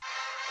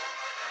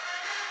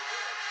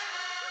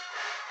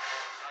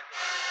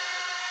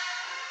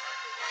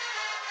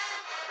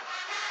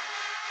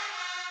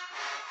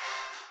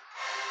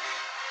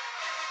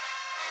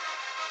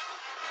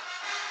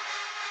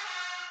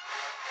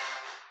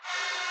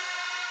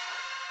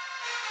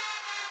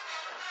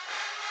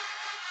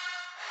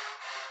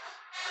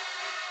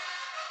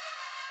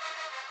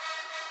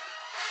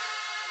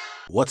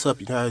What's up,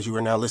 you guys? You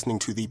are now listening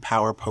to the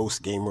Power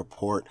Post Game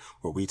Report,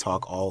 where we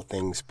talk all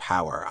things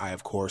power. I,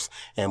 of course,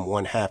 am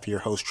one half your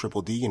host,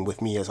 Triple D, and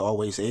with me, as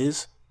always,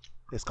 is...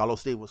 It's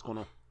Carlos Steve. What's going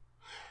on?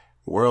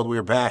 World,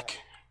 we're back.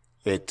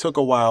 It took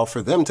a while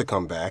for them to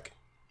come back,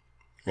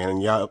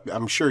 and y'all,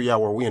 I'm sure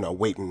y'all were,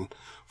 waiting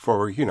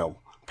for,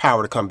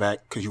 power to come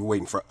back because you were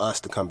waiting for us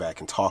to come back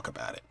and talk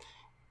about it.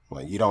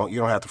 Well, you don't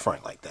have to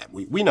front like that.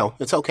 We know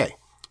it's okay,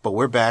 but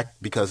we're back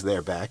because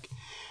they're back,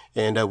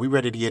 and we're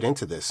ready to get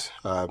into this.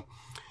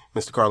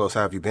 Mr. Carlos,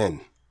 how have you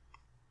been?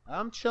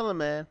 I'm chilling,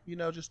 man.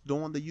 Just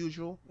doing the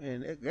usual.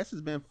 And I guess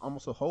it's been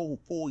almost a whole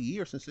full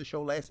year since the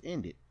show last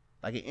ended.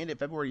 Like, it ended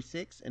February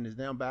 6th and is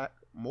now back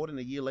more than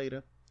a year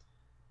later.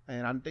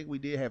 And I think we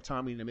did have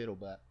Tommy in the middle,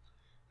 but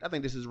I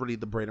think this is really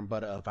the bread and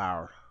butter of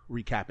our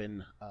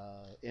recapping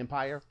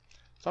Empire.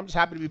 So I'm just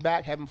happy to be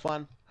back, having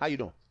fun. How you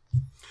doing?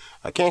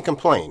 I can't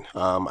complain.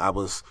 I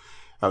was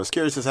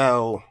curious as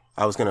how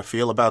I was going to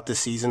feel about this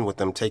season with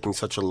them taking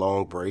such a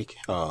long break.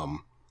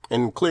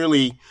 And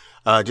clearly,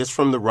 just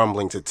from the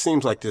rumblings, it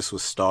seems like this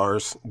was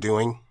Star's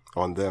doing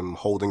on them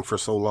holding for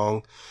so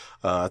long.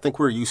 I think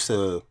we're used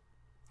to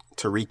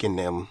Tariq and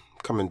them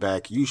coming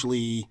back. They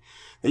usually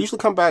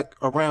come back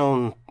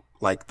around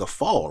like the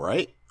fall,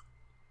 right?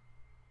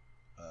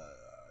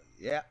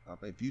 Yeah.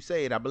 If you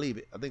say it, I believe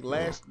it. I think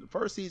the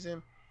first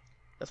season,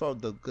 that's all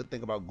the good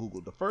thing about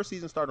Google. The first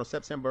season started on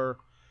September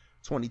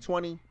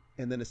 2020,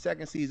 and then the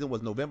second season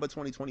was November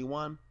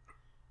 2021,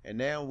 and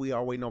now we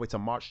are waiting all the way to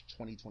March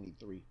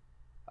 2023.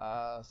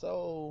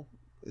 So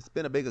it's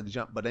been a bigger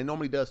jump, but they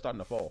normally does start in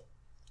the fall.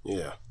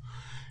 Yeah.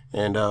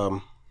 And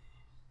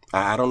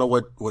I don't know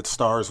what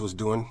Stars was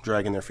doing,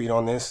 dragging their feet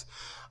on this.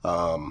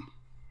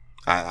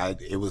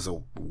 It was a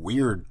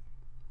weird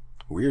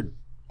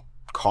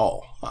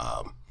call.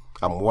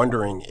 I'm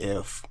wondering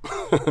if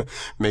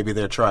maybe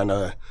they're trying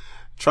to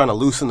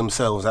loosen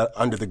themselves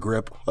under the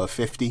grip of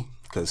 50,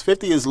 because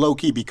 50 is low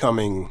key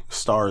becoming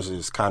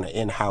Stars' kind of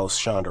in-house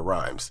Shonda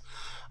Rhimes.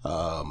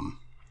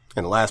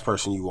 And the last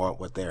person you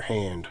want with their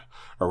hand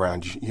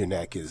around your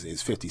neck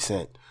is 50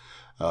 Cent.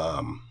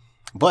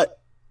 But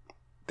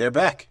they're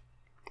back.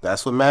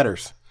 That's what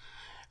matters.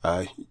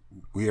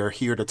 We are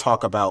here to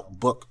talk about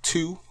Book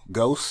 2,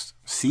 Ghost,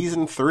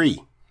 Season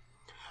 3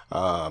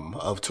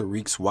 of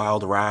Tariq's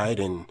wild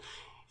ride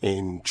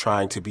in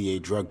trying to be a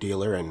drug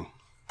dealer and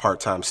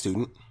part-time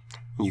student.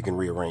 You can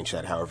rearrange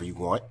that however you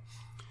want.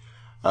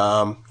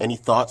 Any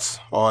thoughts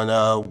on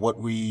what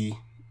we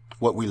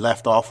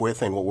left off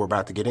with and what we're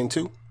about to get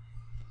into?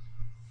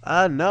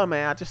 No,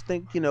 man. I just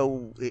think,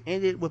 it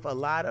ended with a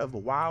lot of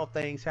wild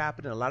things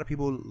happening. A lot of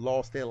people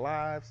lost their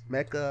lives.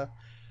 Mecca,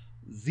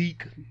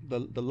 Zeke,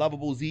 the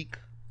lovable Zeke.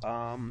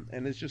 And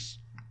I'm just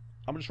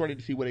ready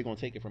to see where they're going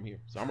to take it from here.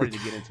 So I'm ready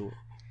to get into it.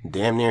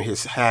 Damn near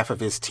half of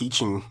his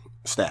teaching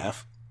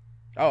staff.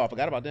 Oh, I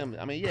forgot about them.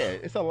 I mean, yeah,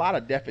 it's a lot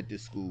of death at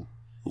this school.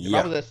 If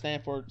I was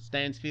at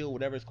Stansfield,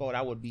 whatever it's called,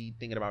 I would be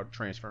thinking about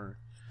transferring.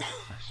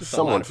 It's just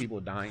a lot of people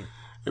dying.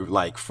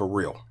 Like, for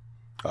real.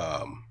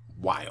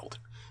 Wild.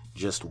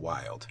 Just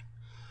wild.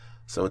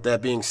 So with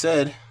that being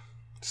said,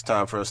 it's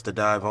time for us to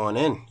dive on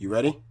in. You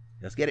ready?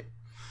 Let's get it.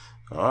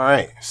 All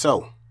right.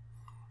 So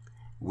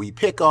we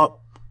pick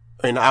up,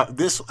 and I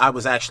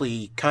was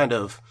actually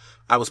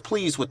I was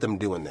pleased with them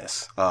doing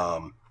this.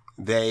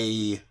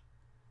 They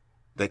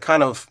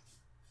kind of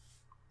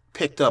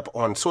picked up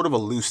on sort of a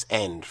loose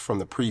end from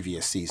the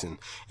previous season,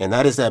 and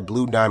that is that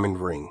blue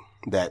diamond ring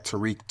that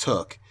Tariq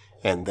took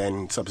and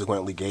then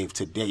subsequently gave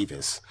to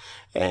Davis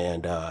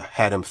and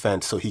had him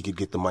fenced so he could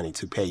get the money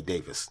to pay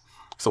Davis.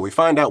 So we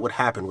find out what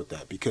happened with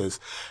that, because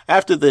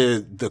after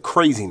the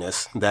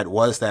craziness that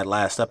was that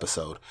last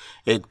episode,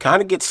 it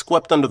kind of gets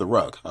swept under the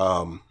rug.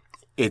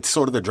 It's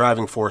sort of the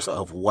driving force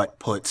of what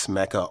puts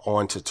Mecca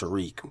onto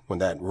Tariq when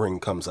that ring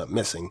comes up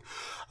missing.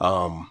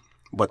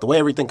 But the way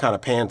everything kind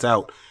of pans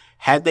out,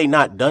 had they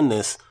not done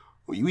this,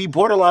 we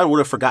borderline would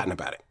have forgotten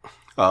about it.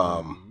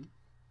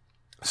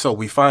 So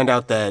we find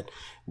out that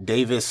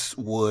Davis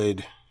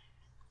would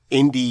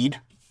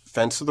indeed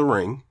fence the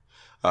ring,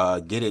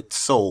 get it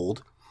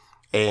sold,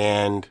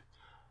 and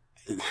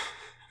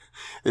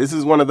this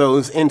is one of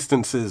those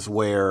instances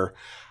where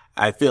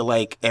I feel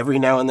like every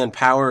now and then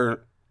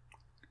Power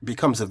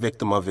becomes a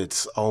victim of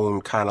its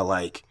own kind of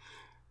like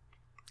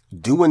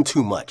doing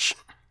too much.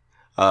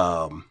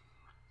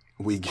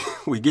 We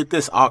get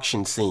this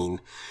auction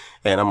scene,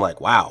 and I'm like,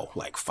 wow,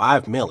 like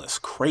 $5 million is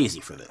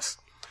crazy for this.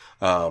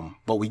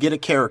 But we get a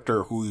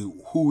character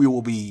who we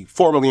will be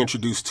formally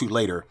introduced to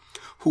later,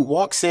 who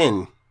walks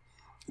in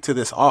to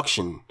this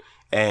auction,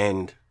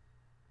 and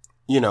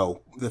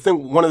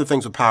one of the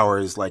things with Power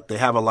is like they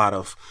have a lot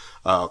of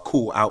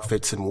cool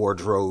outfits and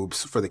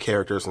wardrobes for the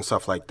characters and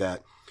stuff like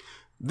that.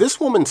 This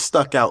woman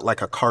stuck out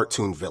like a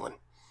cartoon villain.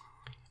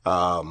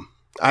 I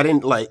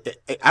don't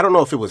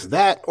know if it was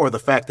that or the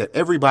fact that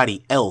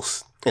everybody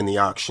else in the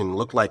auction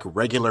looked like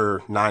regular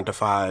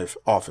 9-to-5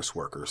 office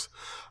workers.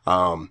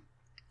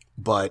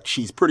 But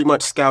she's pretty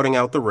much scouting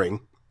out the ring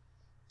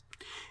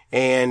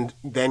and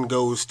then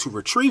goes to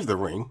retrieve the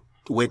ring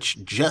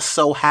which just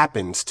so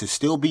happens to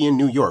still be in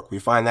New York. We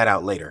find that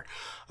out later.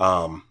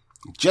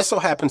 Just so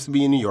happens to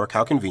be in New York.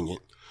 How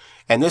convenient.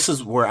 And this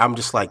is where I'm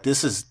just like,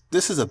 this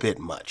is a bit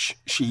much.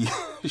 She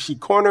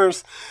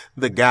corners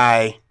the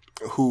guy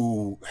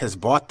who has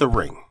bought the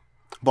ring,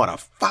 bought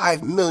a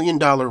 $5 million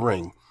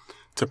ring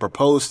to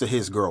propose to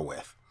his girl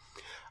with.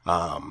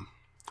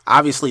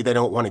 Obviously they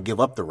don't want to give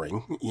up the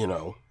ring,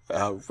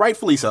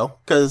 rightfully so,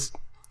 because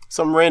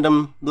some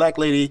random black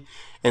lady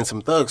and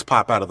some thugs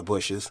pop out of the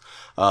bushes.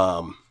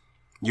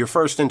 Your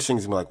first instinct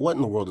is to be like, what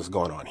in the world is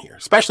going on here?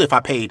 Especially if I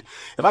paid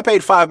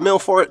 $5 million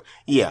for it.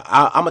 Yeah,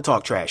 I'm gonna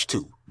talk trash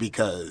too,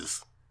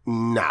 because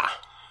nah.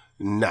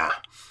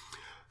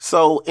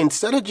 So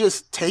instead of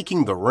just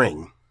taking the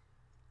ring,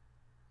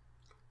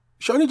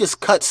 Shorty just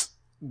cuts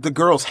the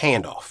girl's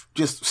hand off,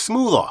 just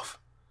smooth off,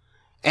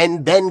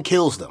 and then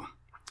kills them.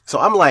 So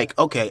I'm like,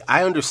 okay,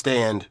 I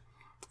understand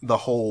the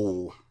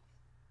whole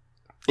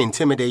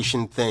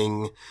intimidation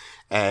thing,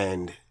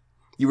 and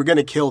you were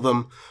gonna kill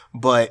them,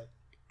 but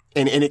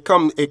and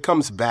it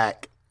comes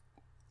back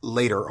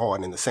later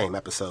on in the same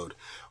episode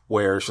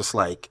where it's just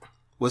like,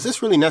 was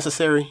this really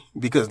necessary?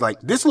 Because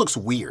like this looks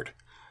weird.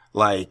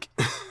 Like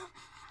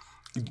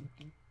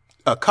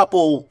a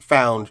couple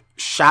found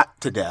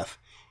shot to death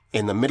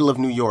in the middle of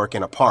New York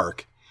in a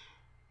park,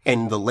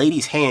 and the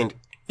lady's hand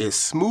is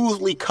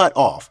smoothly cut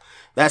off.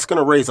 That's going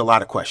to raise a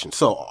lot of questions.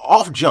 So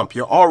off jump,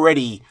 you're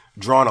already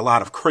drawing a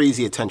lot of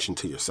crazy attention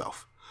to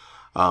yourself.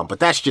 But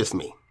that's just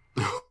me.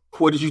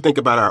 What did you think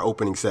about our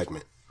opening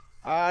segment?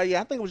 Yeah,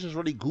 I think it was just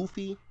really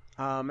goofy.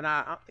 And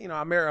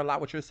I mirror a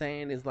lot what you're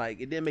saying. Is like,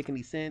 it didn't make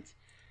any sense.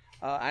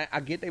 I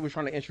get they were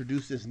trying to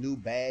introduce this new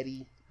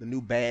baddie, the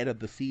new bad of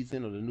the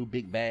season, or the new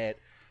big bad.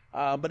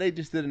 But they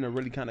just did it in a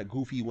really kind of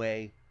goofy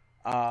way.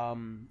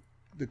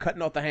 The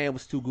cutting off the hand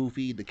was too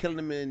goofy. The killing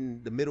him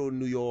in the middle of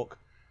New York,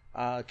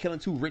 killing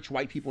two rich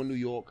white people in New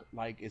York,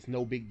 like it's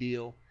no big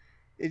deal.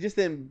 It just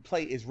didn't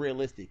play as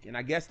realistic. And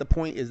I guess the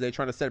point is they're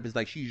trying to set up is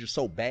like she's just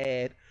so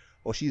bad,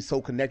 or she's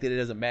so connected it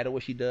doesn't matter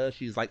what she does.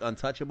 She's like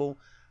untouchable.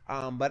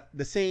 But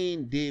the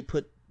scene did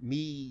put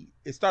me.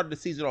 It started the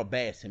season off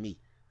bad to me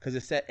because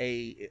it set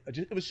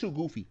it was too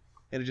goofy,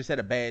 and it just set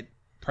a bad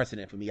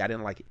precedent for me. I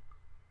didn't like it.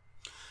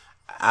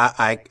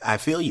 I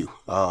feel you.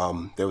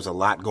 There was a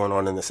lot going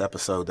on in this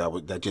episode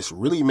that just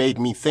really made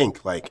me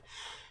think, like,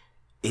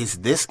 is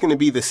this going to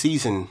be the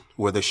season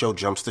where the show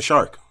jumps the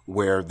shark,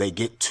 where they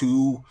get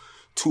too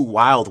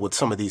wild with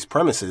some of these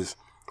premises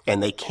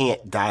and they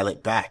can't dial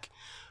it back?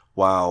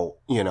 While,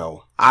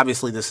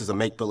 obviously this is a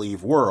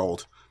make-believe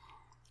world,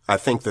 I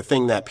think the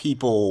thing that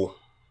people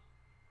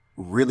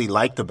really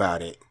liked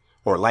about it,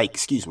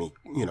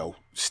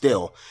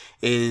 still,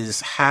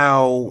 is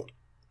how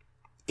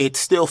it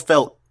still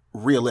felt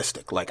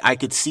realistic. Like I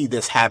could see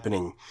this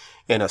happening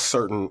in a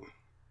certain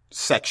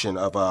section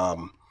of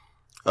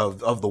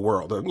the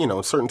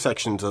world, certain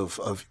sections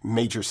of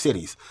major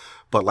cities.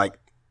 But like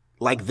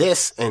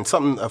this and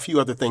a few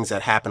other things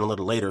that happen a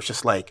little later, it's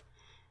just like,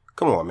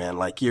 come on, man,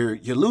 like you're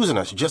losing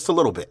us just a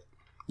little bit.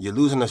 You're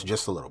losing us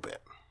just a little bit.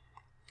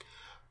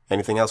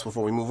 Anything else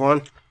before we move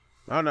on?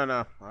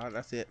 No.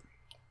 That's it.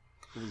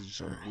 It was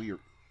just weird.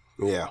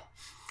 Yeah.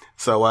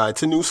 So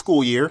it's a new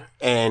school year,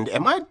 and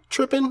am I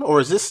tripping, or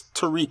is this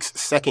Tariq's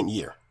second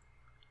year?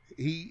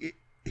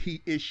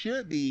 It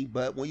should be,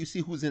 but when you see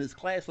who's in his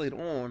class later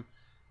on,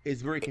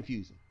 it's very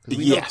confusing. Because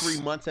we know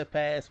 3 months have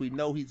passed. We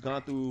know he's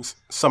gone through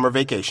summer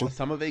vacation.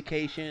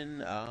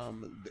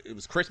 It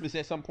was Christmas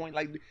at some point.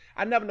 Like,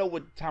 I never know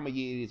what time of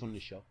year it is on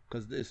this show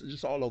because it's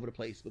just all over the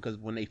place. Because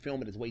when they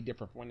film it, it's way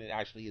different from when it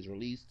actually is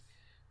released.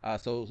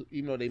 So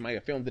even though they might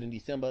have filmed it in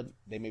December,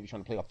 they may be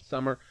trying to play off the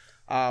summer.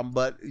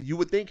 But you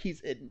would think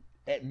he's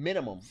at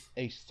minimum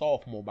a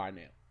sophomore by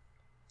now.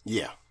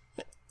 Yeah,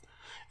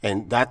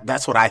 and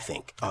that's what I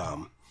think.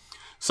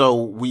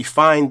 So we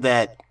find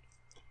that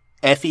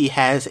Effie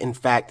has in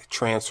fact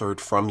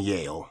transferred from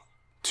Yale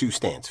to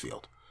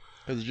Stansfield.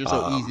 Because it's just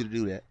so easy to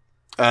do that.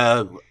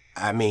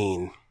 I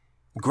mean,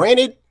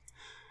 granted,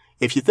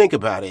 if you think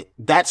about it,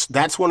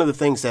 that's one of the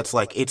things that's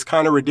like, it's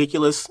kind of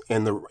ridiculous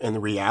in the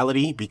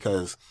reality,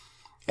 because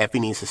Effie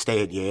needs to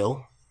stay at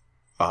Yale,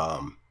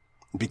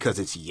 because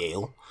it's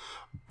Yale.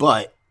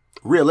 But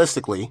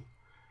realistically,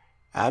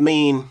 I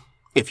mean,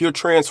 if you're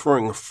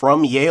transferring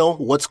from Yale,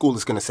 what school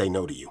is going to say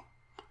no to you?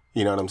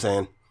 You know what I'm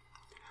saying?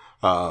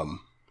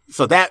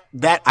 So that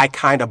I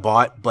kind of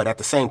bought, but at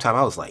the same time,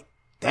 I was like,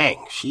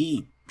 dang,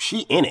 she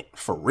in it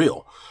for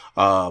real.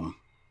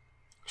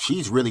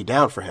 She's really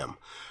down for him.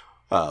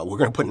 We're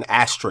going to put an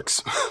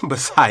asterisk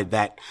beside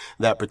that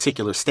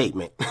particular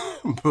statement,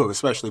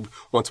 especially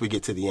once we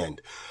get to the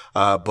end.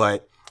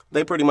 But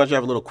they pretty much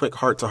have a little quick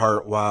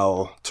heart-to-heart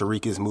while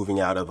Tariq is moving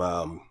out of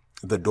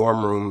the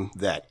dorm room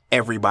that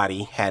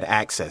everybody had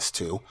access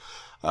to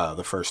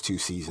the first 2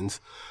 seasons,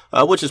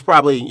 which is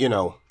probably,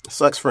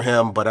 sucks for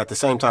him, but at the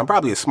same time,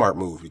 probably a smart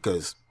move,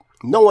 because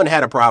no one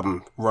had a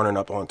problem running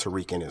up on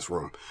Tariq in his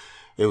room.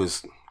 It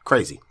was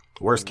crazy.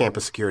 Worst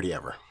campus security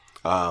ever.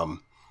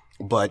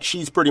 But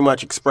she's pretty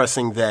much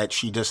expressing that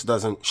she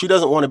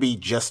doesn't want to be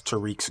just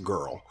Tariq's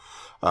girl.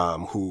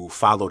 who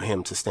followed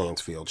him to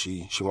Stansfield.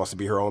 She wants to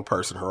be her own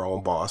person, her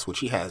own boss, which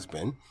she has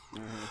been.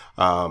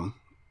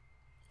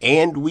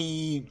 And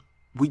we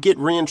get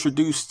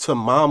reintroduced to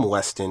Mom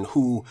Weston,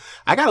 who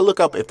I got to look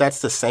up if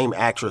that's the same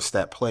actress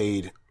that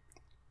played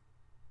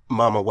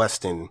Mama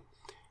Weston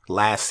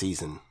last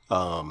season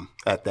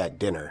at that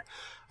dinner.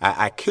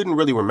 I couldn't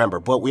really remember,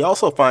 but we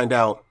also find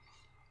out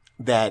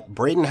that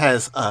Braden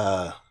has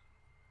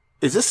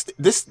this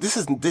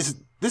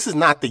is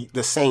not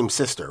the same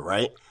sister,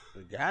 right?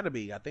 It gotta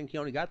be. I think he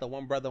only got the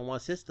one brother and one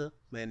sister.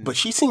 And but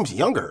she seems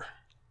younger.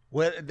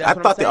 Well, I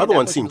thought the other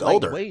one seemed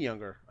older. Way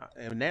younger.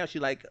 And now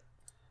she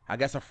I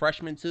guess a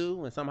freshman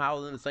too, and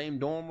somehow in the same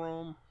dorm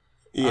room.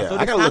 Yeah, so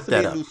I gotta look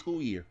that up. New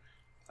school year.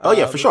 Oh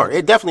yeah, for sure.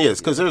 It definitely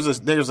is, because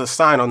there's a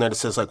sign on there that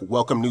says like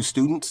 "Welcome new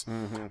students,"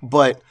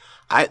 but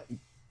I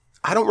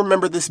don't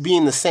remember this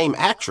being the same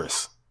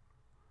actress.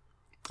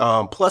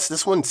 Plus,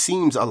 this one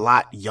seems a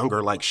lot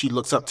younger. Like she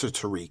looks up to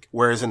Tariq,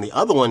 whereas in the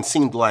other one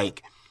seemed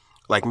like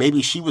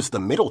maybe she was the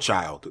middle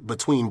child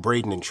between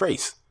Braden and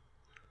Trace,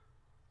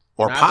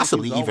 or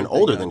possibly even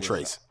older than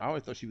Trace. I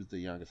always thought she was the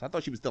youngest. I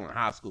thought she was still in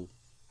high school.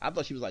 I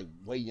thought she was like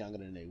way younger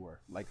than they were,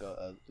 like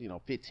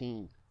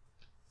 15.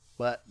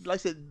 But like I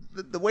said,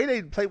 the way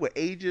they play with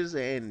ages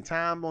and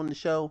time on the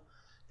show,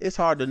 it's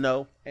hard to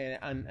know. And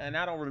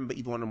I don't remember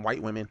either one of them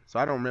white women, so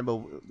I don't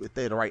remember if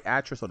they're the right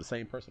actress or the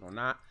same person or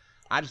not.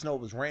 I just know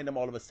it was random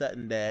all of a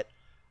sudden that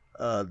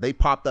they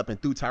popped up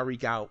and threw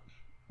Tariq out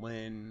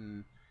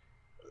when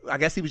I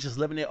guess he was just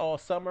living there all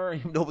summer,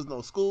 even though there was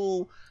no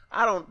school.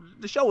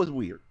 The show was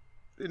weird.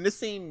 And this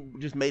scene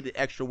just made it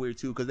extra weird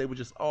too, because they were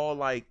just all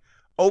like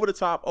over the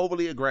top,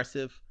 overly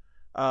aggressive.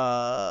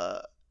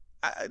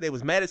 They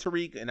was mad at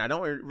Tariq, and I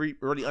don't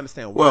really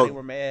understand why they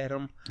were mad at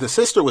him. The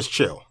sister was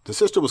chill. The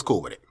sister was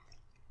cool with it.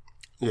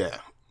 Yeah.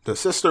 The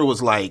sister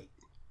was like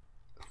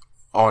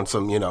on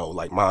some,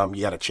 like, Mom,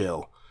 you gotta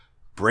chill.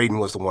 Braden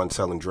was the one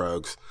selling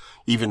drugs,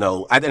 even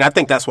though, and I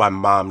think that's why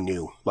Mom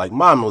knew. Like,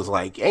 Mom was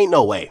like, ain't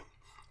no way.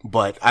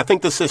 But I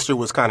think the sister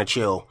was kind of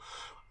chill.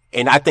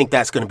 And I think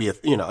that's going to be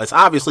it's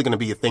obviously going to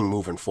be a thing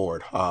moving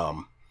forward.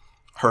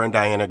 Her and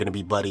Diana are going to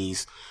be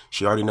buddies.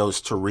 She already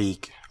knows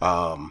Tariq.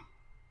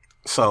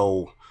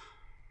 So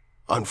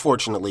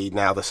unfortunately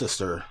now the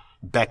sister,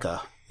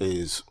 Becca,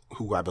 is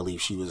who I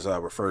believe she was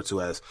referred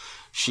to as.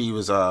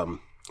 She's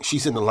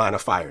in the line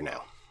of fire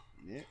now.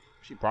 Yeah.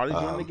 She probably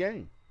joined the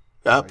game.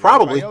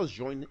 Probably. Everybody else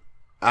joined it.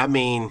 I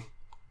mean,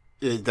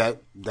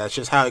 that's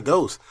just how it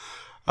goes.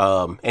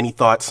 Any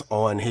thoughts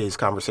on his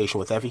conversation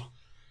with Effie?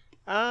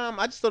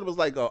 I just thought it was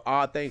like an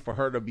odd thing for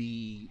her to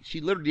be. She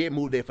literally did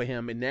move there for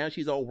him, and now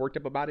she's all worked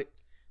up about it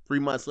 3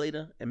 months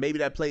later. And maybe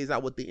that plays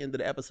out with the end of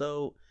the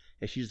episode,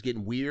 and she's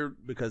getting weird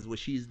because what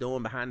she's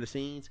doing behind the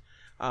scenes.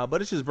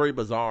 But it's just very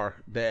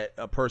bizarre that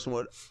a person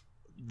would,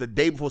 the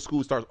day before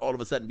school starts, all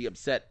of a sudden be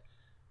upset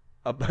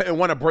and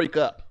want to break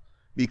up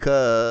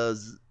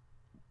because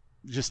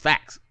just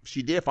facts.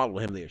 She did follow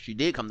him there. She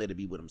did come there to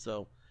be with him.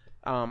 So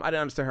I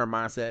didn't understand her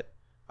mindset.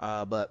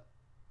 But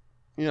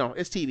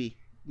it's TV.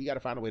 We got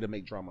to find a way to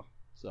make drama.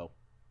 So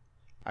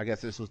I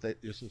guess this was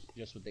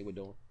just what they were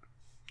doing.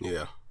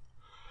 Yeah.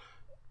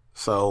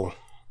 So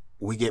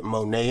we get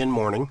Monet in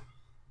mourning.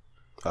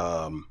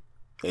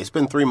 It's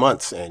been 3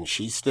 months and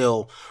she's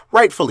still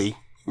rightfully,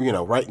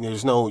 right.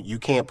 There's you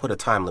can't put a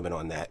time limit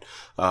on that.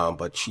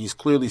 But she's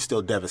clearly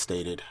still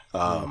devastated.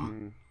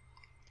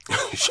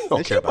 She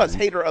must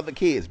hate her other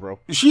kids, bro.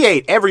 She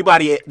hate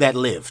everybody that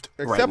lived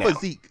except for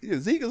Zeke.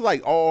 Zeke is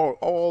like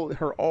all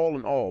her all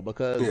in all,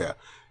 because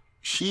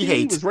she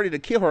hates. Was ready to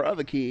kill her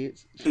other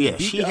kids.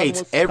 She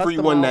hates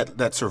everyone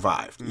that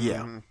survived.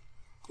 Mm-hmm.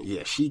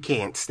 Yeah. She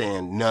can't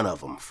stand none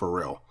of them for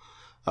real.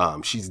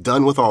 She's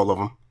done with all of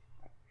them,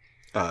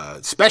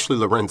 especially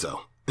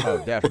Lorenzo.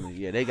 Oh, definitely.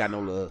 Yeah, they got no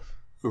love.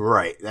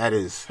 Right. That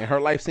is. And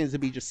her life seems to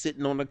be just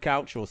sitting on the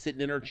couch or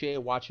sitting in her chair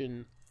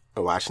watching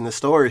the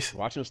stories.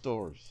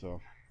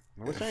 So,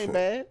 which ain't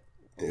bad.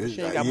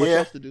 She ain't got much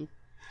else to do.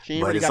 She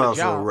ain't really got a job. But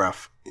it's also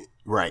rough.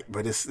 Right.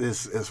 But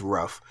it's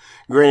rough.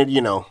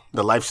 Granted,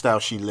 the lifestyle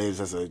she lives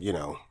as a,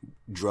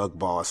 drug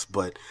boss.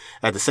 But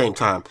at the same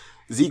time,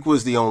 Zeke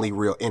was the only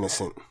real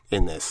innocent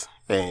in this.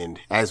 And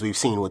as we've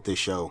seen with this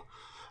show,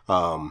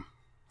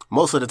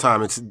 most of the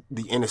time it's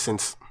the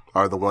innocents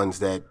are the ones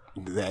that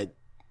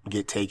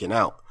get taken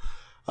out.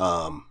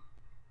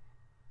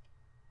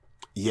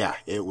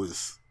 It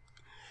was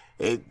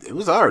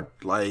hard.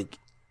 Like,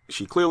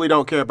 she clearly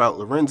don't care about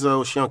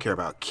Lorenzo. She don't care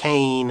about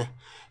Kane.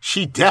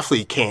 She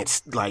definitely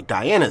can't, like,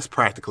 Diana's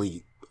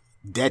practically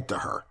dead to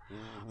her.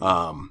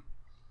 Mm-hmm.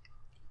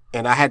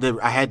 And I had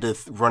to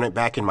run it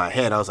back in my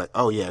head. I was like,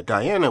 oh yeah,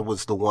 Diana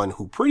was the one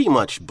who pretty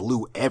much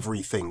blew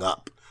everything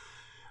up,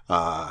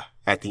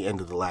 at the end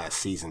of the last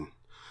season.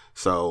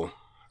 So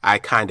I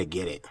kind of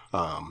get it.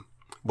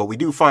 But we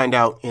do find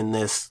out in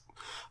this,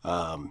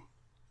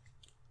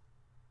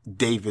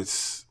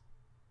 Davis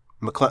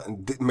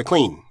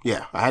McLean.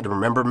 Yeah, I had to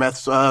remember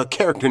Meth's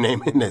character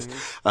name in this.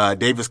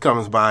 Davis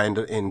comes by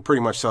and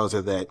pretty much tells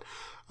her that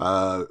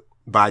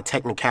by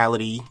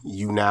technicality,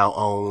 you now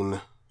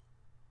own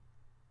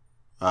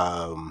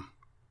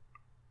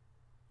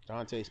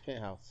Dante's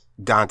penthouse.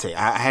 Dante.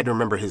 I had to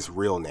remember his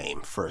real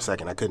name for a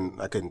second. I couldn't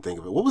think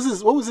of it. What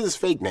was his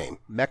fake name?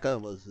 Mecca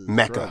was his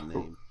Mecca.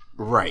 name.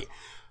 Right.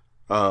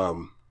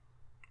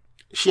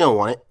 She don't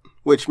want it,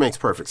 which makes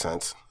perfect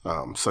sense.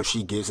 So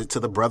she gives it to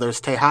the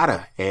brothers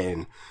Tejada,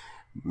 and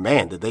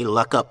man, did they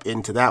luck up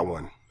into that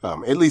one.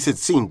 At least it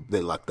seemed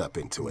they lucked up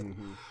into it.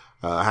 Mm-hmm.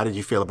 How did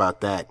you feel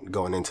about that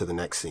going into the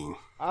next scene?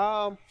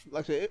 Like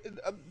I said,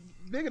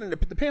 bigger than the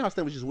penthouse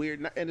thing was just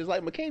weird, and it's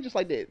like McCain just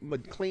like that,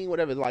 McLean,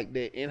 whatever, like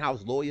the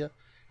in-house lawyer.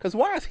 Because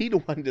why is he the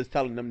one that's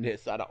telling them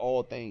this out of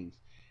all things?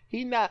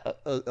 He not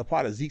a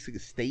part of Zeke's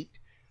estate.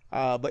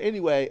 But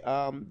anyway,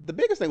 the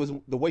biggest thing was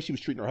the way she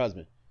was treating her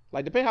husband.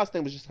 Like the penthouse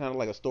thing was just kind of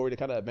like a story to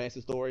kind of advance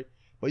the story,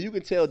 but you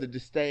can tell the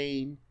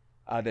disdain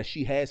that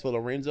she has for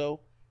Lorenzo,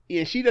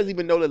 and she doesn't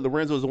even know that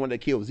Lorenzo is the one that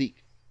killed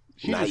Zeke.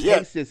 She just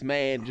hates this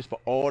man just for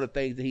all the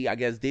things that he, I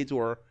guess, did to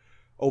her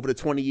over the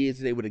 20 years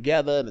that they were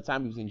together and the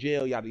time he was in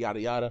jail, yada yada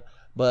yada.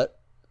 But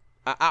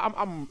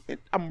I'm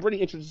really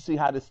interested to see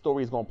how this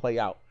story is going to play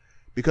out,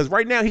 because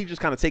right now he's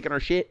just kind of taking her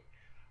shit.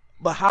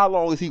 But how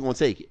long is he going to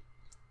take it?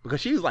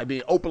 Because she's like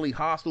being openly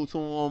hostile to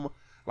him,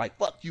 like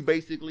fuck you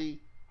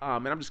basically.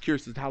 And I'm just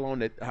curious as to how long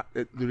do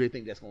they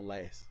think that's going to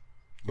last?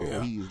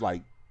 Yeah. He's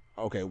like,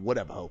 okay,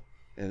 whatever, hope,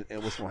 and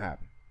what's going to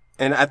happen?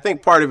 And I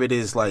think part of it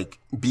is like,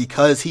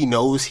 because he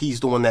knows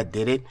he's the one that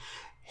did it,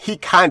 he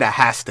kind of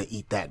has to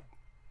eat that.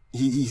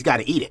 He's got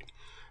to eat it,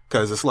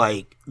 because it's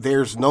like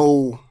there's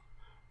no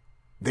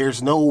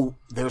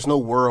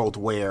world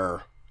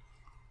where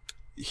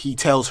he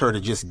tells her to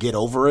just get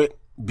over it,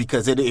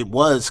 because it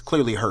was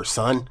clearly her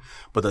son,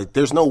 but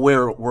there's no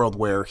world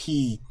where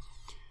he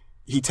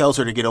tells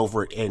her to get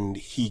over it and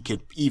he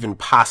could even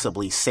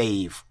possibly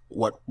save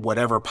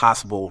whatever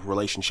possible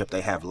relationship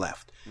they have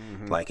left.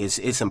 Mm-hmm. Like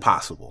it's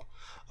impossible.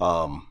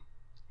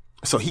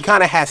 So he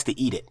kind of has to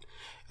eat it.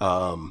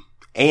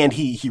 And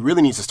he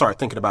really needs to start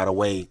thinking about a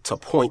way to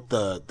point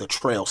the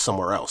trail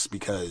somewhere else,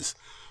 because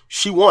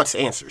she wants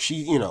answers.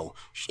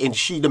 And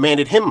she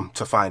demanded him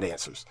to find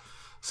answers.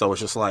 So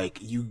it's just like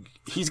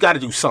he's got to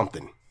do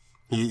something.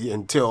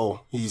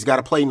 He's got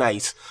to play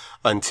nice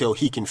until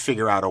he can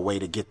figure out a way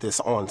to get this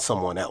on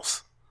someone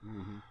else.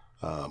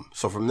 Mm-hmm.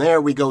 So from there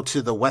we go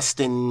to the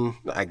Weston,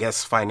 I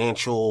guess,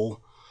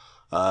 financial,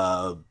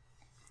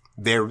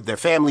 their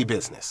family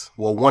business.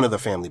 Well, one of the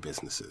family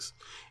businesses.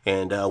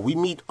 And we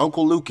meet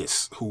Uncle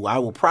Lucas, who I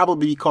will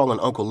probably be calling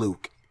Uncle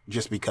Luke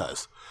just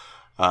because,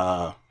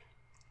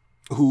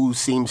 who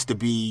seems to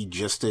be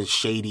just as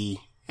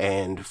shady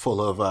and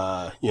full of,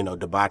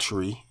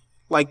 debauchery,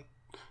 like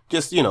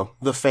just,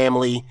 the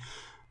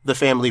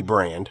family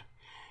brand.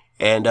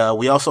 And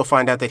we also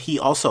find out that he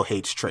also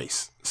hates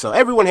Trace. So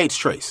everyone hates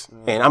Trace,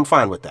 and I'm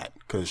fine with that,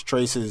 because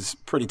Trace is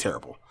pretty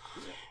terrible.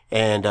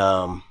 And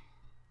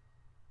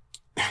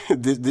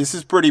this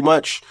is pretty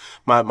much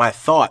my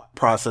thought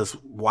process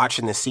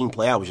watching this scene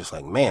play out. Was just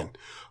like, man,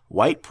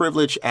 white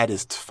privilege at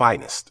its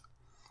finest.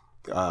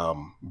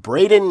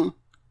 Braden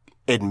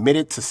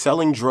admitted to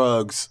selling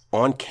drugs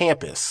on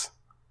campus,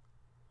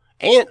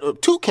 and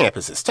two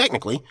campuses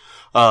technically,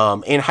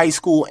 in high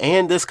school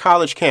and this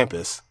college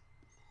campus.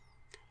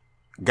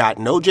 Got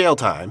no jail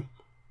time,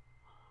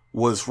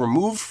 was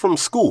removed from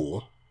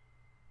school,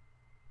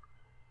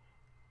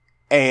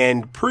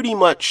 and pretty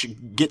much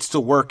gets to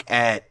work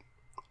at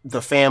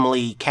the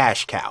family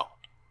cash cow.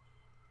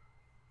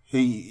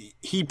 He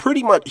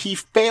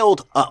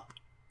failed up,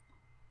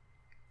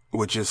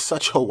 which is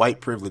such a white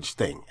privilege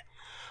thing.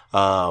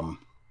 But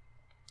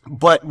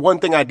one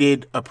thing I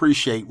did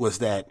appreciate was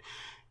that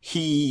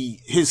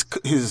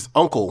his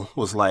uncle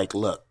was like,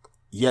 look,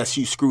 yes,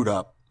 you screwed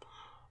up,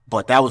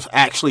 but that was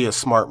actually a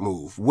smart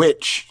move,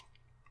 which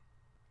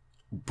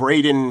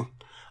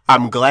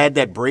I'm glad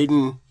that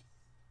Braden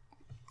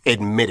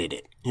admitted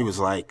it. He was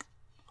like,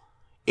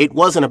 it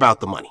wasn't about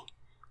the money.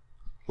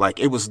 Like,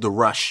 it was the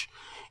rush.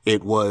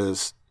 It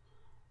was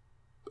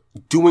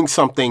doing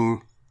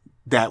something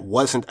that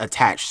wasn't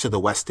attached to the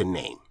Weston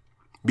name.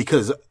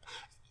 Because as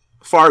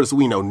far as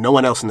we know, no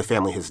one else in the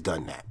family has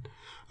done that.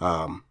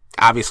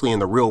 Obviously, in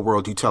the real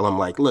world, you tell them,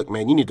 like, look,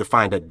 man, you need to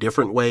find a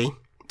different way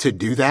to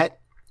do that.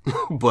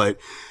 But,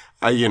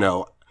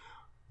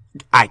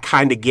 I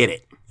kind of get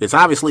it. It's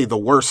obviously the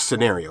worst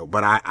scenario,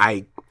 but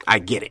I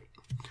get it.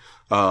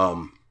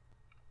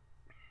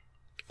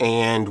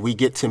 And we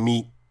get to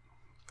meet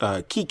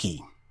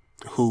Kiki,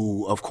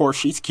 who, of course,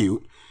 she's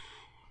cute.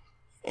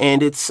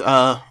 And it's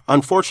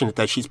unfortunate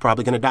that she's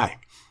probably going to die.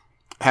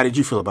 How did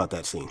you feel about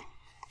that scene?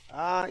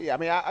 Yeah, I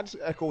mean, I just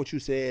echo what you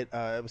said.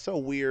 It was so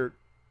weird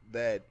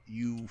that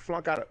you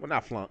flunk out, well,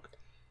 not flunk,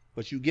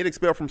 but you get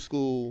expelled from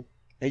school,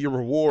 and your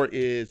reward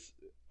is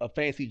a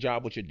fancy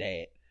job with your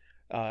dad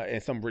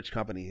in some rich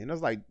company. And I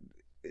was like,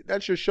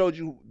 that just showed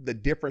you the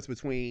difference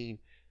between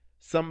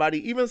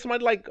somebody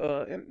like,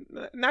 and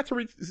not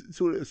Tariq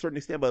to a certain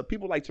extent, but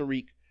people like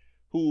Tariq,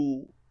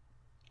 who,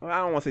 I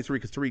don't want to say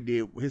Tariq, because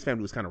Tariq his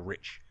family was kind of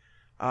rich.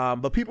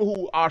 But people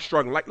who are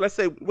struggling, like, let's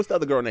say, what's the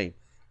other girl name?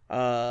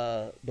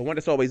 The one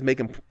that's always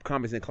making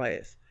comments in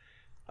class.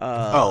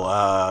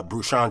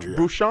 Bruchandria.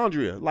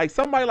 Bruchandria. Like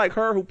somebody like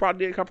her who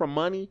probably didn't come from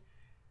money,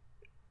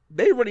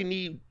 they really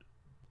need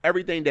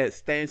everything that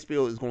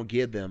Stansfield is going to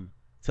give them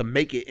to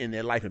make it in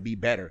their life and be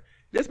better.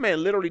 This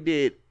man literally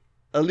did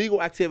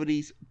illegal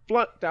activities,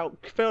 flunked out,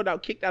 failed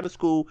out, kicked out of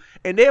school,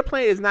 and their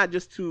plan is not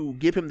just to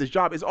give him this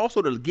job, it's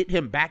also to get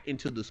him back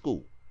into the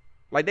school.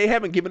 Like, they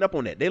haven't given up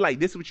on that. They like,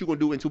 this is what you're going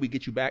to do until we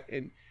get you back,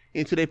 and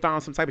until they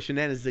found some type of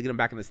shenanigans to get him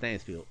back into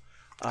Stansfield.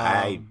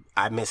 I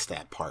missed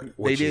that part.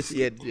 They did,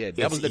 yeah.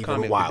 That was the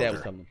comment that Dad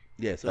was telling them.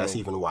 Yeah, so that's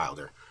even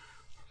wilder.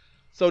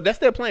 So that's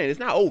their plan. It's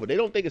not over. They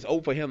don't think it's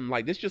over for him.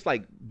 Like, this is just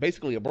like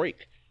basically a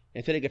break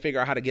until they can figure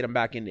out how to get him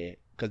back in there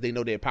because they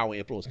know their power and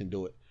influence can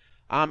do it.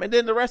 And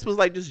then the rest was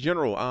like just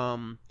general.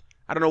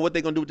 I don't know what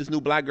they're gonna do with this new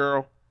black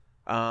girl.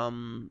 I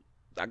don't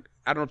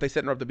know if they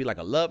setting her up to be like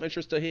a love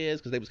interest to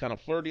his because they was kind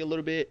of flirty a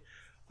little bit,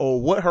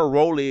 or what her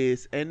role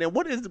is, and then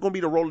what is going to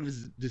be the role of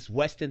this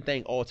Weston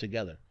thing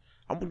altogether.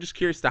 I'm just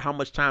curious to how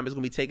much time it's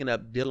going to be taken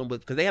up dealing with,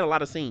 because they had a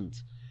lot of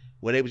scenes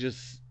where they was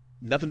just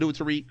nothing to do with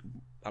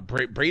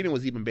Tariq. Braden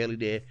was even barely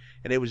there,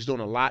 and they was just doing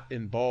a lot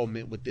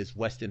involvement with this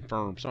Weston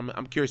firm. So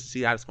I'm curious to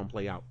see how it's going to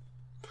play out.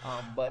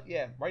 But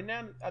yeah, right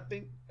now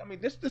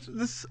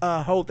this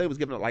whole thing was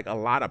given like a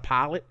lot of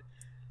pilot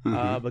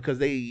because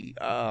they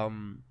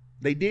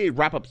did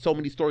wrap up so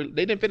many stories.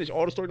 They didn't finish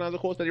all the storylines, of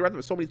course, but they wrapped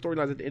up so many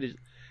storylines at the end of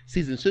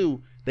season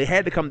 2. They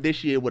had to come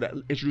this year with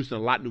introducing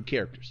a lot of new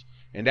characters,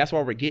 and that's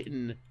why we're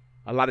getting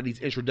a lot of these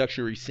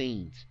introductory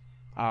scenes.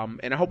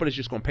 And I hope it's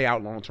just going to pay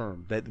out long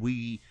term, that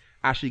we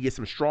actually get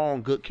some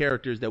strong, good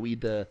characters that we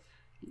either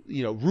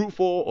root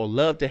for or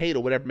love to hate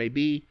or whatever it may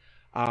be.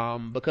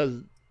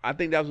 Because I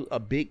think that was a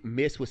big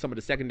miss with some of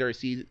the secondary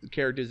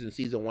characters in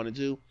season 1 and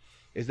 2,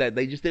 is that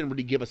they just didn't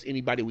really give us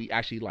anybody we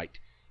actually liked.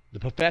 The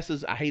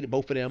professors, I hated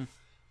both of them.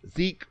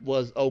 Zeke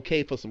was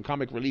okay for some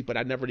comic relief, but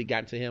I never really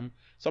got into him.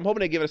 So I'm hoping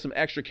they give us some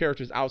extra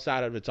characters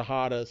outside of the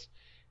Tejadas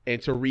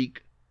and Tariq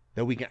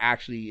that we can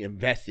actually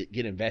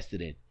get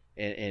invested in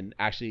and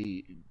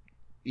actually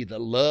either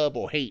love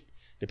or hate,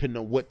 depending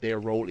on what their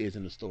role is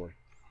in the story.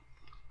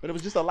 But it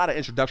was just a lot of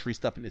introductory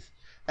stuff in this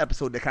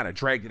episode that kind of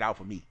dragged it out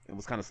for me and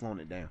was kind of slowing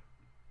it down.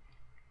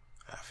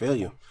 I feel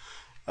you.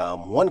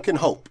 One can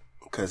hope,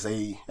 because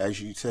they,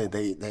 as you said,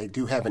 they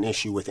do have an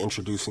issue with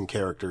introducing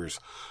characters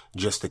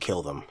just to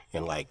kill them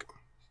in like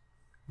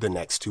the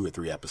next 2 or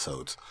 3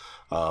 episodes.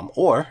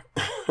 Or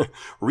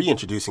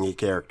reintroducing a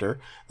character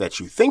that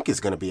you think is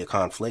going to be a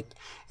conflict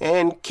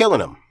and killing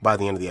them by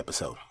the end of the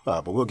episode.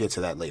 But we'll get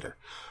to that later.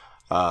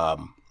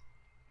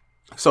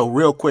 So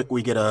real quick,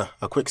 we get a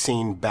quick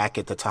scene back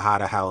at the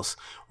Tejada house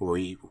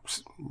where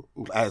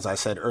as I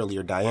said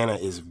earlier, Diana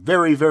is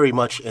very, very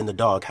much in the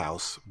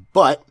doghouse,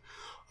 but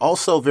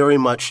also very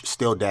much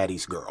still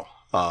daddy's girl.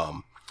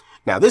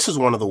 Now, this is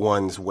one of the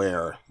ones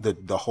where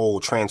the whole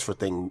transfer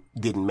thing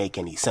didn't make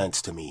any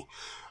sense to me,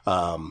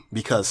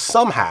 because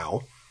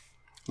somehow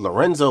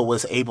Lorenzo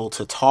was able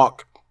to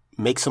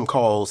make some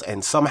calls,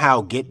 and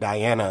somehow get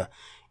Diana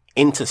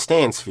into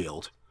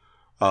Stansfield,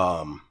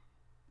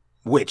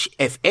 which,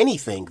 if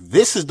anything,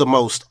 this is the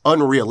most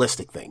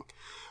unrealistic thing.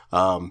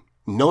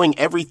 Knowing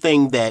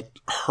everything that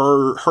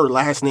her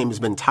last name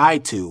has been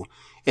tied to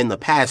in the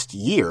past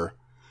year,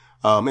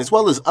 as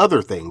well as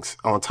other things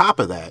on top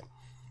of that.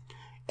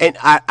 And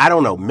I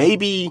don't know,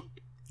 maybe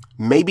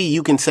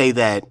you can say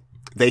that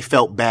they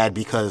felt bad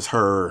because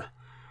her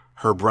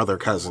brother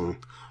cousin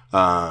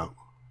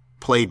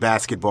played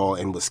basketball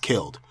and was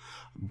killed.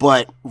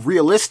 But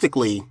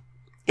realistically,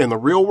 in the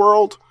real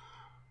world,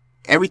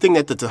 everything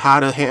that the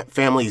Tejada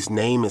family's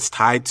name is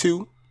tied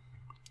to,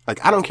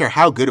 like, I don't care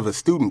how good of a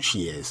student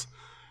she is.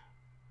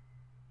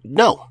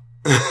 No,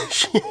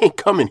 she ain't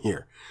coming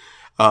here.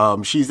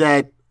 She's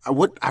at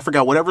I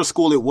forgot whatever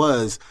school it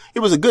was.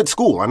 It was a good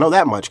school. I know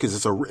that much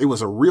because it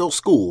was a real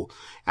school.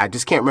 I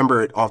just can't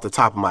remember it off the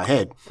top of my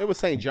head. It was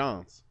St.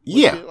 John's.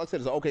 Yeah, like I said,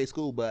 it's an okay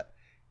school, but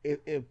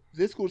if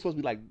this school is supposed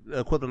to be like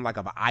the equivalent like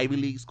of an Ivy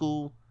League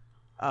school,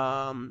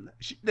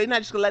 they're not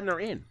just letting her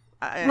in.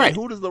 Right.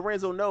 Who does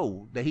Lorenzo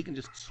know that he can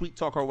just sweet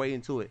talk her way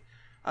into it?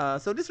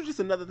 So this was just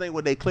another thing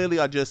where they clearly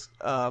are just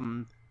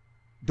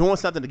doing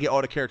something to get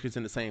all the characters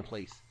in the same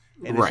place,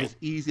 and it's just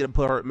easy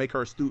to make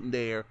her a student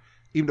there,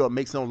 even though it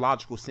makes no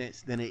logical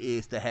sense than it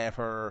is to have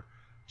her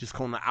just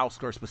on the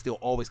outskirts, but still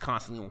always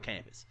constantly on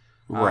campus.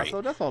 Right.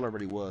 So that's all it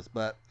really was.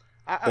 But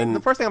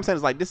the first thing I'm saying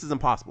is, like, this is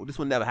impossible. This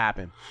would never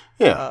happen.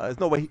 Yeah. There's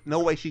no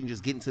way she can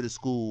just get into the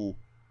school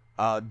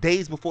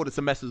days before the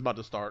semester is about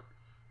to start.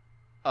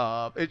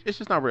 It's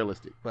just not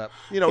realistic. But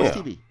it's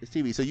TV. It's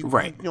TV. So you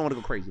don't want to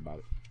go crazy about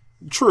it.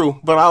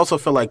 True, but I also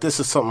feel like this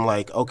is something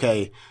like,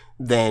 okay,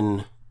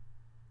 then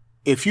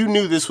if you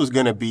knew this was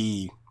going to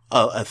be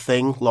a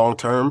thing long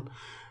term,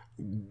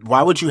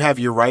 why would you have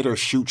your writers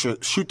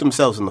shoot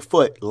themselves in the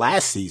foot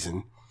last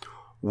season,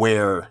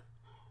 where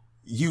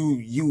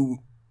you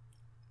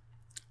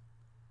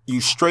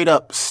straight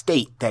up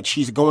state that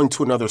she's going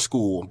to another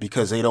school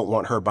because they don't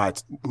want her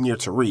near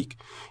Tariq?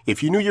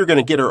 If you knew you're going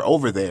to get her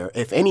over there,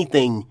 if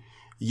anything,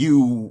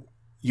 you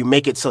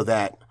make it so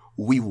that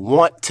we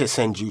want to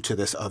send you to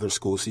this other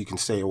school so you can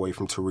stay away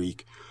from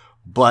Tariq,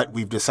 but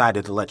we've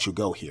decided to let you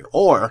go here.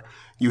 Or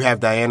you have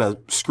Diana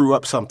screw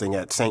up something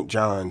at St.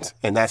 John's,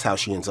 and that's how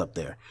she ends up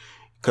there.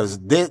 Because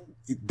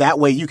that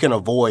way you can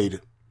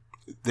avoid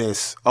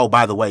this. Oh,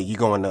 by the way, you're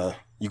going to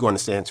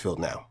Stansfield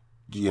now.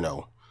 You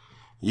know,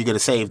 you're going to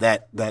save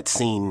that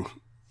scene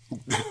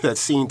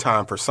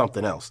time for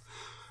something else.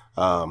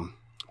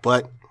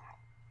 But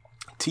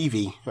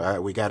TV,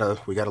 we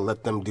gotta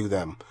let them do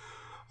them.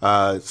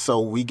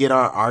 So we get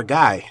our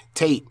guy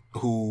Tate,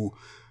 who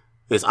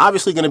is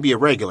obviously going to be a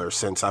regular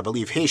since I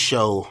believe his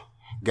show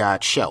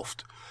got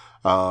shelved.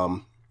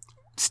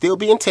 Still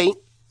being Tate,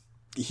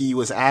 he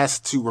was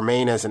asked to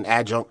remain as an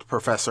adjunct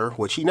professor,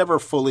 which he never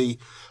fully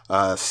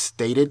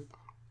stated.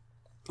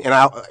 And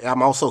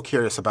I'm also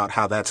curious about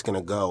how that's going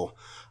to go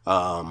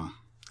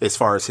as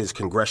far as his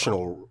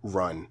congressional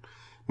run,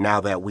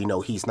 now that we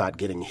know he's not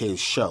getting his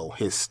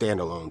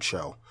standalone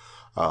show.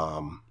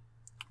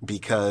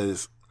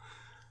 Because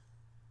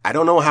I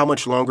don't know how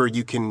much longer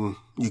you can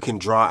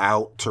draw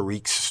out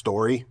Tariq's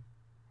story,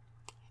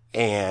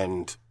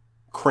 and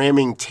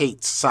cramming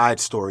Tate's side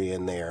story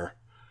in there,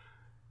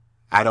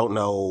 I don't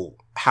know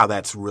how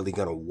that's really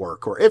going to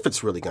work, or if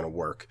it's really going to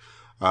work.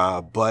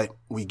 But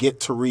we get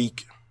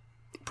Tariq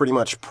pretty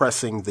much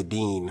pressing the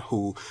dean,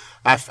 who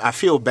I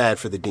feel bad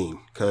for the dean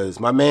because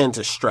my man's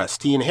is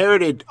stressed. He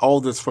inherited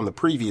all this from the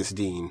previous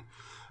dean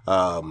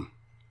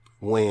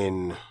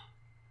when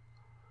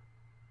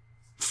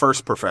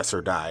first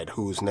professor died,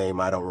 whose name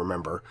I don't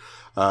remember,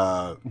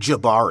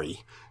 Jabari,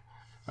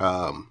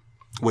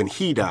 when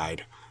he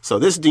died. So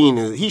this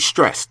dean, he's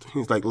stressed.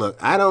 He's like, look,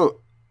 I don't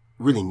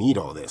really need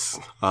all this.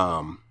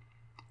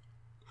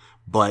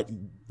 But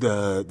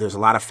there's a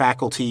lot of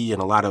faculty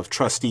and a lot of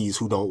trustees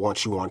who don't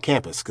want you on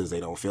campus because they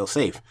don't feel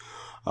safe,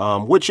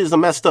 which is a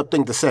messed up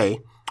thing to say.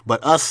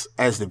 But us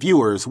as the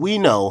viewers, we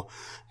know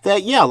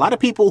that, yeah, a lot of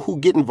people who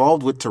get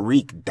involved with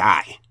Tariq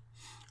die.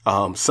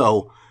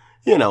 So,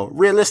 you know,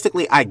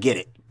 realistically, I get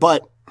it.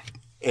 But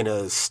in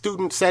a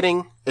student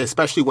setting,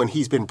 especially when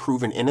he's been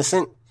proven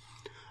innocent,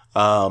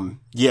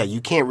 yeah,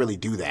 you can't really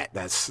do that.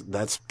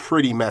 That's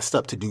pretty messed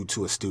up to do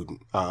to a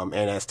student. And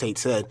as Tate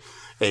said,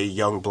 a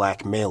young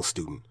black male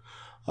student.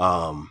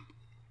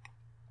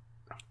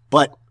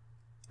 But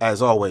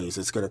as always,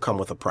 it's going to come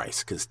with a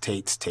price because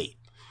Tate's Tate.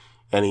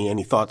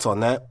 Any thoughts on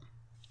that?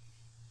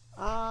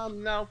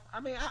 No. I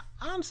mean,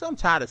 I'm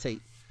tired of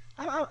Tate.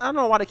 I don't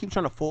know why they keep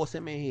trying to force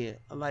him in here.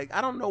 Like,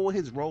 I don't know what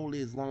his role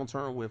is long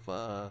term with,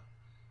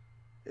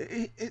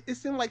 it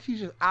seems like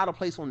he's just out of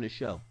place on this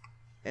show.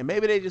 And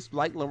maybe they just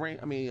like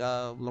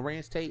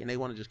Lorenz Tate, and they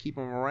want to just keep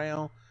him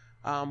around.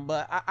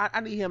 But I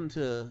need him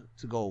to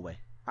go away.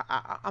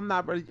 I'm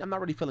not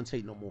really feeling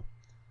Tate no more.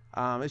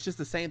 It's just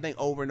the same thing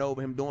over and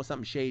over. Him doing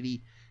something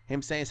shady,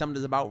 him saying something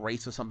that's about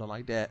race or something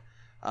like that,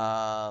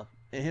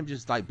 and him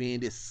just like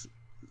being this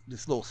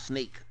little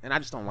snake. And I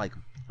just don't like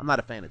him. I'm not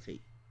a fan of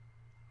Tate.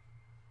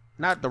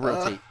 Not the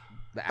real Tate.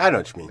 The actor, I know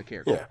what you mean. The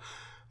character.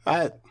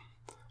 Yeah,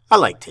 I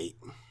like Tate,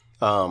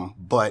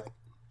 but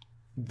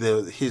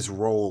his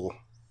role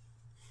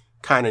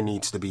kind of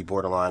needs to be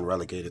borderline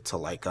relegated to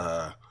like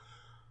a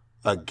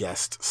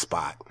guest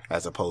spot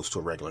as opposed to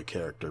a regular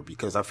character,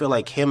 because I feel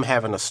like him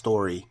having a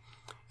story,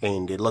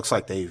 and it looks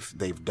like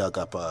they've dug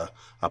up a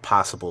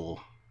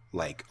possible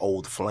like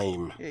old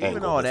flame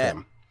angle all with that.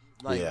 Him.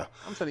 Like, yeah,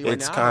 I'm telling you right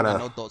now, I don't got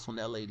no thoughts on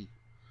that lady.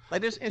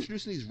 Like, they're just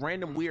introducing these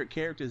random weird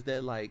characters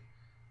that, like,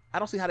 I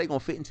don't see how they're gonna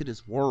fit into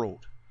this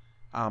world.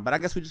 But I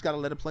guess we just gotta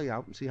let it play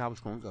out and see how it's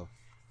gonna go.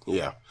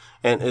 Yeah,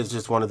 and it's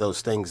just one of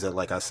those things that,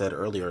 like I said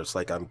earlier, it's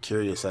like I'm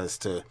curious as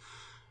to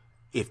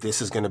if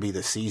this is going to be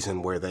the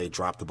season where they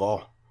drop the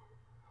ball.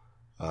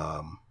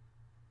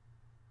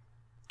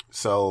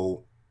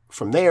 So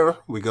from there,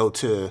 we go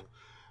to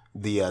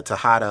the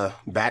Tejada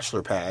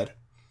bachelor pad,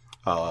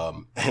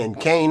 and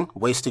Kane,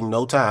 wasting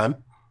no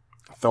time,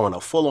 throwing a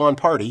full-on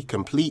party,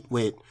 complete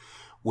with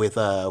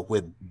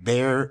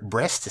bare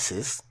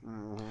breastises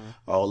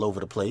all over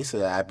the place.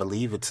 I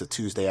believe it's a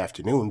Tuesday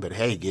afternoon, but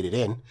hey, get it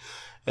in.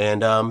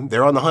 And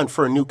they're on the hunt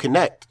for a new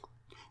connect.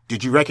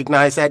 Did you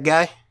recognize that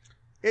guy?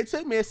 It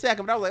took me a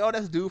second, but I was like, "Oh,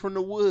 that's dude from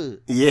the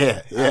wood."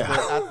 Yeah.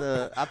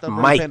 After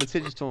really paying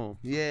attention to him.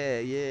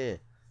 Yeah.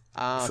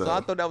 So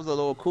I thought that was a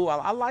little cool.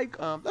 I like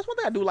that's one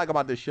thing I do like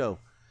about this show.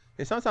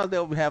 And sometimes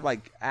they'll have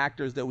like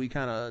actors that we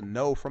kind of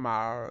know from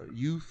our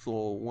youth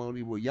or when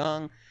we were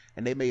young,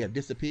 and they may have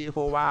disappeared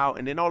for a while,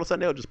 and then all of a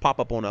sudden they'll just pop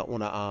up on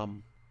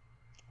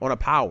a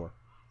power.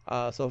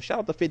 So shout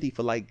out to 50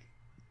 for like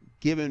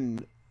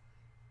giving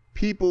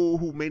people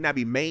who may not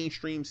be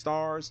mainstream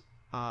stars,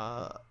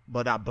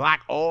 but are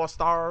black all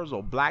stars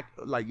or black,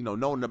 like, you know,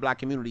 known the black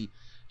community,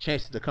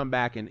 chances to come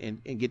back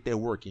and get their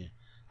work in.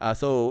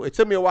 So it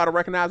took me a while to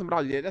recognize him, but I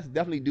was, yeah, that's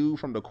definitely dude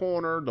from The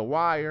Corner, The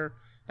Wire,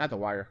 not The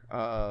Wire,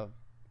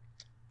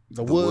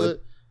 The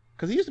Wood,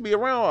 because he used to be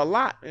around a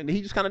lot and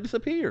he just kind of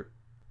disappeared.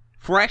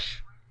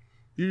 Fresh,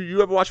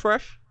 you ever watch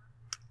Fresh?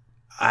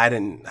 I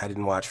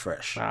didn't watch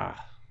Fresh.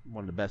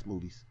 One of the best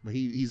movies. But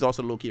he's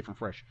also a little kid from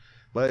Fresh.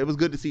 But it was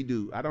good to see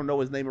dude. I don't know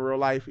his name in real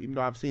life, even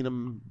though I've seen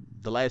him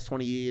the last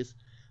 20 years.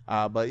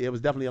 But it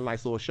was definitely a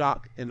nice little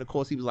shock. And of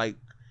course, he was like,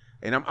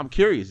 and I'm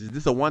curious, is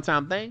this a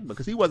one-time thing?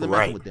 Because he wasn't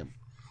messing with them.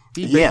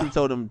 He basically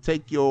told them,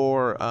 take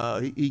your,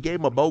 he gave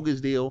them a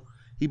bogus deal.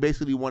 He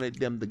basically wanted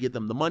them to get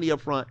them the money up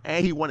front,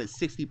 and he wanted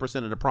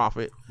 60% of the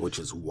profit, which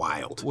is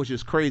wild, which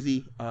is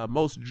crazy.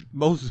 Most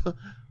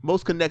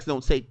connects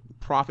don't take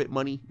profit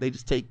money; they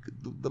just take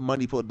the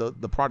money for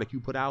the product you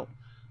put out.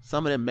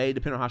 Some of them may,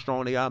 depending on how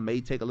strong they are,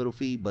 may take a little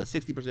fee, but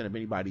 60% of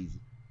anybody's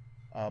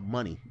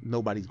money,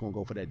 nobody's gonna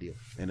go for that deal.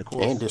 And of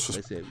course,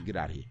 they said, "Get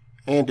out of here."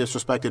 And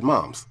disrespected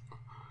moms.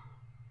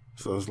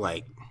 So it's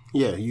like,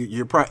 yeah,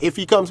 if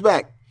he comes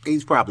back,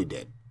 he's probably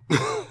dead.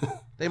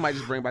 They might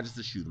just bring back just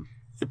to shoot him.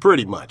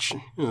 Pretty much.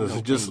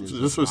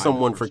 This was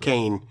someone for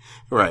Kane,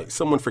 right?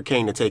 Someone for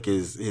Kane to take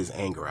his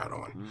anger out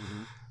on.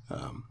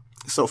 Mm-hmm.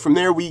 So from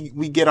there,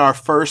 we get our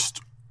first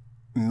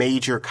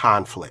major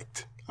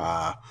conflict.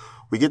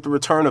 We get the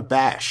return of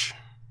Bash,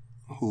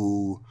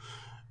 who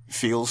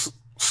feels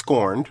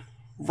scorned,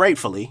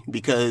 rightfully,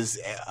 because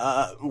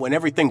when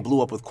everything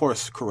blew up with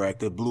Course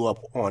Correct, it blew up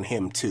on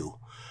him too.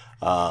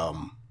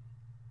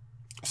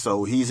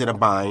 So he's in a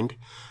bind.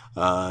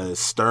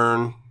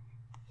 Stern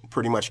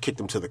pretty much kicked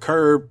him to the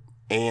curb,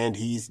 and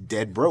he's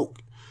dead broke.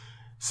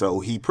 So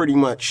he pretty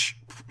much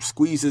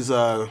squeezes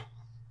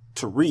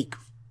Tariq.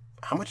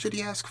 How much did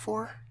he ask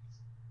for?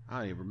 I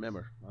don't even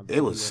remember.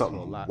 It was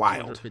something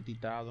wild.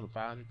 50,000,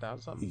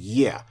 500,000, something.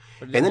 Yeah.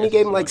 And then he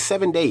gave him like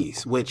 7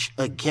 days, which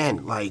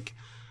again, like,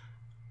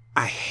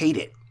 I hate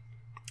it.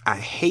 I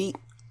hate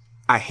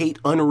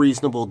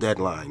unreasonable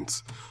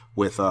deadlines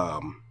with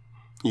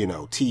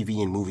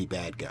TV and movie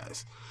bad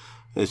guys.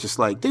 It's just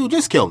like, dude,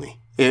 just kill me.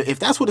 If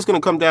that's what it's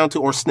going to come down to,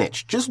 or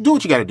snitch, just do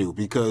what you got to do,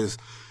 because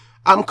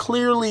I'm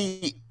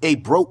clearly a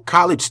broke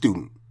college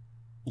student.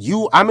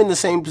 I'm in the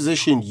same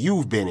position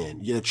you've been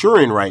in, that you're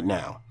in right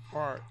now.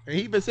 Right. And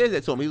he even says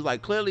that to him. He was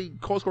like, clearly,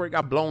 Course Correct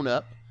got blown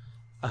up.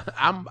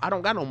 I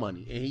don't got no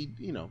money. And he,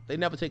 they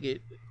never take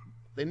it.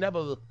 They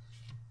never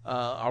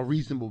are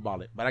reasonable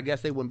about it. But I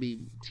guess they wouldn't be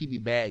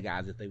TV bad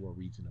guys if they were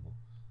reasonable.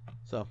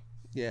 So,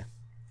 yeah.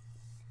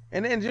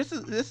 And then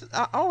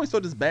I always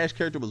thought this Bash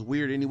character was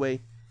weird anyway.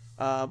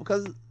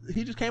 Because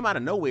he just came out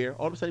of nowhere.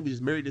 All of a sudden, he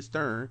just married to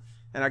Stern.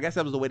 And I guess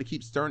that was the way to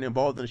keep Stern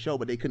involved in the show,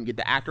 but they couldn't get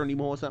the actor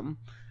anymore or something.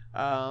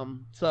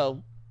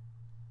 So,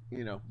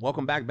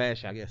 welcome back,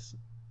 Bash, I guess.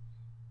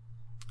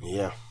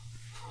 Yeah.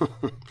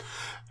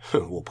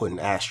 We'll put an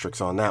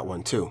asterisk on that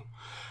one, too.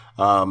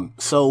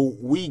 So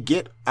we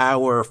get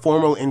our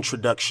formal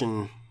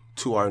introduction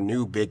to our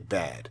new big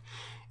bad.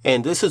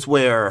 And this is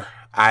where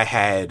I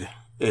had,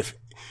 if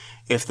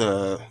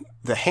the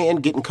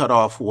hand getting cut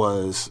off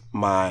was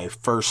my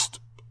first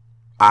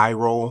eye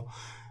roll,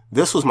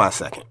 this was my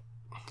second.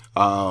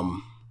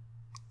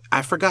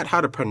 I forgot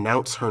how to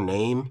pronounce her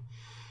name.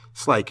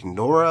 It's like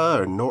Nora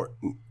or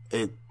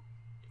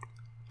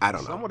I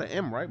don't know. Something with an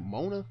M, right?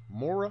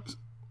 Mora?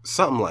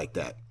 Something like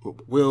that.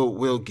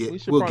 We'll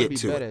get to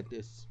it. Better at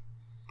this.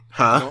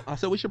 Huh? I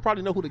said we should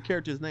probably know who the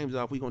characters' names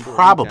are if we're going to do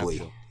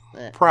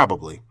it.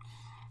 Probably.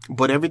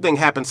 But everything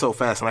happened so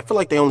fast, and I feel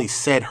like they only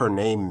said her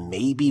name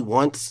maybe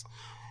once,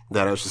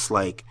 that I was just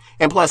like,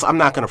 and plus I'm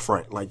not going to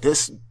front. Like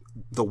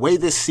the way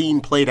this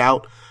scene played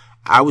out,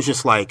 I was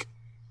just like,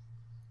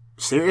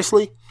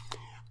 seriously?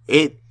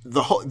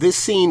 This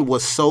scene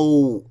was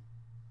so,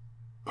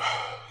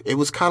 it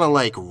was kind of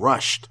like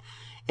rushed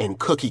and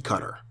cookie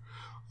cutter.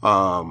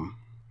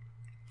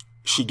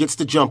 She gets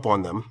to jump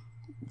on them.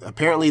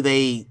 Apparently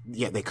they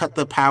cut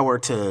the power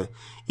to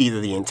either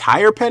the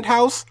entire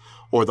penthouse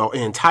or the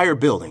entire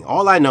building.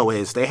 All I know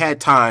is they had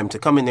time to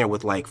come in there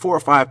with like 4 or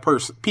 5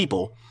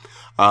 people,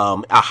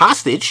 a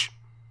hostage,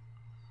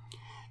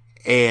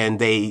 and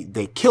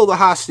they kill the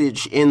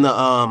hostage in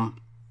the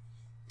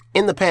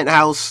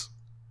penthouse.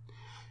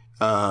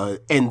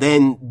 And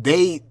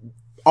then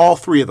all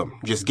 3 of them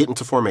just get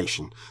into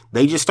formation.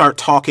 They just start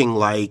talking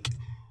like,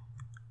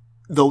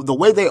 the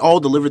way they all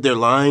delivered their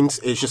lines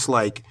is just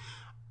like,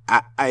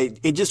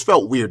 it just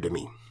felt weird to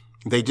me.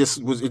 It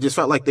just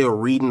felt like they were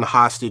reading the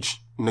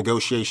hostage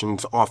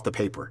negotiations off the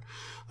paper.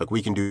 Like,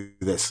 we can do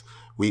this.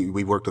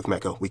 We worked with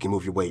Mecca. We can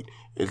move your weight.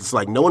 It's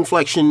like no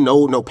inflection,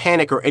 no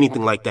panic or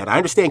anything like that. I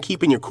understand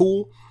keeping your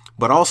cool,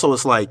 but also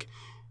it's like,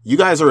 you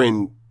guys are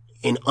in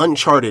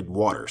uncharted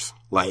waters.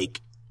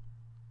 Like,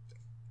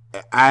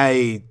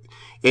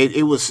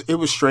 it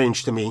was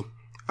strange to me.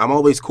 I'm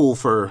always cool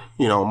for,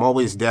 I'm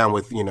always down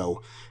with,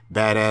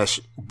 badass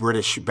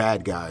British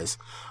bad guys.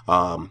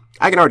 I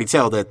can already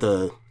tell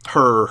that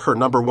her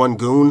number one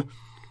goon,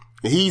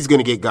 he's going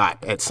to get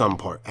got at some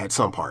part.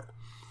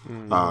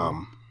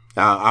 Mm-hmm.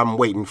 I'm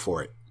waiting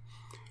for it.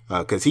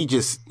 Cause he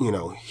just,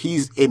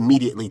 he's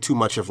immediately too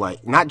much of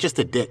like, not just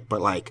a dick, but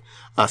like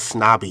a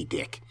snobby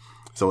dick.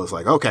 So it's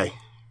like, okay,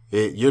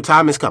 your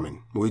time is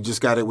coming. We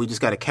just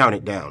gotta count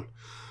it down.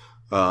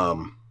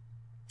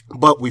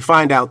 But we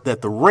find out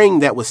that the ring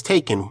that was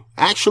taken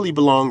actually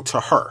belonged to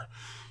her.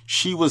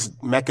 She was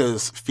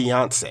Mecca's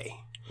fiance.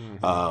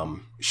 Mm-hmm.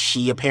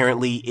 She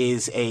apparently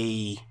is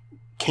a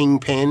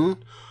kingpin,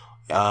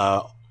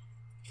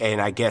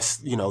 and I guess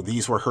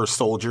these were her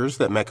soldiers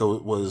that Mecca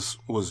was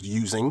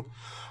using,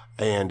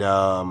 and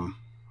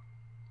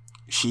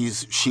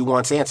she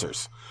wants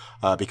answers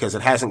because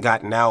it hasn't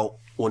gotten out.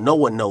 Well, no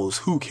one knows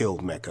who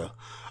killed Mecca,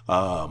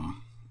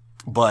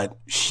 but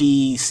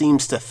she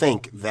seems to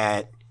think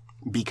that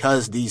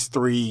because these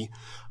three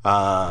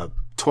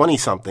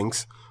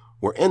 20-somethings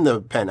were in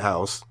the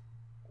penthouse,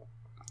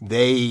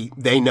 they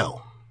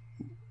know.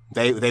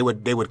 They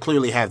would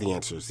clearly have the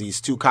answers. These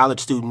two college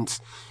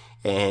students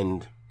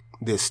and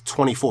this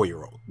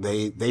 24-year-old.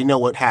 They know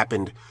what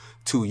happened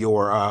to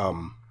your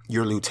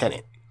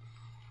lieutenant.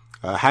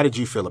 How did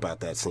you feel about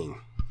that scene?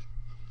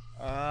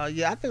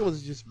 Yeah, I think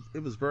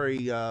it was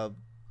very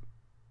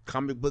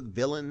comic book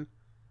villain.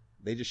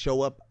 They just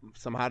show up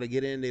somehow to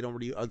get in. They don't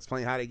really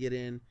explain how they get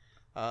in.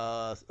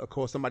 Of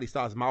course, somebody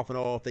starts mouthing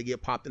off. They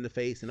get popped in the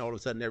face, and all of a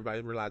sudden,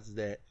 everybody realizes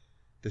that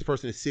this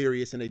person is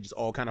serious, and they just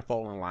all kind of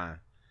fall in line.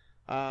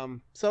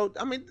 So,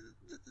 I mean,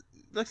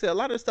 like I said, a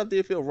lot of the stuff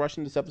did feel rushed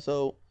in this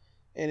episode,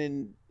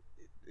 and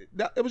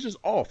it was just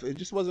off. It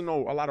just wasn't a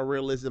lot of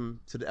realism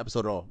to the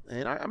episode at all.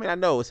 And I mean, I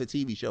know it's a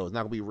TV show; it's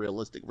not gonna be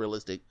realistic.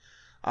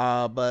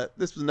 But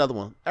this was another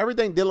one.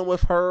 Everything dealing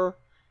with her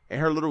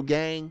and her little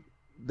gang,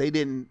 they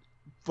didn't,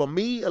 for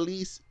me at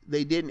least,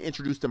 they didn't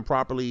introduce them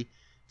properly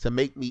to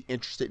make me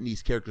interested in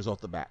these characters off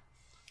the bat.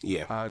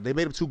 Yeah. They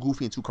made them too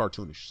goofy and too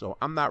cartoonish. So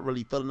I'm not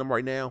really feeling them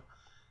right now.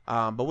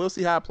 But we'll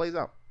see how it plays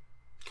out.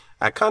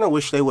 I kind of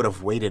wish they would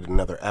have waited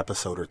another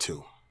episode or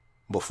two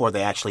before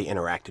they actually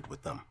interacted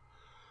with them.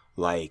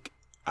 Like,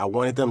 I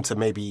wanted them to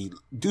maybe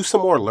do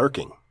some more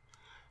lurking.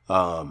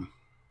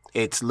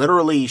 It's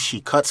literally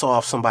she cuts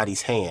off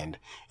somebody's hand,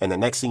 and the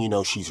next thing you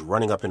know, she's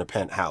running up in a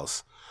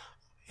penthouse.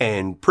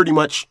 And pretty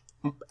much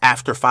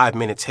after 5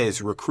 minutes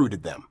has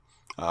recruited them.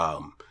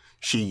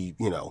 She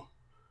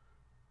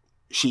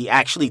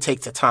actually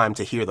takes the time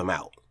to hear them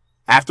out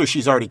after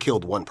she's already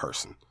killed one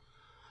person.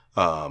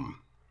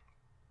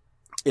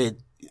 It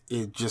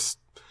just,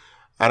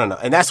 I don't know.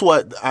 And that's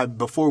what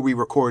before we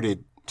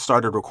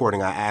started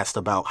recording, I asked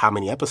about how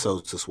many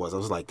episodes this was. I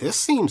was like, this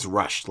seems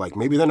rushed. Like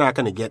maybe they're not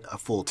going to get a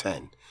full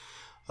 10.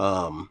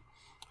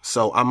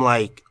 So I'm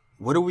like,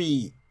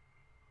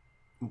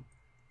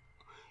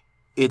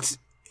 it's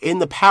in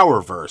the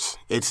Powerverse.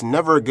 It's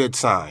never a good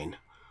sign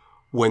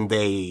when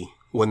they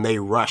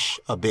rush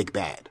a big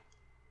bad.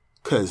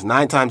 Because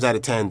 9 times out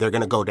of 10, they're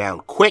going to go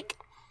down quick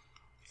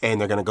and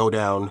they're going to go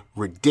down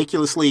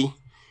ridiculously.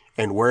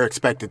 And we're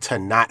expected to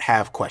not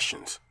have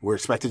questions. We're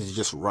expected to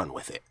just run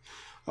with it.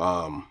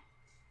 You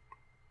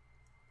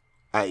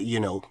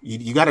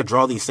got to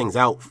draw these things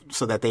out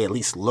so that they at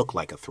least look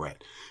like a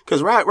threat.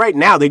 Because right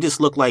now they just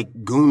look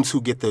like goons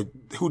who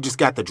just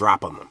got the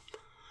drop on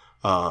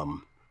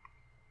them.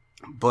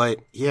 But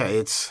yeah,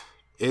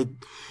 it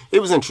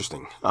was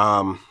interesting,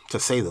 to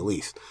say the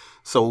least.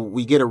 So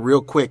we get a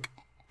real quick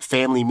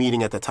family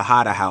meeting at the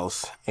Tejada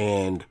house,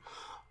 and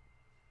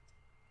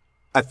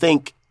I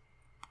think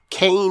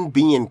Kane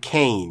being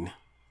Kane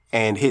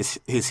and his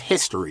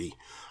history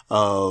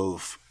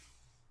of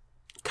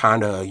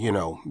kind of,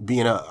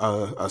 being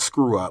a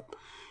screw up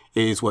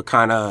is what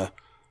kind of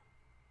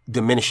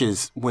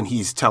diminishes when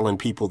he's telling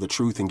people the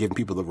truth and giving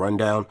people the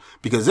rundown,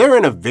 because they're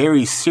in a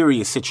very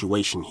serious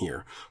situation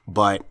here.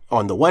 But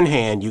on the one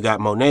hand, you got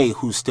Monet,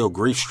 who's still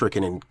grief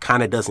stricken and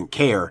kind of doesn't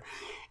care.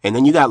 And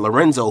then you got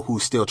Lorenzo,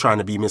 who's still trying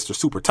to be Mr.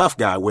 Super Tough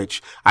Guy,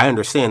 which I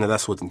understand that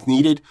that's what's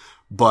needed,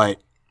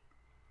 but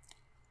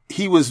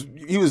he was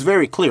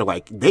very clear.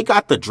 Like, they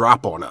got the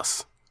drop on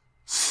us.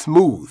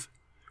 Smooth.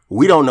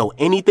 We don't know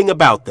anything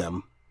about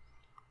them.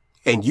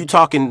 And you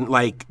talking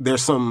like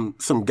there's some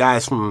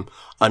guys from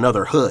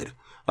another hood.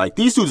 Like,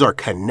 these dudes are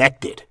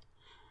connected.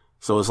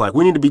 So it's like,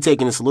 we need to be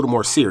taking this a little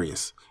more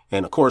serious.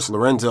 And of course,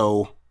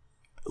 Lorenzo,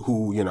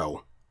 who,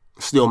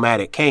 still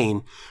mad at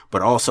Kane,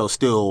 but also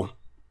still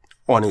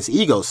on his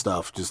ego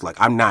stuff, just like,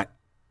 I'm not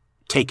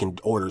taking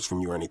orders from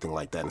you or anything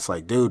like that. And it's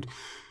like, dude,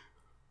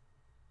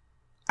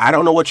 I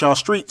don't know what your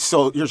street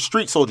soldier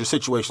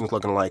situation is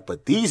looking like,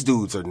 but these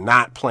dudes are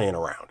not playing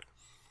around.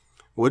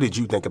 What did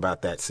you think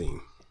about that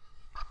scene?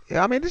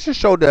 Yeah, I mean, this just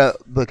showed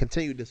the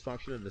continued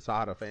dysfunction of the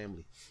Sada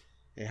family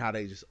and how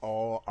they just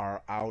all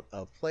are out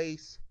of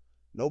place.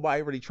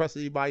 Nobody really trusts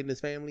anybody in this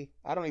family.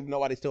 I don't even know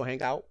why they still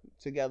hang out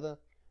together.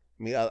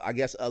 I mean, I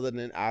guess other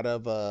than out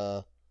of,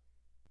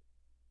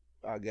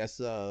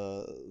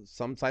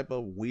 some type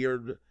of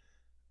weird,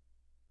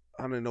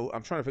 I don't know.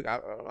 I'm trying to figure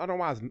out, I don't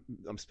know why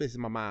I'm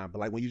spacing my mind, but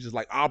like when you just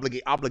like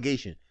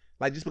obligation.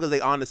 Like, just because they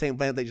are on the same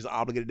planet, they just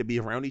obligated to be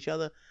around each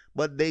other.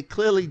 But they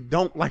clearly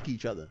don't like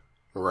each other.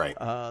 Right.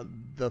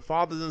 The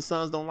fathers and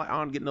sons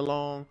aren't getting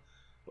along.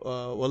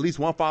 Well, at least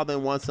one father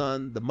and one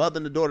son. The mother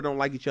and the daughter don't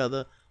like each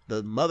other.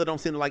 The mother don't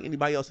seem to like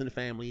anybody else in the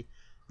family.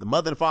 The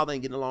mother and father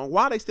ain't getting along.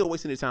 Why are they still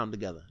wasting their time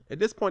together? At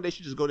this point, they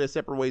should just go their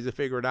separate ways and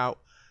figure it out.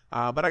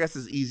 But I guess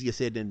it's easier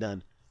said than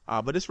done.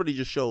 But this really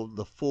just showed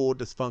the full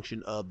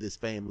dysfunction of this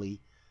family.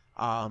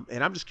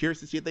 And I'm just curious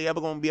to see if they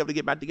ever going to be able to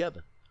get back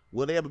together.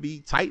 Will they ever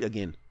be tight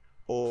again?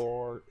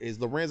 or is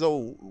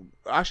Lorenzo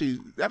actually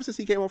ever since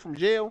he came home from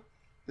jail?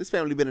 This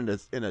family been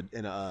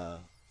in a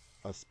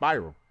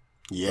spiral.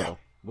 Yeah, so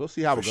we'll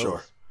see how it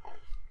goes.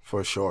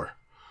 For sure.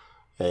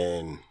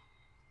 And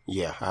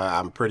yeah,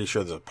 I'm pretty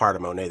sure there's a part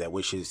of Monet that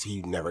wishes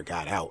he never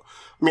got out.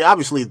 I mean,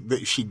 obviously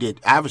she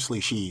did. Obviously,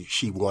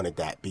 she wanted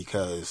that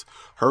because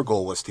her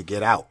goal was to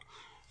get out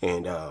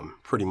and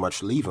pretty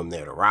much leave him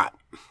there to rot.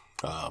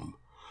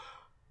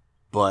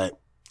 But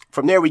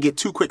from there, we get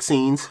two quick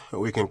scenes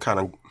we can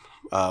kind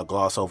of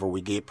gloss over.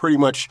 We get pretty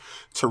much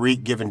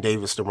Tariq giving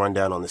Davis the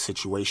rundown on the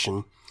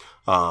situation.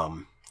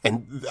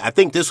 And I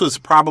think this was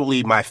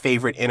probably my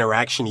favorite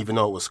interaction, even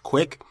though it was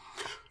quick,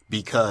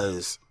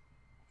 because,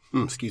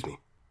 excuse me,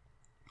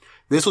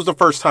 this was the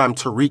first time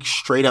Tariq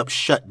straight up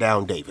shut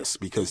down Davis,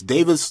 because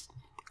Davis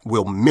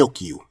will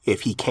milk you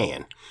if he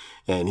can.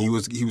 And he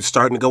was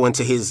starting to go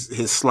into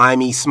his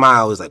slimy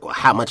smile. He's like, well,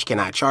 how much can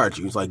I charge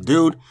you? He's like,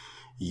 dude,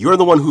 you're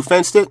the one who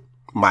fenced it.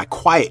 My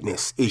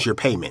quietness is your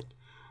payment.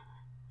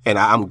 And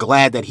I'm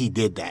glad that he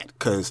did that,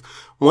 because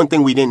one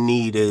thing we didn't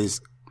need is,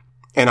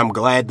 and I'm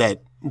glad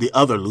that the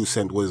other loose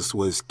end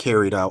was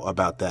carried out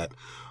about that.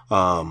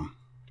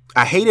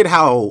 I hated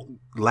how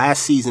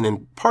last season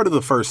and part of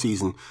the first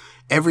season,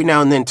 every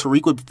now and then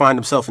Tariq would find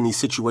himself in these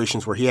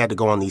situations where he had to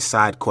go on these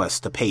side quests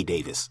to pay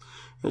Davis.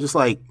 It's just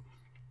like,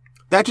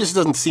 that just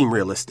doesn't seem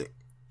realistic.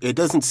 It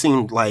doesn't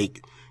seem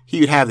like he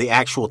would have the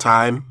actual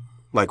time.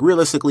 Like,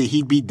 realistically,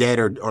 he'd be dead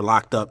or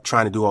locked up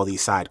trying to do all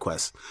these side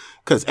quests,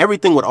 because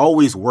everything would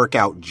always work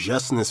out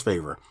just in his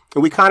favor.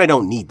 And we kind of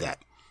don't need that.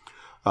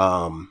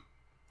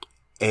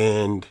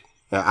 And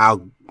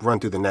I'll run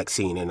through the next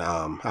scene, and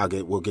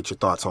we'll get your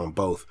thoughts on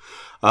both.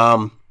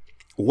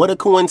 What a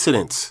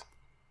coincidence!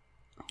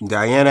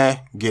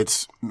 Diana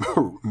gets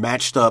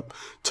matched up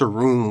to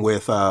room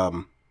with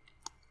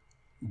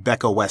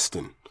Becca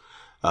Weston,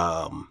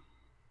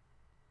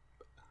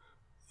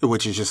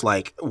 which is just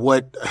like,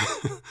 what?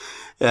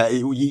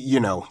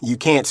 You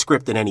can't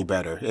script it any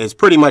better. It's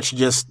pretty much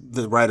just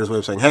the writer's way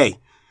of saying, hey,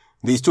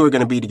 these two are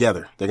going to be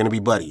together. They're going to be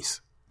buddies.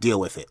 Deal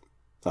with it.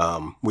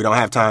 We don't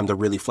have time to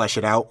really flesh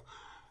it out.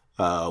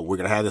 We're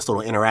going to have this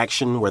little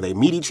interaction where they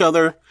meet each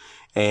other,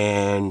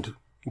 and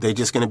they're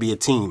just going to be a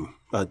team,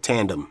 a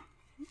tandem.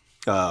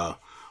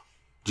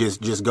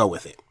 Just go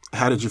with it.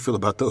 How did you feel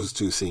about those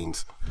two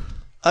scenes?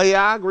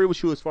 Yeah, I agree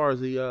with you as far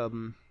as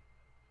the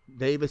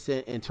Davis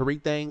and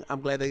Tariq thing.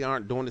 I'm glad they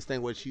aren't doing this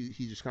thing where he's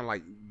just kind of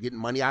like getting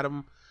money out of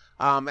him.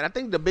 And I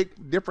think the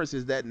big difference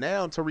is that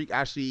now Tariq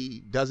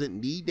actually doesn't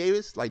need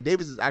Davis. Like,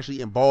 Davis is actually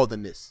involved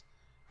in this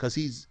because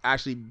he's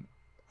actually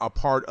a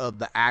part of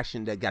the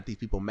action that got these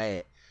people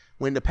mad.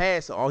 When in the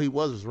past, all he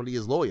was really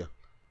his lawyer.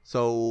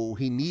 So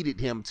he needed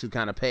him to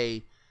kind of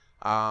pay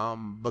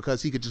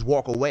because he could just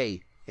walk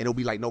away and it'll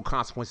be like no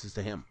consequences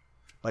to him.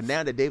 But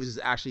now that Davis is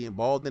actually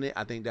involved in it,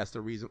 I think that's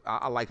the reason.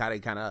 I like how they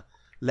kind of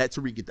let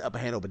Tariq get the upper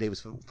hand over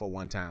Davis for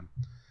one time.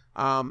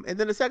 And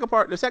then the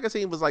second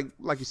scene was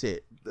like you said,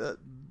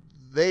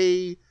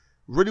 they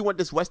really want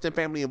this Weston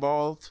family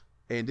involved,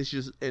 and this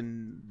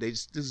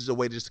is a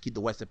way just to keep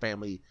the Weston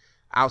family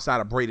outside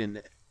of Braden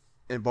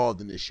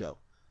involved in this show,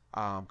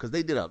 because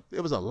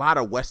it was a lot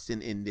of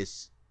Weston in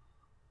this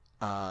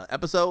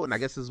episode, and I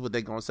guess this is what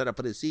they're gonna set up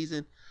for this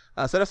season.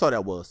 So that's all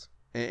that was,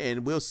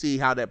 and we'll see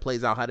how that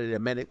plays out, how the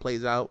dynamic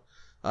plays out.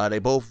 They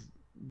both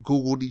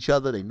Googled each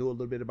other. They knew a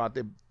little bit about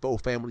their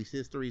both families'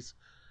 histories.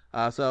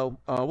 So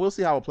we'll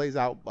see how it plays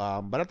out.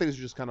 But I think it's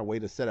just kind of a way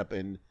to set up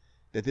and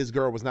that this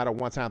girl was not a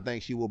one-time thing.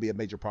 She will be a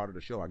major part of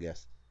the show, I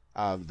guess.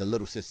 The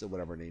little sister,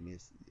 whatever her name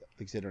is. I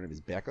think her name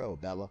is Becca or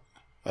Bella.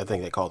 I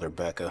think they called her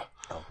Becca.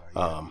 Okay,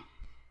 yeah.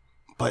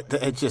 But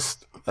it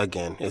just,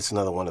 again, it's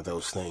another one of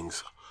those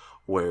things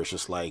where it's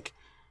just like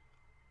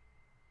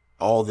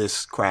all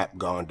this crap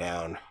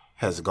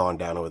has gone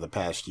down over the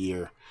past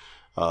year.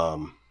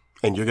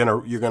 And you're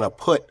gonna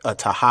put a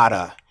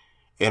Tejada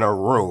in a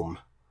room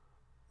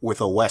with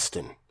a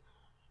Weston,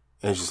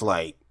 and it's just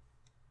like,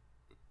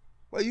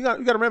 well, you got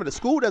to remember, the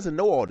school doesn't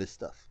know all this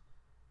stuff.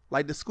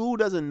 Like, the school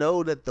doesn't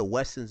know that the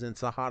Westons and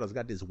Tejadas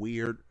got this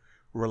weird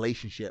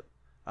relationship.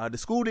 The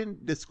school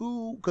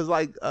because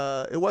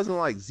it wasn't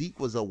like Zeke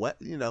was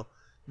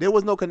there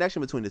was no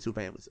connection between the two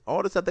families.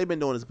 All the stuff they've been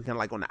doing is kind of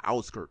like on the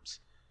outskirts,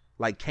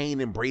 like Kane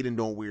and Braden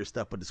doing weird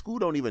stuff, but the school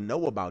don't even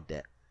know about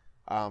that.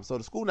 So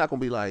the school not gonna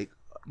be like.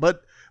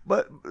 But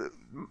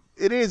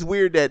it is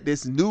weird that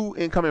this new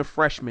incoming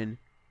freshman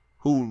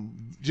who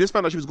just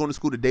found out she was going to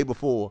school the day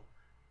before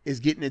is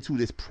getting into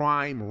this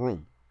prime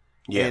room.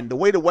 Yeah. And the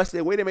way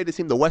they made it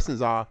seem the Westons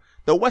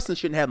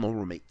shouldn't have no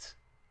roommates.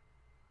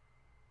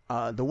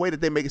 The way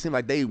that they make it seem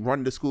like they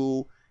run the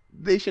school,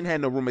 they shouldn't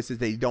have no roommates that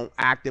they don't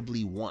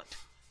actively want.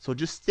 So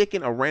just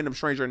sticking a random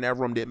stranger in that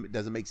room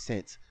doesn't make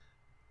sense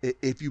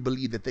if you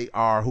believe that they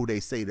are who they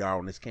say they are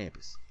on this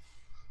campus.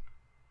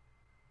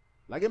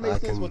 Like, it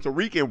makes sense for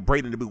Tariq and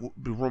Braden to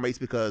be roommates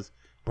because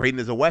Braden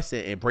is a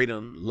Weston and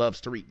Braden loves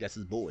Tariq. That's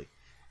his boy.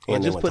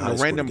 And just putting a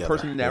random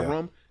person in that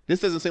room, this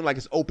doesn't seem like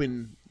it's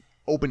open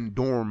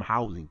dorm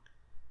housing.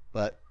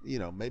 But,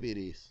 maybe it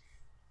is.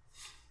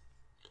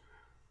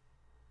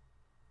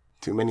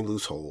 Too many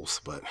loose holes.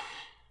 But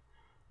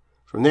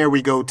from there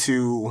we go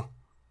to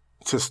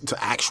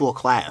actual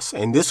class.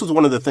 And this was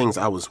one of the things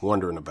I was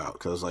wondering about.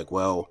 Because, like,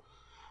 well,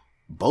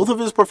 both of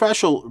his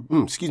professors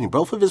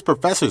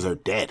are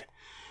dead.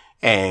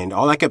 And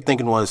all I kept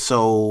thinking was,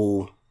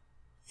 so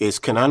is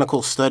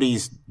canonical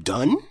studies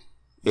done?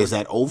 Is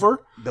that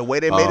over? The way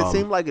they made it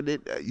seem like it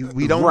did,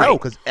 we don't know,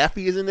 because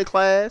Effie is in the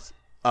class.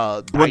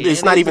 Well,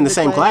 it's not even the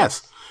same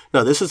class.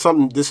 No, this is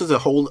a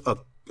whole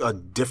a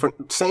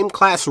different, same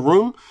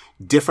classroom,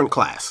 different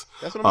class.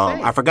 That's what I'm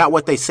saying. I forgot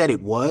what they said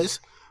it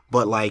was,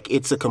 but like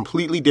it's a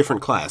completely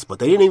different class. But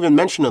they didn't even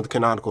mention the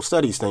canonical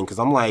studies thing, because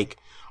I'm like,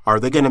 are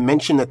they going to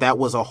mention that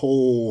was a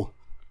whole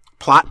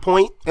plot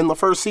point in the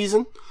first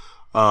season?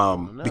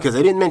 Because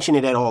they didn't mention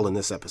it at all in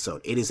this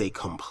episode. It is a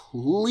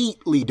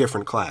completely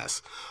different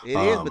class. It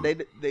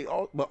is,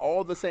 but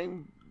all the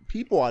same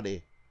people are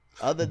there.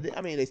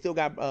 They still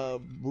got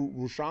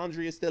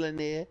Rushandria is still in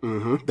there.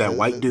 Mm-hmm. That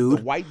white dude.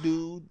 The white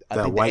dude.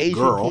 That white the Asian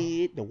girl.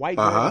 Kid. The white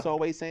girl is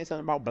always saying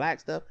something about black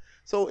stuff.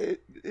 So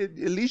it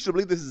leads you to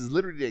believe this is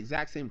literally the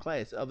exact same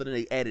class, other than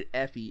they added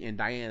Effie and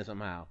Diana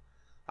somehow.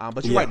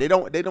 But you're right. They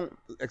don't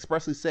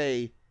expressly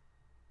say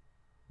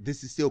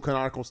this is still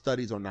canonical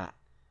studies or not.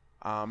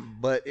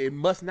 But it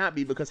must not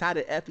be, because how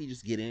did Effie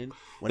just get in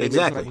when it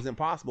was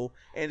impossible?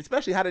 And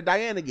especially, how did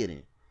Diana get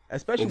in?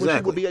 Especially when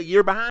she would be a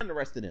year behind the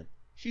rest of them.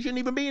 She shouldn't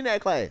even be in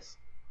that class.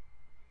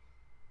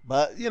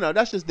 But,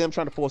 that's just them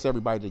trying to force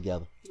everybody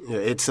together. Yeah,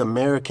 it's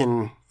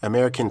American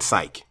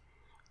Psych.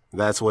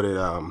 That's what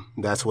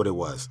it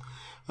was.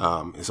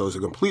 So it's a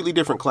completely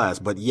different class.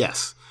 But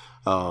yes,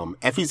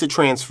 Effie's a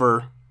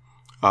transfer.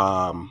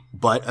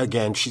 But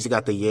again, she's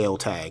got the Yale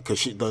tag,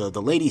 because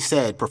the lady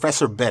said,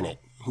 Professor Bennett,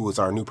 who is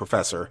our new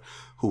professor,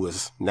 who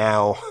is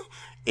now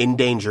in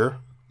danger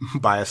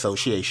by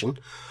association.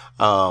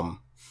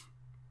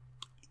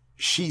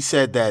 She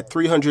said that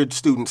 300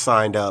 students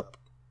signed up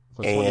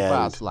for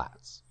 25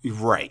 slots.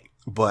 Right.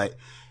 But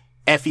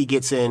Effie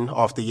gets in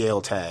off the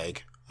Yale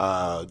tag.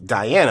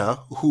 Diana,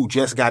 who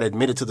just got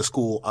admitted to the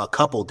school a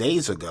couple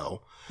days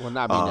ago, will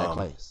not be in that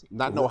class.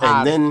 Not no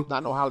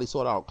highly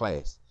sought out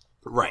class.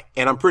 Right.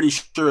 And I'm pretty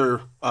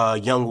sure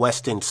young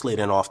Weston slid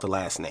in off the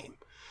last name.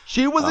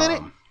 She was in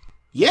it?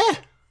 Yeah.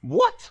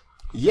 What?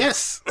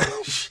 Yes.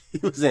 She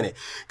was in it.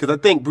 Because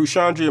I think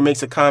Brushandria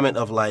makes a comment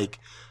of like,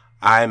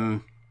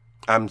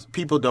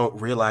 people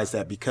don't realize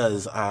that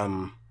because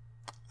I'm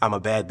a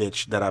bad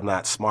bitch that I'm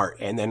not smart.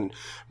 And then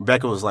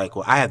Rebecca was like,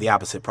 well, I have the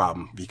opposite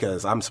problem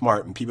because I'm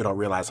smart and people don't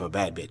realize I'm a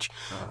bad bitch.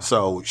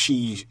 So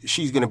she's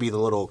going to be the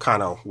little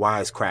kind of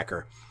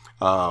wisecracker,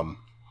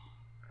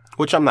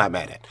 which I'm not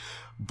mad at.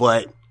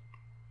 But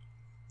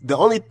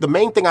the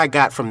main thing I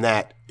got from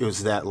that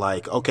is that,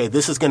 like, okay,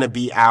 this is going to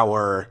be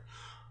our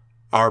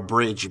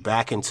bridge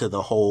back into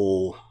the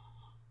whole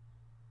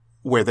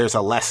where there's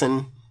a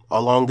lesson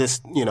along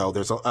this,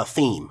 there's a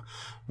theme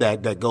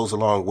that goes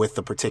along with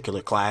the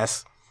particular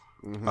class.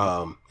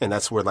 Mm-hmm. And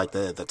that's where like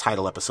the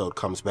title episode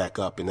comes back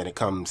up, and then it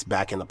comes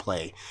back into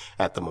play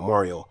at the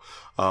memorial.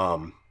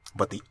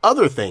 But the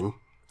other thing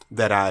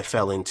that I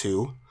fell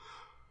into,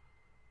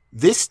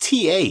 this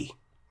TA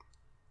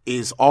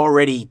is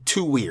already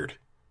too weird.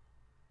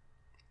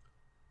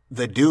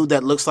 The dude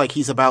that looks like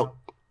he's about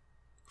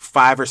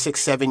 5 or 6,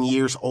 7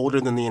 years older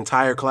than the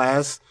entire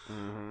class,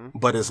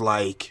 but is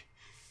like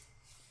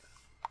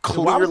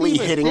clearly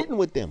hitting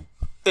with them.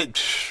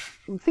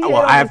 Well,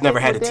 I've never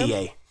had a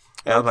TA.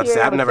 I was about to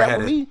say I've never had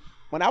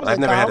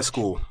had a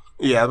school.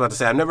 Yeah, I was about to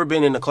say I've never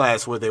been in a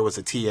class where there was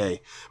a TA.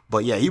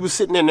 But yeah, he was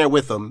sitting in there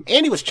with them,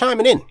 and he was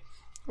chiming in.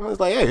 I was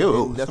like, hey,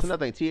 that's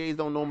another thing. TAs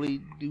don't normally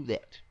do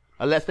that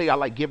unless they are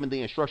like giving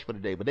the instruction for the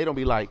day. But they don't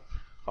be like,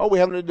 oh, we're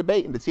having a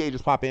debate, and the TA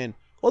just pop in.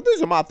 Well,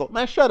 these are my thoughts.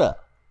 Man, shut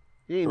up.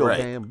 You ain't no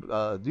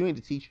damn. You need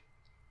to teach.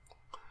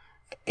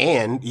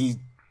 And he,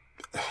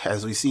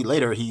 as we see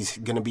later, he's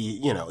going to be,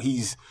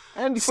 he's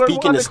and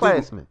speaking to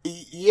students.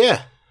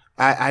 Yeah,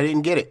 I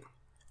didn't get it.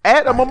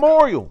 At a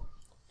memorial.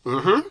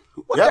 Mm-hmm.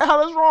 What the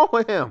hell is wrong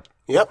with him?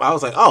 Yep. I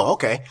was like, oh,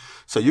 okay.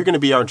 So you're going to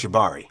be our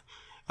Jabari.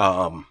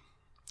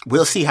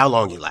 We'll see how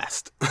long you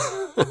last.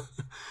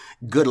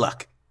 Good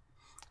luck.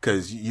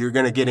 Because you're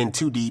going to get in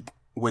too deep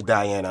with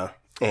Diana,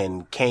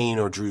 and Kane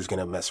or Drew's going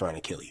to mess around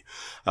and kill you.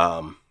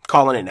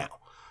 Calling it now.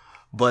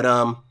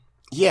 But,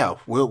 yeah,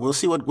 we'll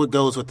see what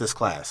goes with this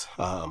class.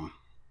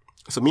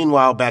 So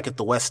meanwhile, back at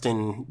the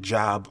Weston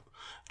job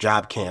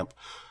camp,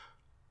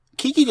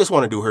 Kiki just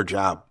want to do her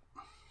job.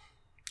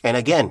 And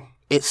again,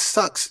 it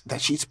sucks that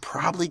she's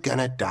probably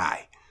gonna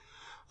die.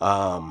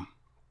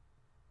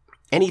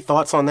 Any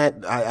thoughts on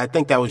that? I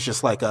think that was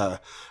just like a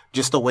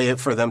way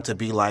for them to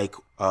be like,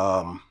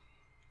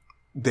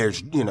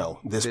 there's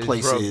this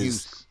place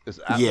is it's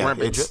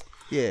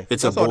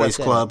a boys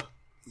club.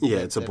 Yeah,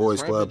 it's a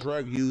boys club.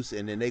 Drug use,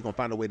 and then they gonna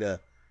find a way to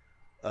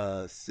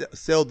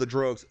sell the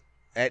drugs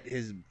at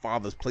his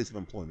father's place of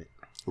employment.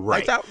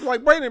 Right.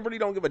 Like Brandon really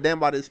don't give a damn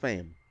about his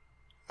family.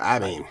 I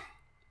mean,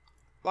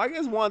 like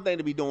it's one thing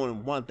to be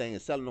doing one thing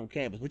and selling on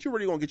campus, but you're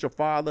really gonna get your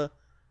father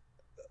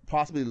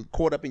possibly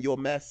caught up in your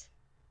mess.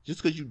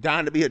 just because you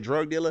dying to be a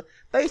drug dealer.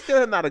 They still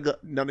have not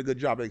done a good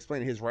job of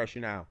explaining his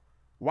rationale.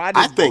 Why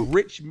does a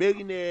rich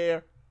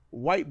millionaire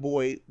white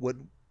boy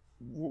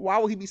why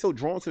would he be so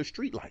drawn to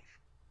street life?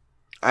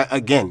 I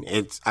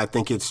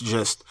think it's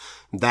just,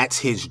 that's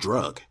his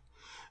drug,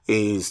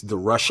 is the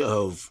rush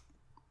of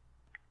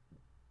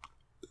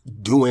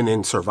doing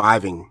and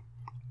surviving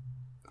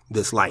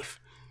this life.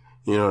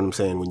 You know what I'm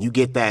saying? When you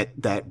get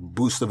that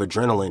boost of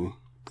adrenaline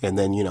and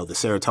then, you know, the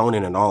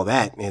serotonin and all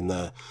that and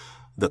the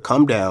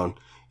come down,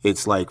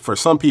 it's like, for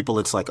some people,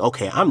 it's like,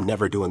 okay, I'm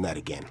never doing that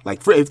again.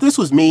 Like, if this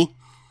was me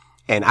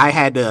and I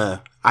had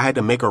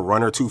to make a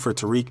run or two for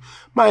Tariq,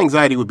 my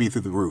anxiety would be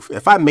through the roof.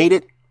 If I made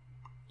it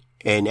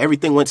and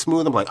everything went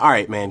smooth, I'm like, all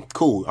right, man,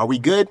 cool. Are we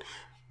good?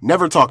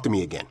 Never talk to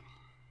me again.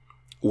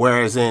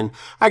 Whereas I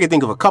could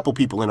think of a couple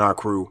people in our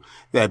crew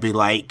that'd be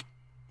like,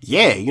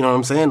 yeah, you know what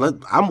I'm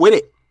saying? I'm with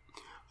it.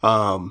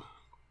 And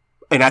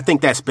I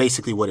think that's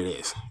basically what it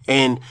is.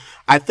 And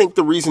I think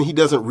the reason he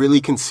doesn't really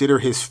consider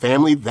his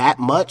family that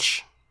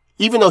much,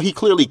 even though he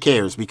clearly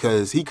cares,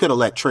 because he could have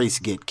let Trace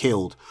get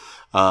killed,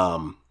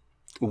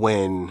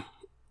 when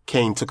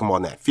Kane took him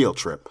on that field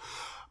trip.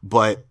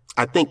 But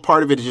I think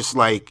part of it is just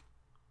like,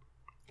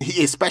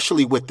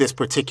 especially with this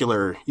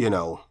particular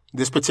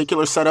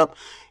setup,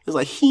 is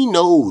like, he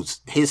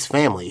knows his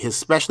family,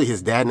 especially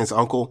his dad and his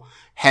uncle,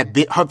 have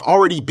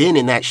already been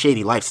in that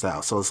shady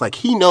lifestyle. So it's like,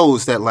 he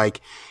knows that, like,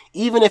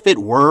 even if it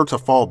were to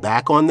fall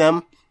back on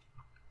them,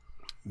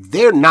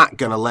 they're not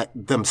going to let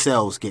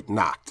themselves get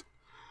knocked.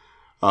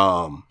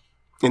 And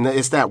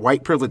it's that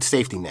white privilege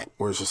safety net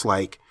where it's just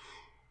like,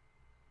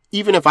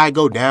 even if I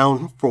go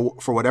down for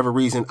whatever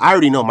reason, I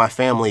already know my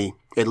family,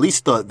 at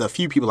least the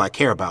few people I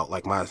care about,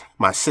 like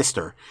my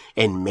sister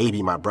and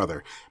maybe my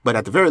brother, but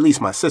at the very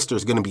least, my sister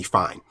is going to be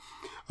fine.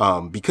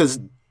 Because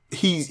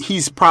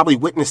he's probably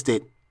witnessed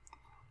it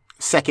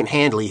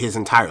secondhandly his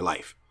entire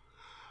life.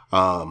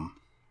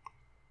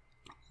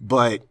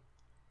 But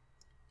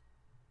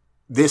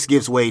this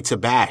gives way to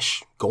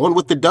Bash going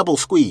with the double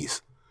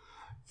squeeze.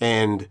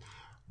 And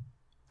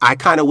I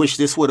kind of wish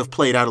this would have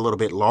played out a little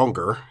bit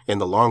longer in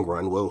the long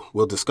run.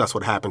 We'll discuss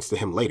what happens to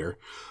him later.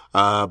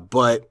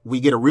 But we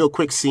get a real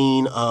quick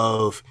scene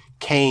of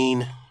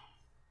Kane,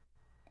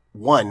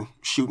 one,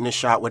 shooting a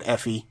shot with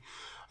Effie,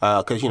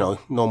 cause, you know,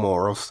 no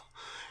morals.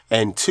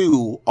 And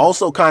two,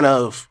 also kind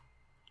of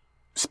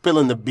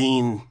spilling the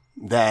bean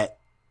that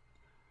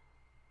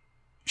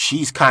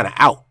she's kind of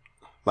out.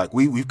 Like,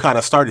 we've kind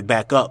of started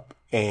back up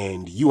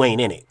and you ain't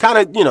in it. Kind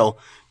of, you know,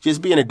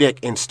 just being a dick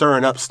and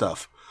stirring up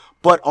stuff.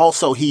 But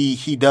also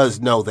he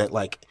does know that,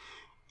 like,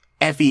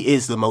 Effie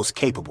is the most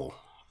capable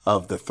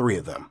of the three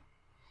of them.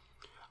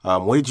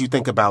 What did you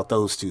think about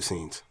those two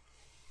scenes?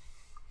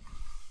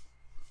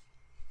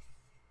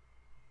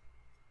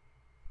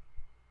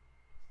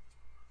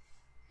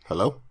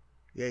 Hello?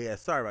 Yeah.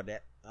 Sorry about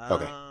that.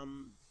 Okay.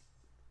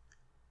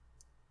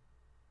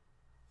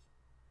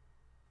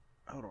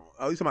 Hold on.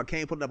 Oh, you talking about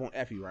Kane putting up on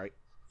Effie, right?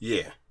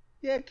 Yeah.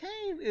 Yeah,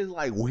 Kane is,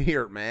 like,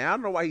 weird, man. I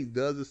don't know why he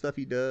does the stuff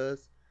he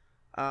does.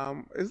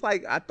 It's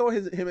like, I thought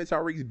him and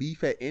Tariq's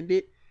beef had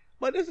ended,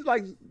 but this is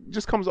like,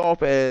 just comes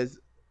off as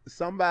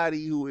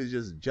somebody who is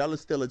just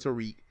jealous still of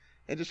Tariq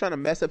and just trying to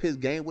mess up his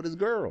game with his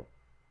girl,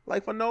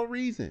 like, for no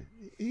reason.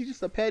 He's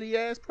just a petty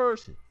ass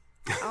person.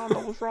 I don't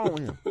know what's wrong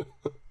with him.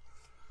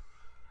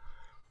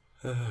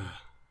 And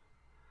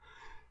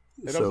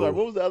I'm sorry,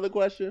 what was the other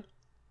question?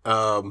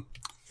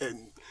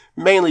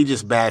 Mainly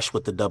just Bash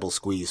with the double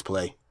squeeze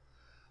play.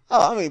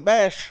 Oh, I mean,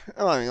 Bash,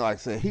 like I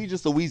said, he's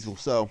just a weasel,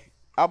 so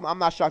I'm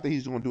not shocked that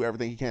he's going to do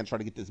everything he can to try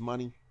to get this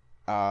money.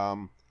 I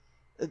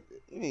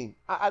mean,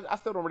 I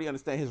still don't really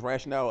understand his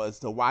rationale as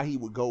to why he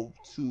would go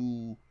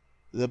to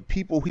the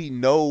people he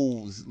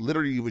knows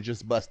literally were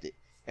just busted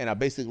and are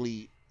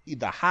basically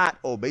either hot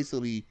or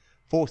basically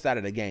forced out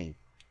of the game.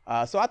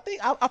 So I think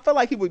I feel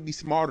like he would be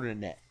smarter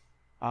than that.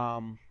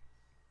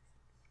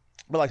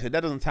 But like I said,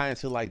 that doesn't tie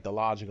into, like, the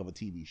logic of a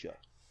TV show.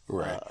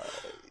 Right.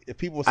 If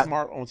people were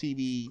smart on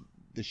TV,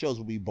 the shows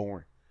would be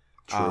boring.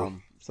 True.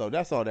 So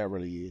that's all that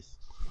really is.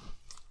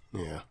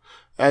 Yeah.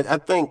 I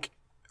think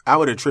I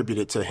would attribute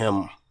it to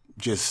him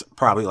just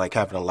probably, like,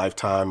 having a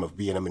lifetime of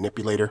being a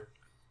manipulator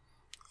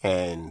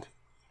and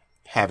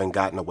having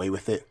gotten away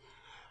with it.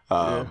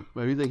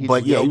 Maybe you think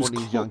he's young on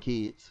these young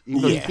kids.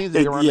 Even though these kids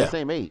are around the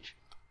same age.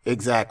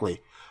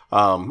 Exactly.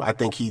 I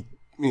think he,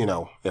 you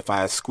know, if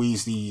I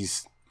squeeze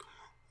these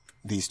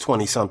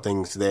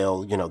 20-somethings,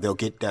 they'll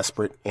get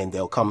desperate and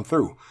they'll come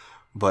through.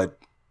 But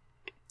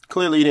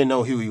clearly he didn't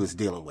know who he was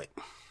dealing with.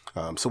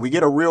 So we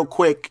get a real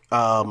quick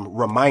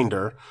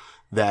reminder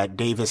that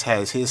Davis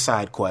has his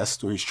side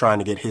quest where he's trying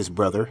to get his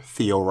brother,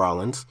 Theo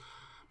Rollins,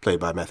 played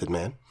by Method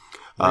Man,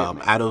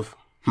 out of...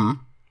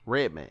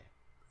 Redman.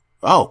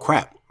 Oh,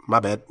 crap. My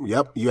bad.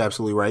 Yep, you're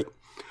absolutely right.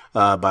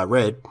 By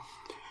Red.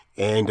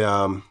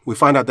 And we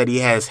find out that he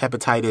has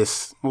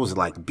hepatitis, what was it,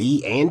 like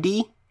B and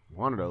D?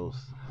 One of those.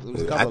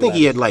 I think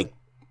he had, like,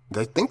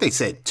 I think they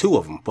said two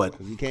of them, but...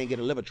 He can't get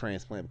a liver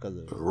transplant because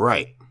of it.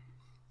 Right.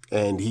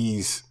 And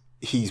he's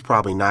he's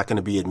probably not going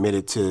to be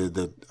admitted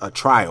to a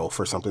trial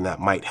for something that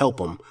might help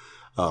him,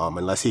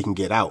 unless he can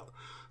get out.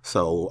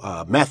 So,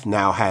 Davis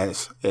now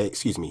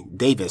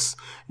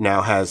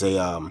has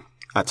a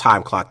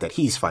time clock that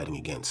he's fighting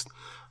against.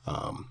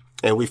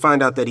 And we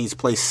find out that he's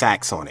placed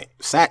Sax on it.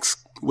 Sax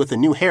with a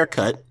new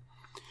haircut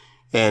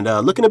and,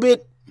 looking a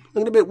bit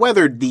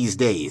weathered these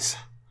days.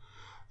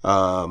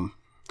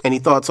 Any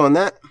thoughts on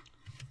that?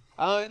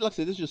 Like I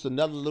said, this is just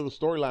another little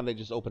storyline they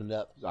just opened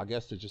up, I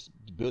guess, to just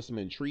build some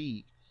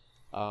intrigue.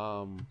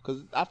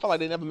 Because I felt like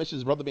they never mentioned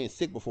his brother being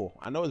sick before.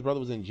 I know his brother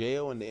was in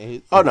jail, and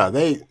they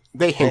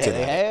hinted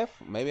at it.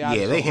 Maybe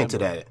they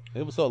hinted at it.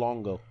 It was so long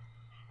ago.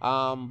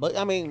 But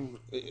I mean,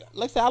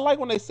 like I said, I like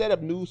when they set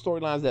up new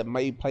storylines that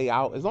may play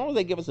out, as long as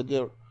they give us a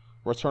good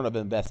return of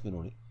investment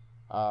on it.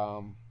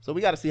 So we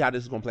got to see how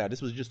this is going to play out.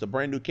 This was just a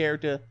brand new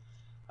character,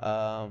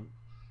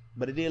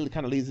 but it did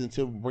kind of leads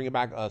into bringing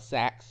back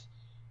Sax,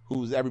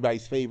 who's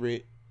everybody's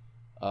favorite.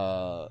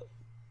 I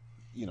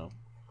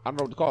don't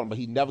know what to call him, but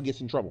he never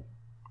gets in trouble.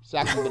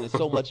 Sax has been in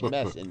so much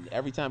mess, and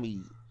every time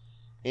he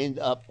ends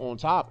up on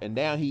top, and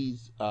now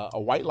he's a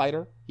white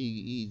lighter.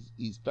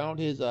 He's found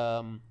his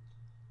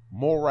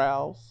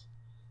morals,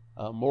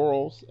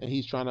 and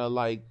he's trying to,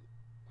 like,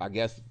 I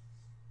guess,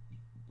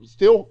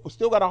 still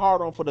got a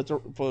hard on for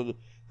the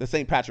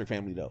St. Patrick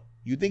family though.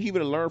 You think he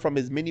would have learned from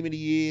his many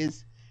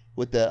years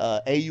with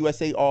the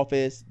AUSA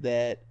office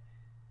that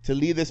to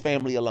leave this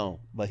family alone,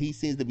 but he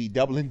seems to be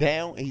doubling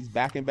down, and he's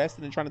back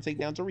invested in trying to take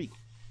down Tariq.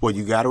 Well,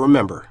 you got to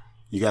remember,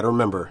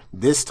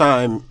 this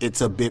time it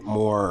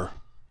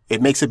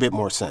makes a bit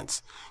more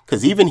sense.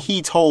 Because even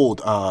he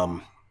told,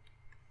 oh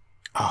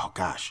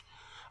gosh,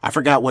 I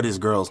forgot what his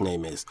girl's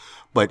name is,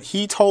 but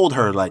he told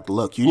her, like,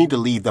 look, you need to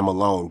leave them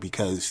alone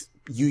because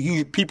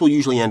people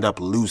usually end up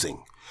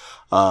losing.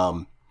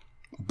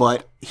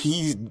 But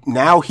he's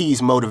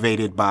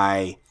motivated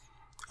by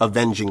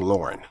avenging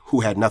Lauren, who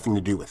had nothing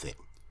to do with it.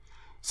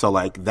 So,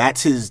 like,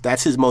 that's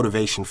his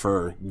motivation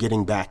for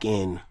getting back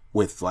in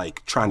with,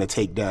 like, trying to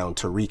take down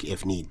Tariq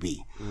if need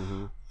be.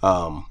 Mm-hmm.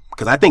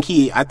 Cause I think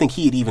he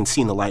had even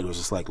seen the light. It was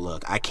just like,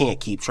 look, I can't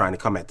keep trying to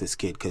come at this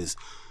kid cause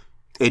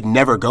it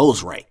never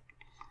goes right.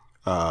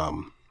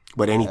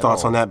 But any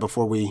thoughts on that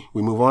before we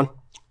move on?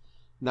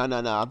 No.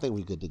 I think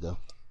we're good to go.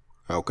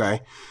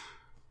 Okay.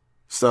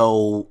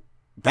 So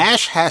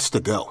Bash has to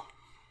go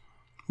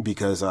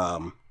because,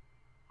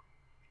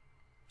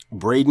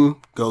 Braden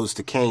goes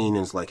to Kane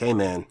and is like, hey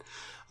man,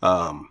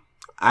 I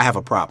have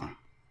a problem.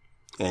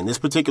 And this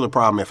particular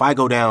problem, if I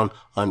go down,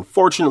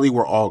 unfortunately,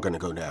 we're all going to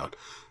go down.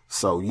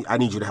 So I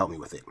need you to help me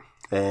with it.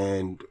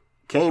 And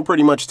Kane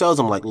pretty much tells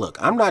him, like, look,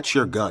 I'm not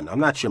your gun. I'm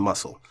not your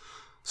muscle.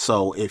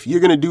 So if we're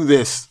going to do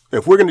this,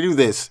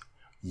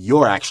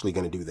 you're actually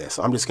going to do this.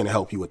 I'm just going to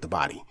help you with the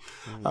body.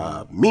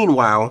 Mm-hmm.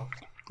 Meanwhile,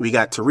 we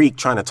got Tariq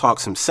trying to talk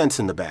some sense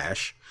into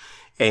Bash.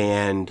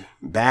 And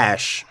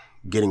Bash,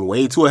 getting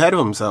way too ahead of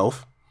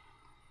himself,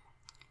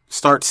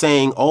 starts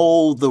saying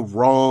all the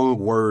wrong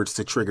words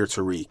to trigger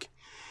Tariq.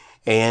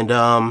 And,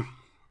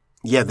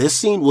 this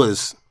scene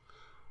was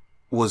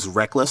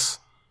reckless,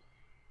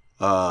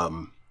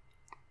 in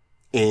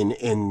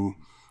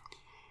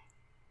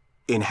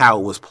how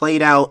it was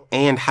played out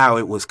and how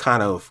it was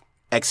kind of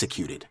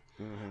executed.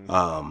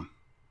 Mm-hmm.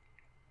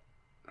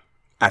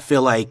 I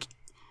feel like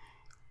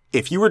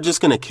if you were just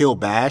going to kill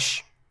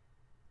Bash,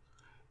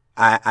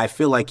 I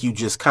feel like you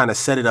just kind of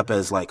set it up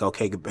as like,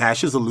 okay,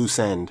 Bash is a loose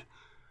end.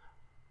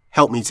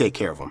 Help me take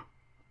care of him.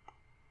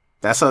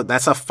 That's a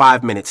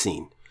 5-minute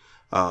scene.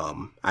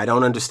 I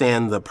don't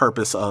understand the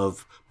purpose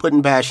of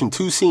putting Bash in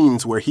 2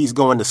 scenes where he's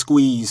going to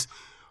squeeze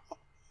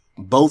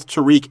both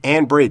Tariq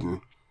and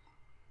Braden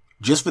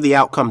just for the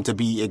outcome to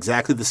be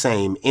exactly the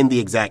same in the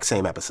exact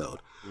same episode.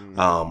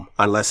 Mm-hmm.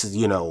 Unless, it's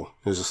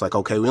just like,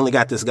 okay, we only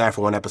got this guy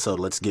for 1 episode.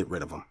 Let's get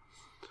rid of him.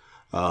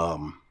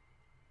 How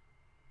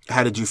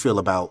did you feel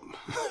about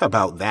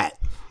that?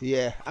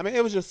 Yeah. I mean,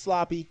 it was just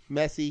sloppy,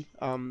 messy.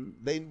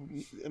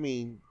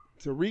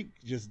 Tariq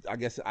just, I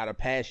guess, out of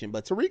passion,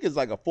 but Tariq is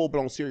like a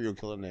full-blown serial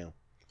killer now.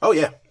 Oh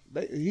yeah,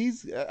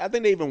 I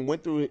think they even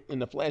went through it in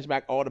the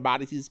flashback, all the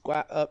bodies he's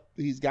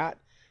got,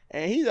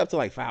 and he's up to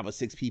like 5 or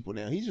 6 people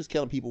now. He's just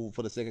killing people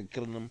for the sake of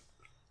killing them.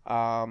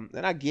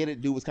 And I get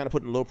it, dude was kind of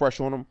putting a little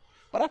pressure on him,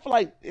 but I feel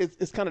like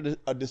it's kind of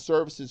a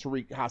disservice to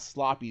Tariq how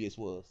sloppy this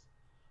was.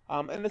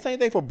 And the same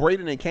thing for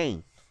Braden and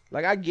Kane.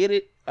 Like, I get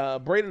it.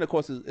 Braden, of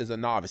course, is a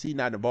novice. He's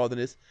not involved in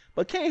this,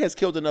 but Kane has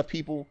killed enough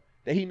people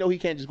that he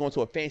can't just go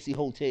into a fancy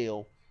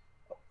hotel,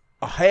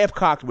 a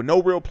half-cocked with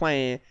no real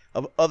plan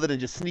other than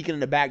just sneaking in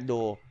the back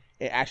door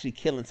and actually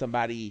killing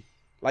somebody.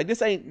 Like,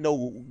 this ain't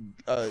no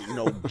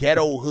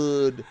ghetto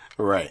hood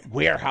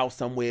warehouse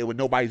somewhere where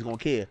nobody's gonna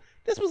care.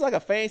 This was like a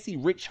fancy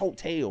rich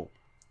hotel.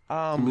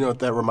 You know what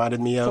that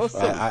reminded me of?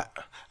 I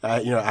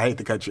hate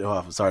to cut you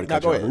off. I'm sorry to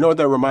cut you off. Ahead. You know what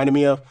that reminded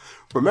me of?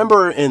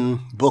 Remember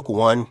in book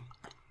 1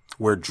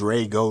 where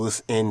Dre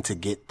goes in to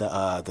get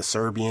the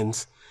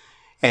Serbians,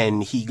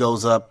 and he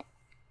goes up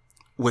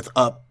with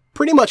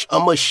pretty much a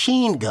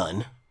machine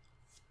gun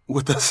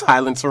with the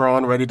silencer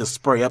on, ready to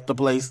spray up the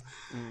place.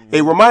 Mm-hmm.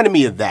 It reminded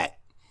me of that.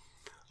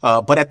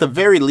 But at the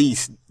very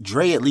least,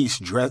 Dre at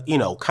least dress,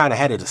 kind of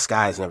had a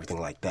disguise and everything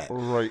like that.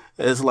 Right.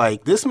 It's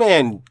like this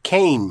man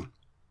came,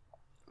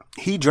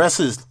 he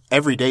dresses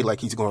every day like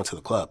he's going to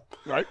the club.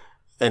 Right.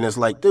 And it's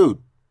like, dude,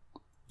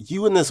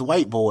 you and this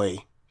white boy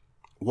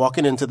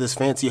walking into this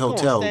fancy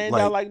hotel. Stand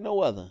out like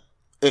no other.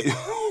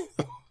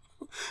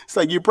 It's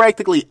like you're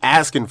practically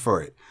asking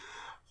for it.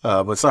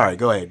 But sorry,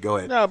 go ahead.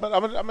 No, but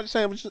I'm just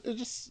saying it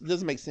just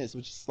doesn't make sense. It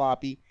was just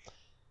sloppy.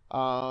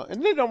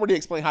 And they don't really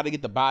explain how to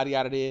get the body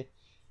out of there.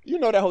 You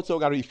know that hotel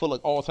got to be full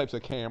of all types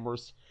of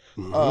cameras.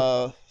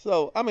 Mm-hmm.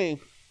 So, I mean,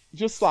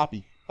 just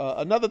sloppy.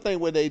 Another thing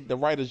where the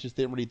writers just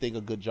didn't really think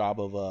a good job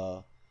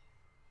of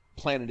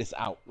planning this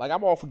out. Like,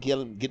 I'm all for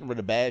getting rid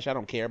of Bash. I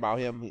don't care about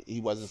him.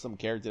 He wasn't some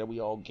character that we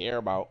all care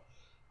about.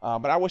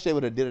 But I wish they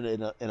would have did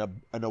it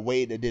in a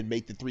way that didn't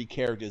make the three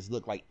characters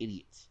look like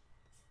idiots.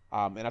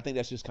 And I think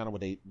that's just kind of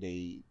what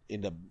they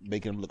end up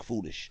making them look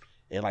foolish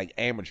and like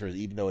amateurs,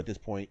 even though at this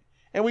point,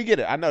 and we get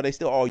it. I know they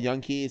still all young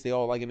kids. They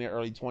all like in their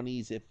early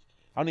 20s.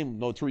 I don't even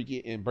know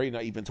Tariq and Brady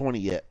not even 20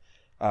 yet.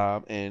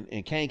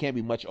 And Kane can't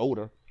be much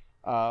older.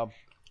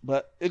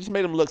 But it just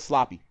made them look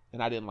sloppy,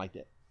 and I didn't like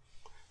that.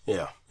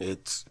 Yeah,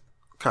 it's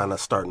kind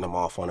of starting them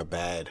off on a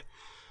bad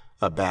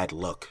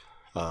look.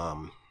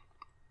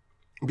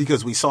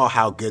 Because we saw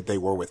how good they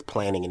were with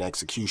planning and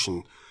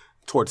execution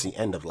towards the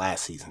end of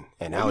last season,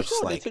 and now it's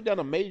just like they took down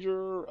a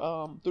major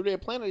through their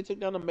planning. They took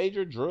down a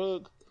major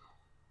drug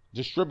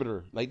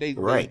distributor. Like they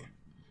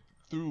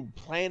through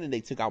planning,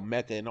 they took out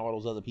Mecca and all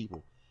those other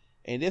people.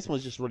 And this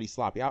one's just really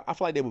sloppy. I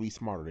feel like they would be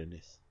smarter than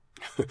this.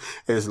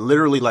 It's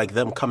literally like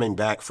them coming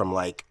back from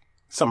like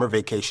summer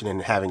vacation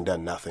and having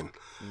done nothing.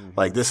 Mm-hmm.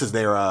 Like this is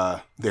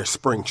their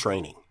spring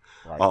training,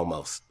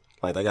 almost.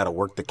 Like they got to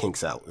work the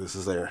kinks out. This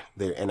is their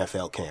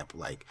NFL camp.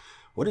 Like,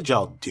 what did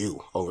y'all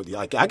do over the?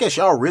 Like, I guess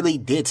y'all really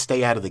did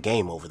stay out of the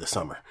game over the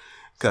summer,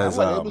 because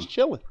it was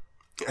chilling.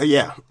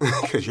 Yeah,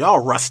 because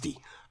y'all rusty.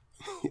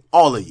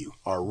 All of you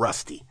are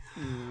rusty.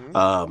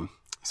 Mm-hmm.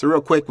 So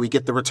real quick, we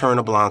get the return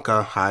of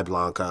Blanca. Hi,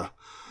 Blanca.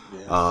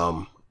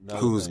 Yes.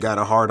 Who's got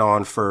a hard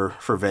on for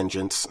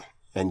vengeance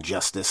and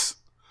justice.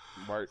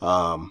 Right.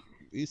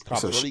 These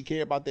cops really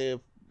care about they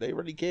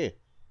really care.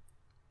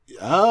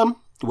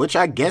 Which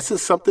I guess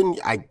is something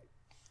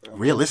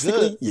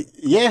realistically,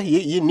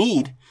 you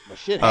need. But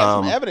shit,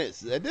 have some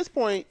evidence. At this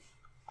point,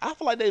 I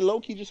feel like they low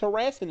key just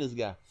harassing this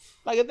guy.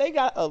 Like if they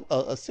got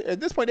at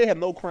this point, they have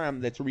no crime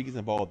that Tariq is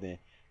involved in.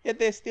 Yet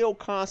they're still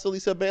constantly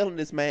surveilling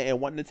this man and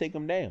wanting to take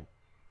him down.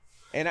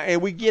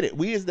 And we get it.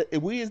 We as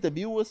the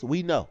viewers,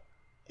 we know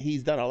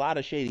he's done a lot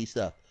of shady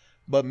stuff.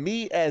 But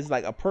me as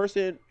like a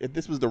person, if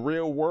this was the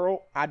real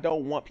world, I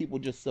don't want people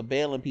just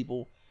surveilling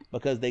people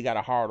because they got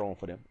a hard on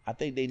for them. I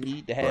think they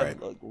need to have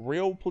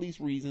real police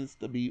reasons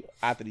to be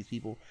after these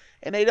people,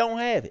 and they don't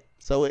have it.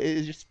 So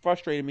it just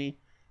frustrated me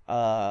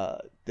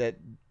that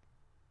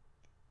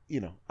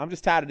I'm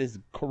just tired of this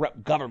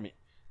corrupt government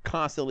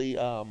constantly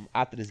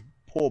after this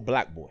poor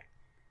black boy.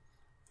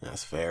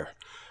 That's fair.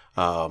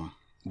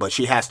 But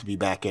she has to be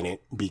back in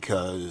it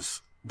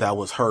because that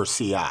was her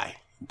CI.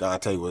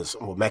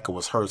 Mecca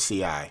was her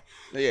CI.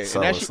 Yeah,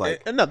 so and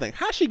another thing,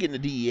 how's she getting the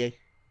DEA?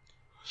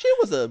 She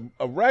was a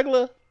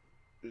regular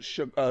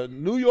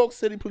New York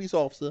City police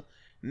officer.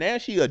 Now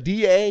she a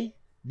DEA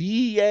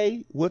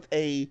with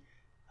a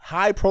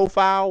high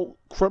profile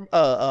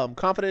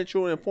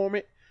confidential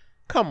informant.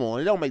 Come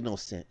on, it don't make no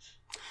sense.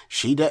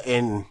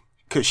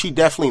 Because she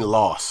definitely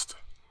lost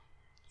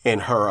in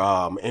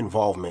her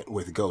involvement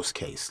with Ghost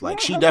Case. Like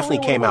she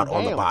definitely came out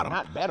on the bottom.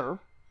 Not better.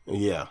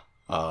 Yeah.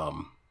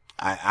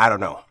 I don't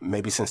know.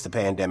 Maybe since the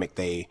pandemic,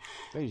 they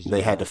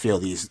had to fill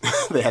these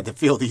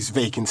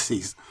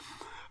vacancies.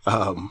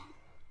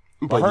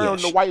 But her and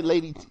the white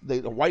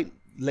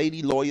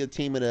lady lawyer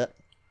teaming up.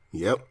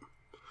 Yep.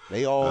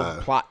 They all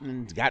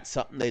plotting, got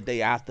something that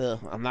they after.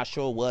 I'm not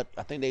sure what.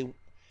 I think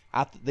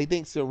they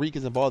think Tariq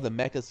is involved in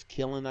Mecca's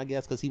killing, I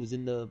guess, because he was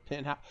in the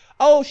penthouse.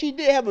 Oh, she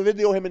did have a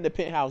video of him in the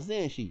penthouse,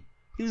 didn't she?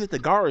 He was at the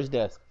guard's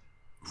desk.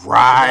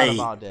 Right. I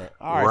about that.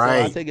 All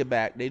right, so I take it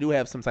back. They do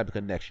have some type of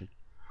connection.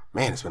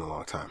 Man, it's been a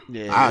long time.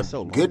 Yeah, it's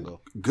so long ago.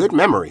 Good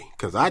memory,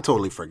 because I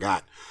totally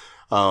forgot.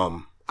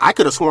 I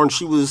could have sworn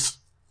she was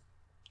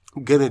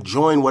going to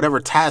join whatever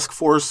task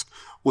force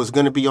was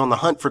going to be on the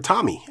hunt for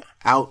Tommy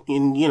out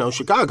in,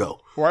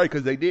 Chicago. Right,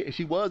 because they did.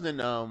 She was in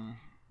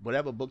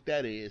whatever book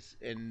that is,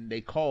 and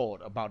they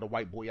called about the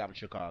white boy out in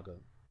Chicago.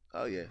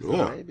 Oh, yeah.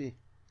 So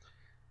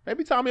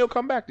maybe Tommy will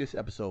come back this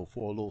episode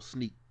for a little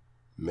sneak.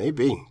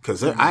 Maybe,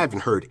 because I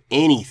haven't heard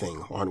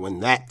anything on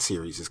when that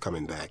series is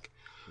coming back.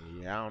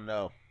 Yeah, I don't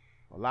know.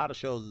 A lot of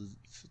shows,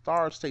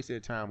 stars takes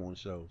their time on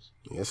shows.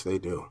 Yes, they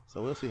do.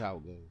 So we'll see how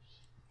it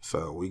goes.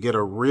 So we get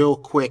a real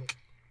quick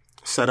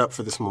setup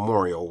for this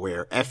memorial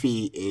where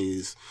Effie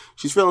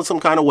she's feeling some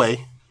kind of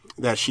way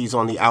that she's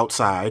on the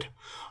outside.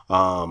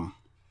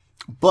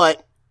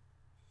 But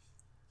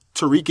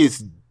Tariq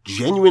is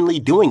genuinely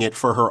doing it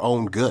for her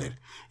own good.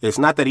 It's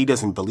not that he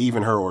doesn't believe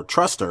in her or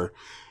trust her.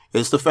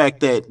 It's the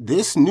fact that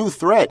this new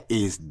threat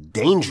is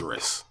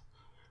dangerous.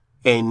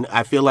 And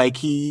I feel like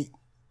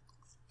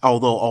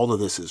although all of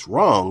this is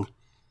wrong,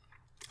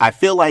 I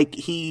feel like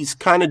he's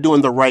kind of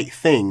doing the right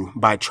thing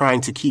by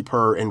trying to keep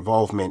her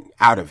involvement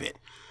out of it.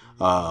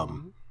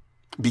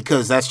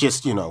 Because that's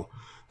just,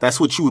 that's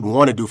what you would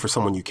want to do for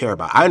someone you care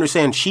about. I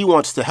understand she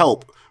wants to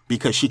help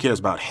because she cares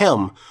about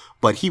him,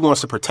 but he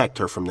wants to protect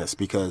her from this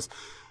because,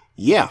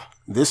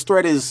 this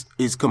threat is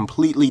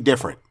completely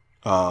different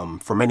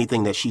from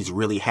anything that she's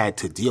really had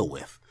to deal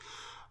with.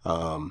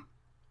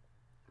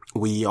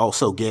 We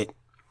also get,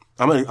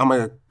 I'm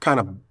gonna kind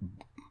of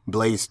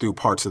blaze through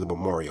parts of the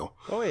memorial.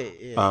 Oh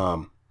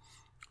yeah.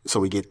 So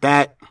we get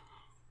that.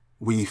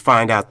 We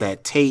find out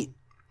that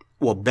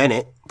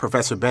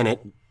Professor Bennett,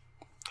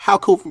 how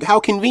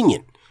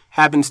convenient,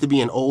 happens to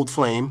be an old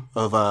flame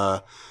of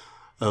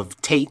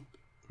Tate.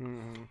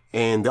 Mm-hmm.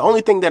 And the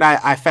only thing that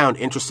I found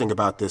interesting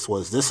about this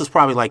is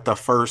probably like the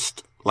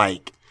first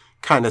like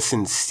kind of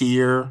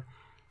sincere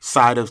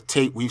side of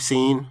Tate we've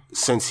seen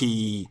since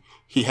he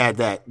had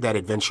that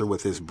adventure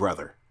with his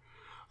brother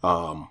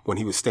when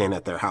he was staying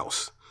at their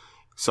house.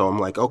 So I'm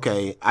like,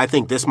 okay, I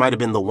think this might have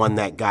been the one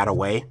that got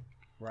away.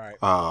 Right.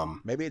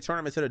 Maybe it turned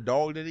him into the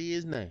dog that he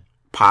is now.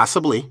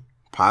 Possibly.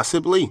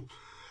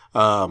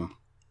 I'm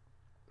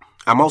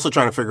also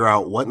trying to figure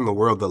out what in the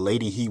world the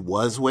lady he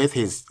was with,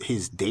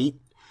 his date.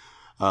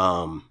 We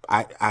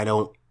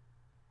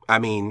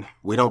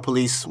don't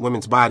police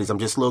women's bodies. I'm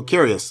just a little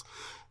curious.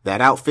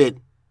 That outfit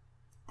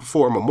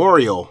for a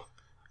memorial.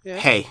 Yeah.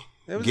 Hey,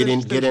 get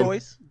in.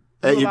 Choice.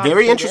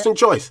 Very interesting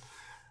choice.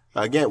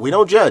 Again, we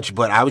don't judge,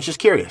 but I was just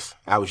curious.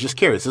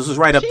 This was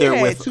right up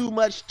there with too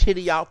much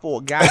titty out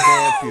for a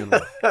goddamn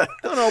funeral.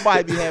 Don't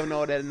nobody be having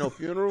all that at no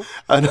funeral.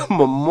 A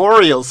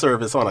memorial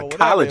service on a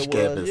college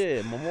campus.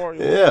 Yeah,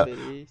 memorial. Yeah.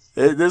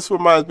 This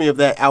reminds me of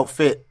that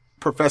outfit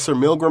Professor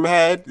Milgram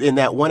had in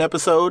that one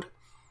episode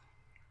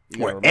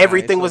where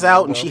everything was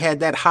out and she had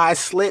that high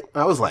slit.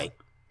 I was like,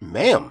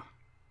 ma'am,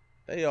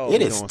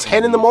 it is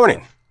 10 in the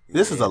morning.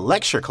 This is a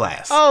lecture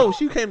class. Oh,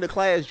 she came to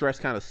class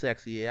dressed kind of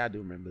sexy. Yeah, I do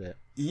remember that.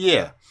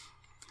 Yeah.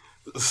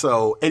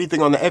 So,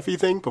 anything on the Effie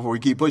thing before we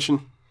keep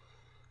pushing?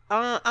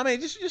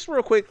 Just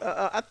real quick.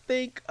 I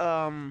think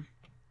I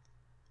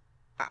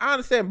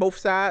understand both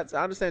sides.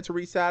 I understand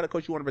Tariq's side. Of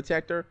course, you want to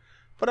protect her,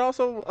 but I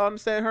also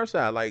understand her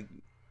side. Like,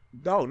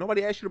 dog,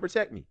 nobody asked you to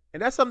protect me,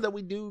 and that's something that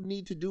we do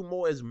need to do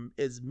more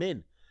as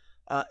men.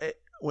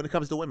 When it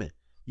comes to women,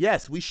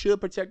 yes, we should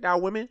protect our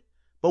women,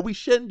 but we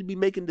shouldn't be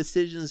making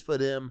decisions for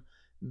them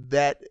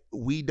that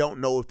we don't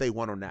know if they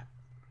want or not.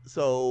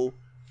 So,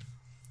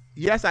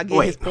 yes, I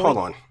get his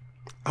point.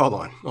 Hold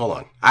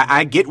on.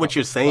 I get what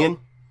you're saying,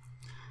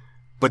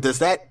 but does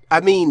that,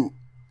 I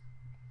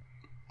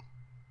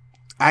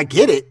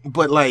get it,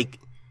 but like,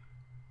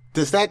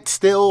 does that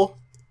still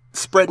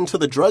spread into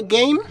the drug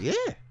game? Yeah.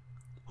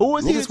 Who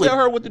is he to tell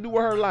her what to do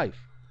with her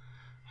life?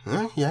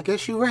 Yeah, I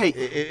guess you're right.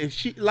 If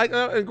she,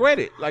 and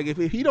granted, like if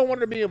he don't want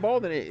her to be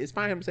involved in it, it's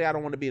fine for him to say I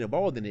don't want to be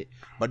involved in it.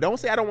 But don't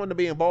say I don't want to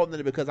be involved in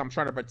it because I'm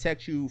trying to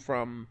protect you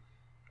from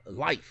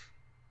life.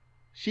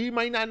 She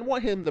may not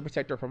want him to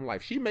protect her from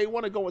life. She may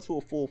want to go into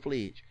a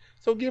full-fledged.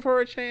 So give her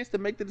a chance to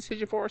make the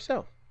decision for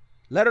herself.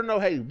 Let her know,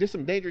 hey, there's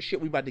some dangerous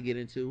shit we about to get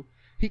into.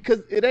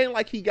 Because it ain't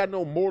like he got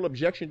no moral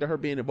objection to her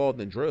being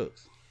involved in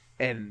drugs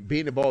and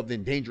being involved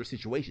in dangerous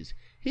situations.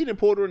 He done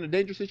pulled her into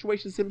dangerous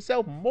situations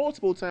himself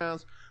multiple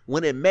times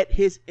when it met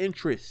his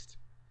interest.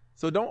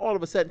 So don't all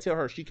of a sudden tell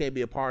her she can't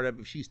be a part of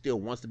it if she still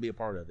wants to be a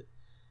part of it.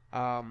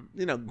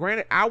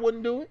 Granted, I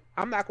wouldn't do it.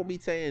 I'm not going to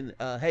be saying,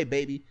 hey,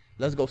 baby,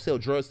 let's go sell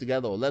drugs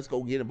together or let's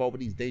go get involved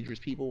with these dangerous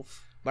people.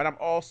 But I'm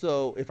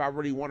also, if I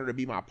really want her to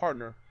be my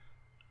partner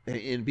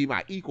and be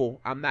my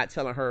equal, I'm not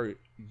telling her,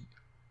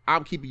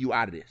 I'm keeping you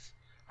out of this.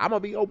 I'm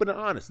going to be open and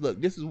honest.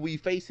 Look, this is what we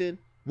facing,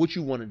 what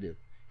you want to do.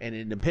 And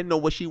then depending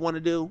on what she want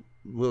to do,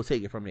 we'll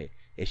take it from there.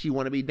 If she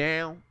want to be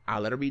down,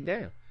 I'll let her be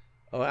down.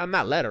 I'm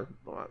not let her.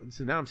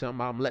 So now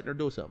I'm letting her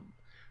do something.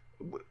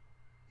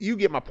 You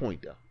get my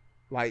point, though.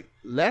 Like,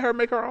 let her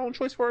make her own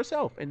choice for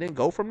herself and then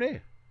go from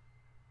there.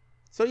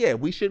 So, yeah,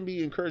 we shouldn't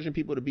be encouraging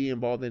people to be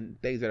involved in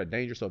things that are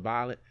dangerous or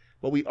violent.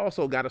 But we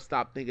also got to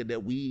stop thinking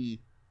that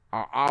we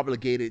are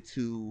obligated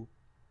to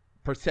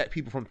protect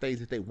people from things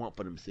that they want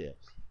for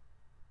themselves.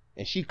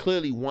 And she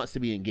clearly wants to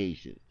be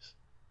engaged in this.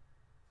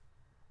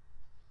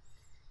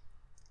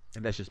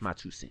 And that's just my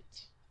 2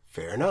 cents.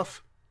 Fair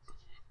enough.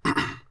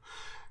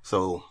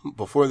 So,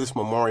 before this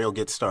memorial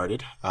gets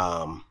started,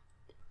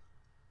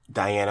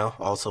 Diana,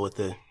 also with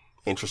the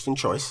interesting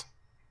choice,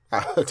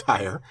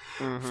 attire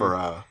for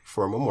a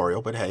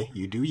memorial. But hey,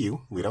 you do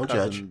you. We don't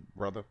judge.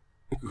 Brother.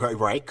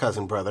 Right,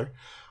 cousin brother.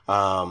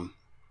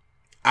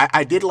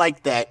 I did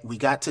like that we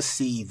got to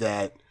see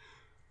that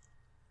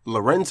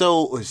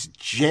Lorenzo was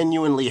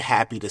genuinely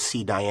happy to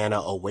see Diana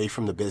away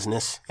from the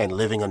business and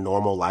living a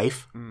normal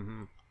life.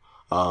 Mm-hmm.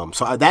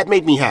 So that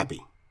made me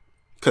happy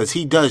because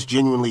he does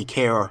genuinely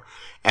care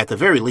at the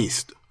very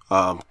least.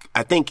 I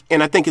think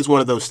it's one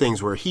of those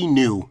things where he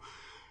knew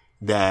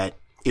that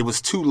it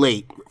was too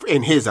late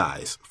in his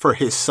eyes for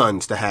his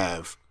sons to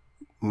have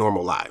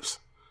normal lives.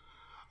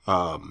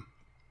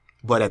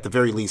 But at the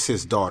very least,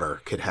 his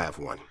daughter could have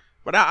one.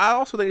 But I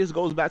also think this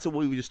goes back to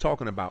what we were just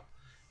talking about.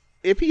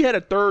 If he had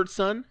a third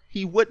son,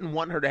 he wouldn't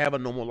want her to have a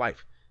normal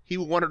life. He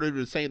would want her to do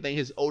the same thing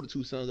his older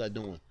two sons are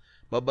doing.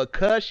 But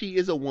because she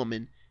is a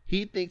woman,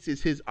 he thinks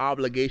it's his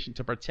obligation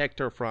to protect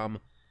her from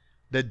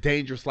the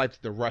dangerous life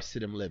that the rest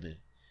of them live in.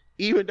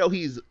 Even though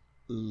he's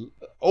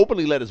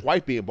openly let his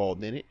wife be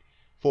involved in it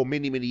for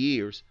many, many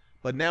years.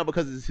 But now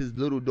because it's his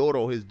little daughter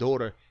or his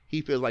daughter,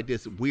 he feels like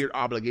this weird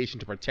obligation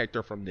to protect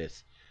her from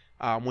this.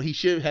 When he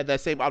should have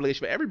that same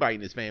obligation for everybody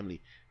in his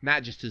family,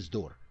 not just his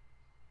daughter.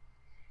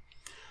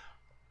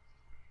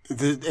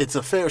 It's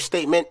a fair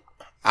statement.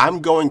 I'm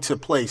going to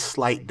play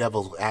slight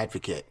devil's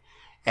advocate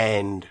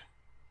and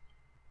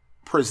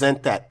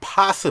present that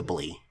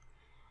possibly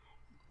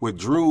with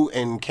Drew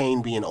and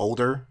Kane being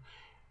older,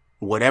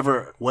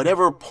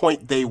 whatever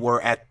point they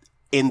were at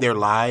in their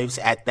lives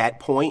at that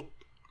point,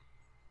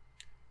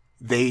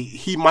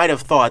 he might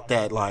have thought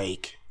that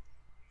like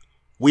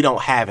we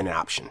don't have an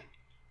option.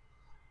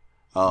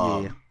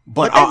 Yeah.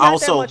 But they're not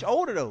also that much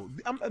older though.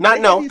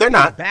 They're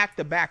not back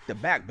to back to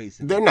back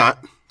basically. They're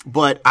not.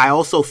 But I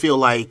also feel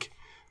like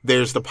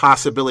there's the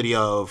possibility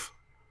of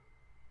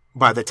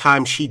by the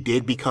time she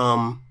did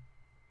become,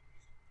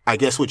 I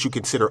guess what you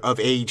consider of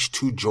age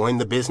to join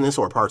the business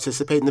or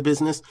participate in the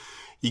business,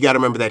 you got to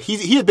remember that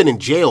he had been in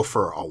jail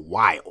for a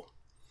while.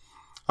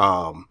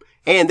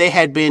 And they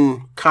had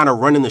been kind of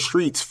running the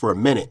streets for a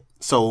minute.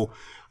 So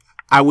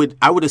I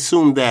would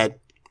assume that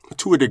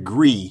to a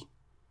degree,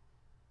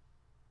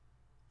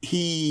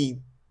 he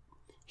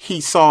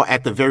saw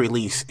at the very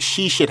least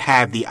she should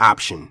have the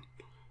option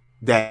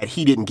that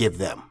he didn't give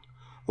them.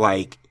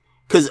 Like,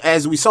 because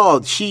as we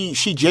saw, she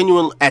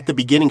genuinely, at the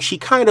beginning, she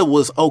kind of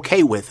was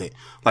okay with it.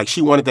 Like,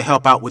 she wanted to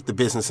help out with the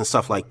business and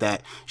stuff like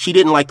that. She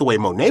didn't like the way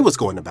Monet was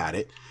going about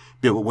it.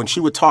 But when she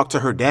would talk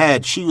to her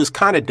dad, she was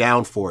kind of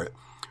down for it.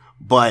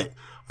 But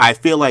I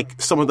feel like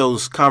some of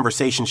those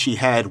conversations she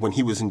had when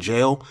he was in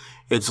jail,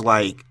 it's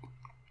like,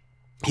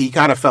 he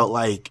kind of felt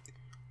like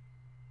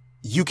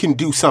you can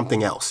do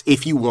something else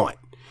if you want.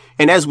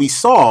 And as we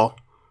saw,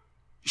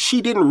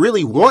 she didn't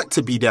really want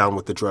to be down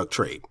with the drug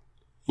trade.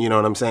 You know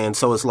what I'm saying?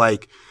 So it's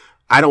like,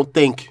 I don't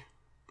think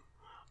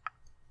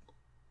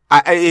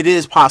it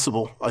is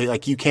possible.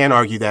 Like you can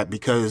argue that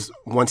because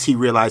once he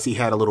realized he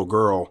had a little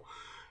girl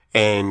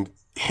and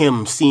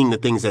him seeing the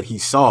things that he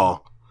saw,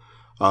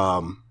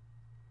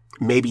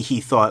 maybe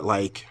he thought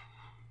like,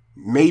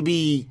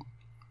 maybe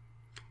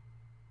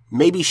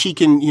she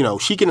can,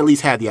 she can at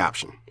least have the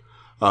option.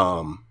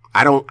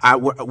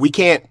 We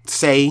can't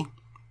say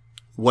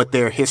what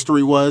their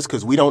history was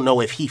because we don't know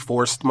if he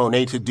forced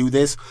Monet to do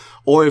this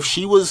or if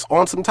she was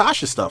on some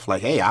Tasha stuff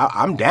like, hey,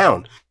 I'm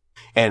down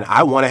and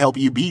I want to help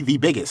you be the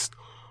biggest.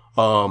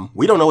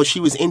 We don't know what she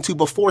was into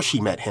before she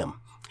met him.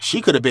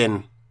 She could have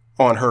been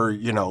on her,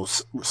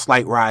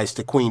 slight rise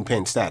to queen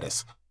pin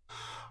status.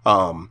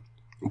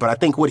 But I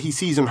think what he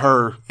sees in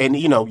her, and,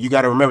 you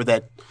got to remember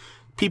that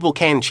people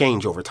can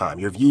change over time.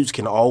 Your views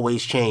can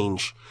always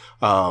change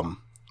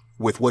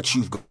with what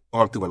you've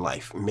gone through in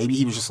life. Maybe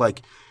he was just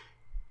like,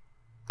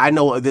 I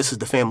know this is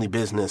the family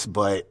business,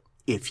 but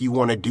if you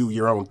want to do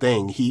your own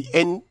thing,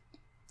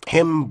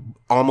 him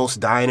almost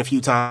dying a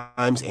few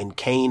times and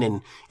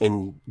Kane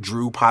and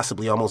Drew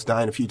possibly almost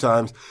dying a few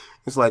times.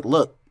 It's like,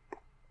 look,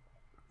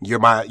 you're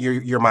my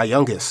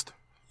youngest,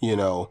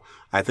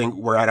 I think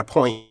we're at a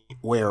point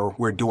where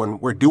we're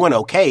doing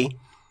okay.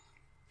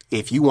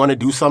 If you want to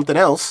do something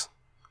else,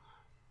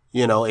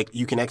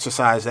 you can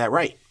exercise that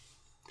right.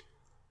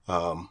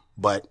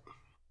 But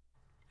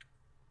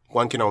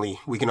we can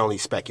only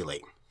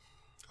speculate.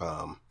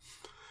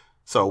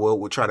 So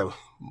we'll try to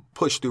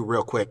push through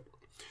real quick.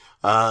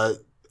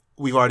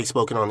 We've already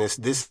spoken on this.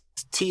 This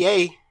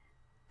TA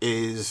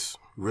is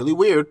really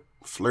weird,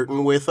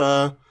 flirting with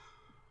a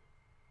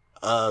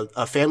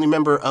family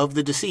member of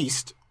the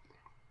deceased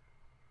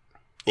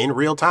in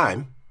real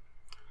time.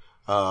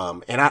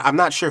 And I'm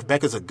not sure if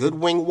Becca's a good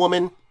wing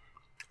woman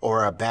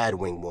or a bad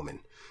wing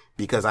woman,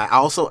 because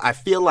I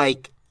feel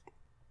like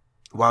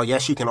while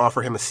yes, you can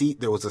offer him a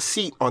seat, there was a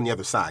seat on the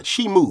other side.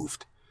 She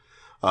moved.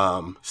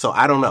 So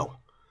I don't know.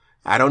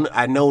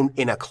 I know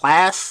in a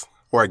class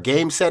or a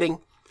game setting,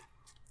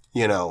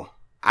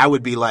 I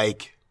would be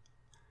like,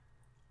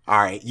 all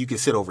right, you can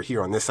sit over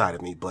here on this side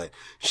of me, but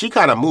she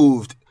kind of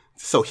moved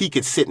so he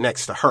could sit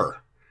next to her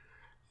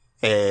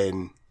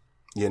and,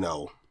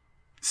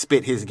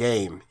 spit his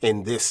game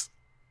in this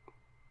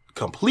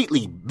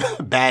completely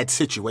bad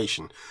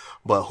situation.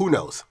 But who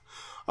knows?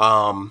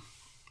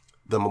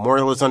 The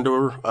memorial is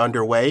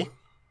underway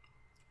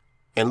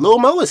and Lil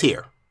Mo is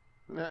here.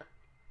 Yeah.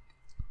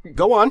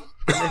 Go on.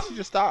 And she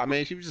just stopped.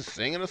 She was just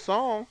singing a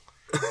song.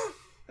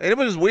 And it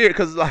was just weird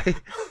because, like,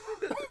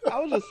 I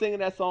was just singing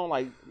that song.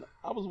 Like,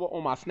 I was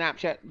on my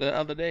Snapchat the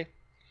other day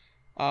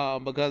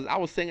because I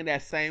was singing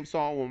that same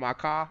song with my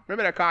car.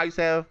 Remember that car I used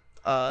to have?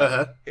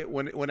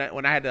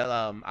 When I had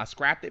to, I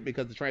scrapped it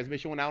because the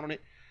transmission went out on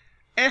it.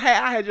 And hey,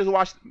 I had just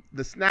watched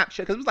the Snapchat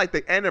because it was like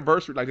the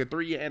anniversary, like the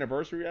 3-year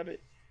anniversary of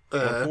it, or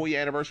 4-year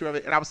anniversary of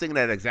it. And I was singing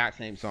that exact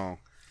same song.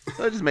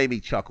 So it just made me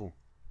chuckle.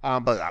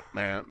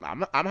 Man,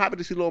 I'm happy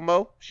to see Lil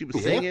Mo. She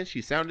was singing.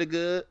 She sounded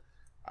good.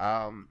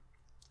 Now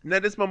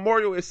this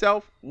memorial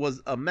itself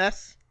was a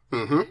mess.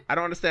 Mm-hmm. I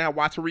don't understand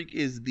why Tariq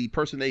is the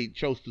person they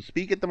chose to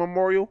speak at the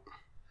memorial.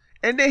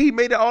 And then he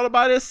made it all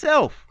about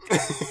himself.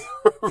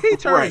 He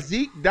turned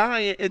Zeke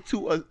dying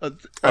into a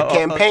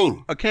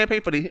campaign. A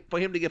campaign for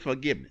him to get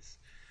forgiveness.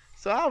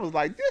 So I was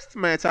like, this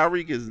man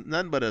Tariq is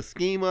nothing but a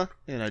schemer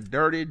and a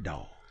dirty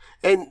dog.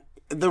 And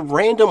the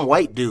random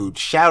white dude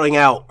shouting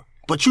out,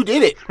 "But you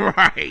did it."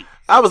 Right.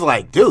 I was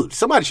like, dude,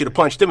 somebody should have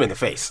punched him in the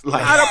face.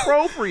 Like, not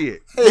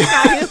appropriate. He's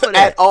not here for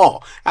that. At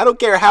all. I don't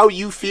care how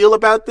you feel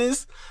about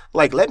this.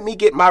 Like, let me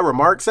get my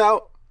remarks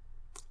out.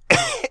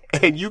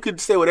 And you can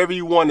say whatever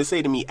you want to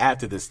say to me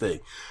after this thing.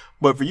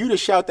 But for you to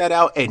shout that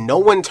out and no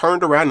one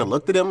turned around and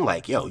looked at him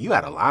like, yo, you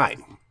out of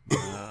line.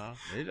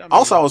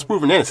 Also, I was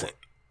proven innocent.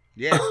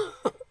 Yeah.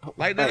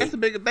 Like, that's the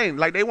bigger thing.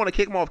 Like, they want to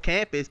kick him off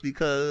campus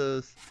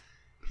because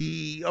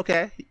he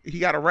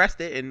got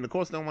arrested. And, of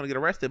course, they don't want to get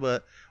arrested.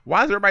 But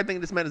why does everybody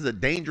think this man is a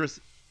dangerous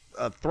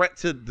threat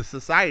to the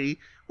society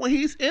when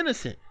he's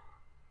innocent?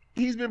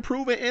 He's been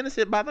proven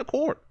innocent by the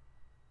court.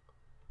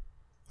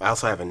 I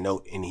also have a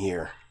note in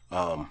here.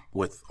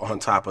 With on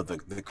top of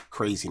the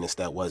craziness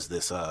that was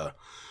this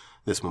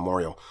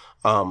memorial.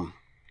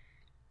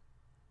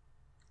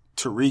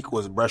 Tariq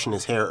was brushing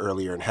his hair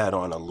earlier and had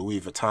on a Louis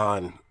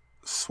Vuitton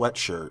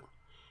sweatshirt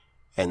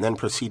and then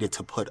proceeded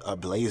to put a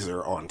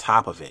blazer on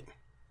top of it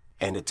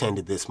and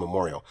attended this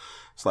memorial.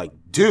 It's like,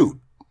 dude,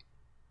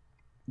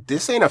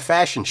 this ain't a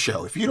fashion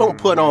show. If you don't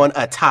put on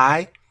a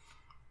tie,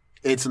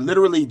 it's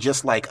literally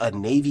just like a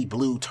navy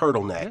blue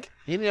turtleneck.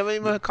 He didn't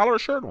even color a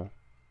shirt on.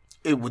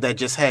 That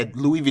just had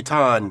Louis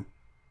Vuitton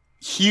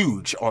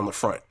huge on the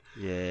front.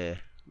 Yeah.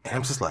 And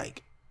I'm just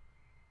like,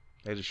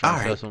 they just trying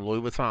to sell some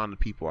Louis Vuitton to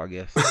people, I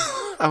guess.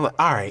 I'm like,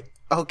 all right,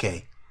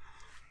 okay.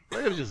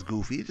 But it was just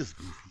goofy. It's just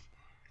goofy.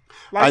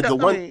 Like,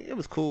 it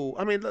was cool.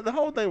 I mean, the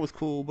whole thing was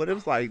cool, but it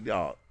was like,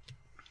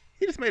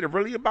 he just made it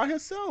really about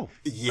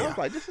himself. Yeah. I was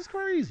like, this is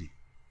crazy.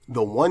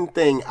 The one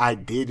thing I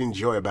did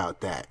enjoy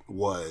about that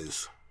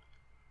was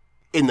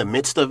in the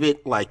midst of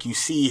it, like you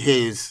see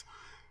his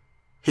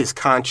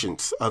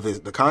conscience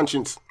the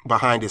conscience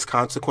behind his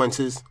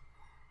consequences,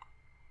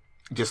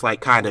 just like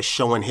kind of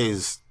showing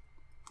his,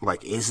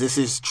 like, is this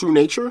his true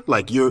nature?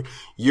 Like you're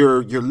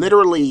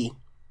literally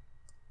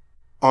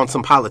on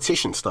some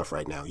politician stuff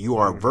right now. You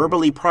are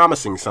verbally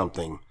promising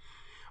something,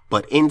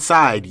 but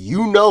inside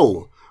you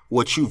know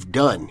what you've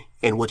done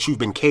and what you've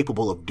been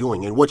capable of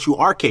doing and what you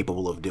are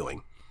capable of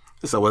doing.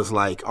 So it's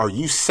like, are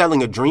you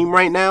selling a dream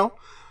right now,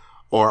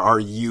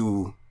 or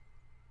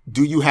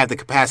do you have the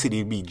capacity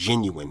to be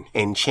genuine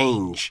and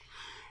change?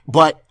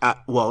 But,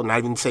 not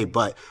even say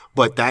but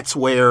that's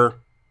where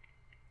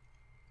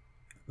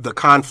the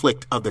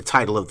conflict of the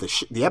title of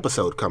the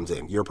episode comes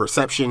in. Your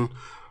perception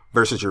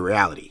versus your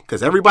reality.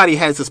 Because everybody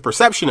has this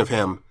perception of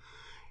him.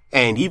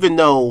 And even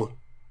though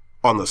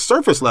on the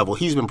surface level,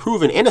 he's been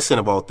proven innocent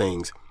of all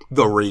things,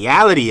 the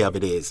reality of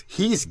it is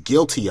he's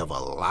guilty of a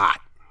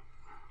lot.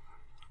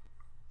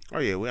 Oh,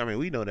 yeah.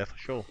 We know that for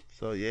sure.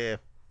 So, yeah.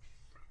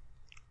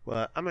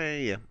 But, I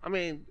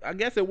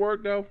guess it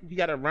worked, though. He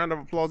got a round of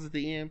applause at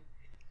the end.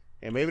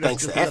 And maybe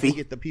that's just enough to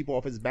get the people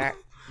off his back,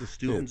 the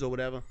students or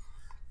whatever.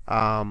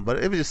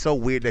 But it was just so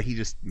weird that he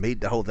just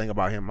made the whole thing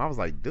about him. I was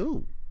like,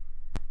 dude,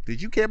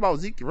 did you care about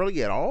Zeke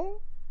really at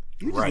all?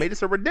 You just made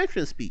this a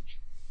redemption speech.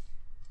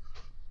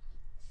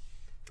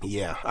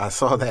 Yeah, I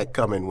saw that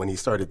coming when he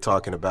started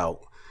talking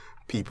about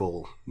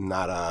people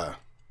not,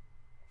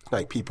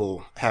 like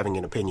people having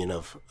an opinion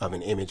of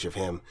an image of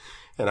him.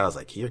 And I was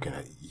like,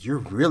 you're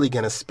really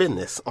gonna spin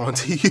this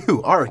onto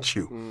you, aren't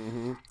you?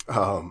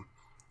 Mm-hmm.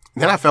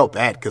 Then I felt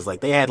bad because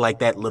like they had like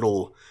that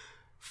little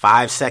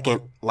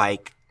 5-second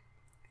like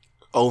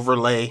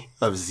overlay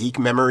of Zeke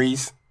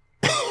memories,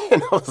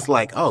 and I was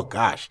like, oh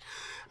gosh,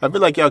 I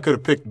feel like y'all could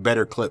have picked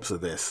better clips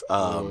of this.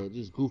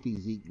 Just goofy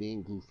Zeke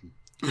being goofy.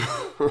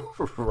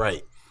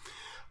 Right.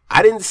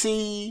 I didn't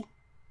see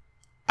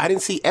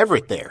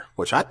Everett there,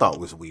 which I thought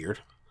was weird.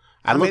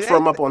 I looked for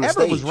him up on the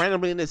stage. Was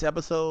randomly in this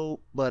episode,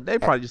 but they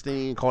probably just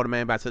didn't even call the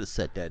man back to the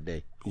set that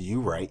day.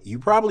 You right. You're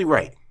probably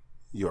right.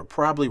 You're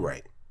probably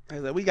right.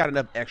 We got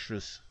enough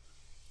extras.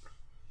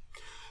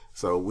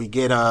 So we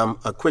get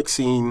a quick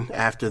scene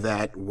after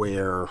that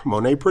where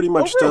Monet pretty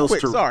much tells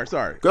Tariq.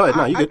 Sorry. Go ahead.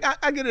 No, you good.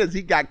 I get it as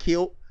he got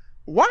killed.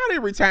 Why did they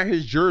retire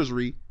his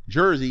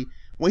jersey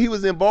when he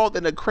was involved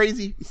in a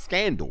crazy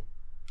scandal?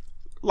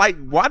 Like,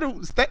 why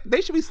they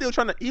should be still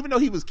trying to, even though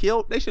he was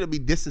killed, they should be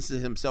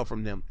distancing himself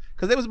from them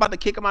because they was about to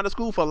kick him out of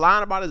school for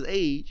lying about his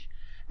age,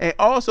 and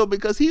also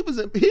because he was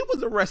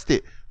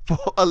arrested for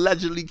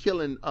allegedly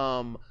killing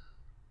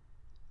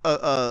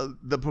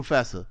the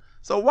professor.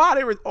 So why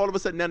they all of a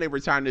sudden now they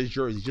retiring his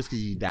jersey just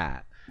because he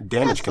died?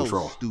 Damage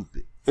control. So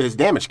stupid. It is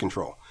damage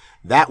control.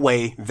 That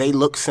way they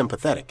look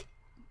sympathetic.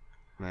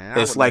 Man,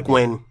 that's like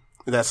when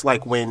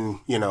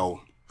you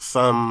know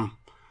some.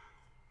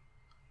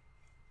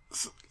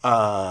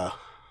 Let's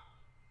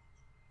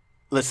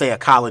say a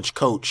college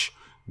coach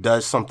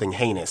does something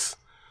heinous.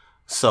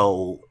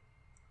 So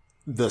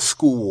the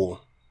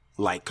school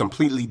like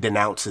completely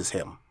denounces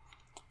him,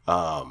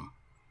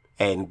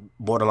 and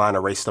borderline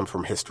erased him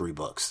from history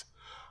books.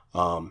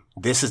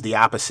 This is the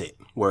opposite,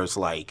 where it's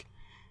like,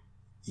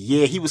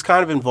 yeah, he was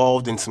kind of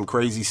involved in some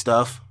crazy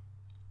stuff,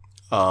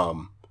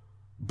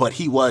 but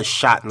he was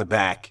shot in the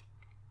back.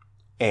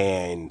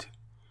 And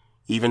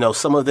even though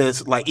some of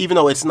this, like, even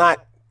though it's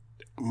not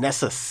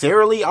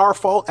necessarily our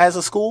fault as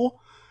a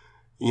school,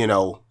 you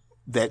know,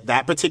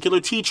 that particular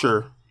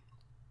teacher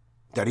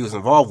that he was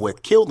involved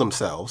with killed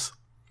themselves.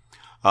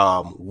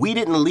 We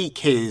didn't leak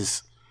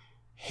his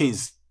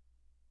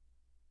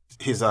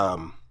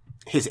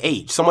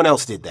age. Someone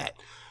else did that.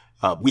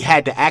 We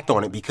had to act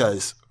on it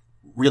because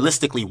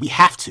realistically we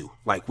have to.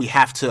 Like, we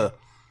have to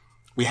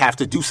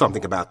do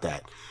something about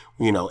that.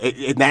 You know,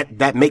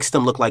 that makes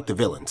them look like the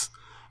villains,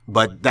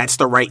 but that's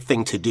the right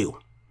thing to do.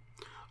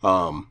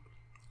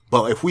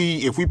 But if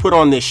we put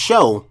on this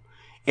show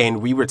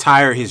and we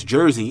retire his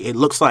jersey, it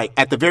looks like,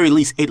 at the very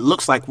least, it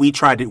looks like we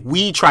tried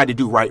to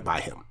do right by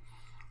him.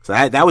 So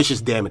that was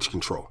just damage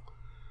control.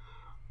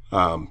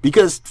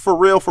 Because for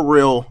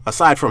real,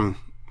 aside from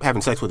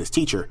having sex with his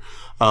teacher,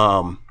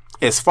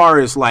 as far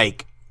as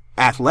like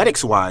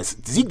athletics wise,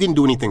 Zeke didn't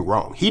do anything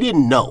wrong. He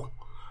didn't know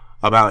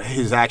about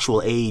his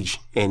actual age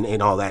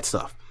and all that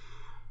stuff.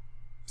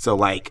 So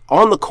like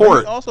on the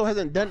court, he also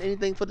hasn't done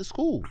anything for the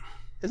school.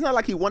 It's not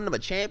like he won them a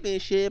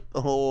championship,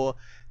 or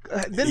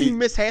didn't he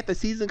miss half the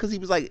season because he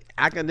was like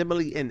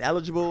academically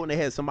ineligible and they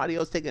had somebody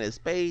else taking his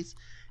space,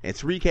 and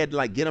Tariq had to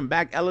like get him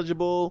back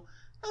eligible.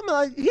 I mean,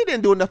 like, he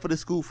didn't do enough for the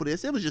school for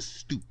this. It was just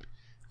stupid.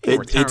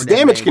 It's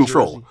damage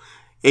control.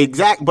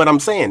 But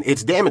I'm saying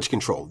it's damage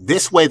control.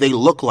 This way they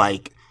look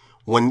like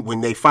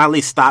when they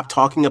finally stop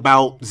talking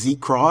about Zeke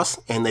Cross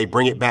and they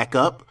bring it back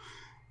up,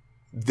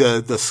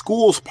 the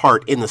school's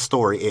part in the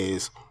story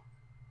is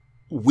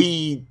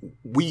we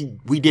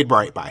did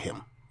right by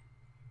him.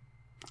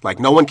 Like,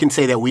 no one can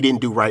say that we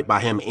didn't do right by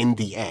him in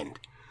the end.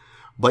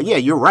 But yeah,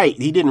 you're right.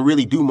 He didn't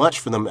really do much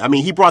for them. I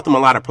mean, he brought them a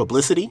lot of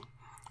publicity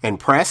and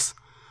press.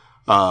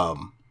 But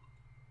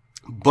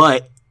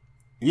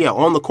yeah,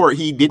 on the court,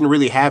 he didn't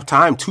really have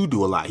time to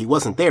do a lot. He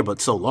wasn't there,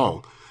 but so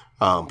long,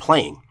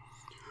 playing.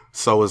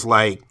 So it's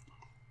like,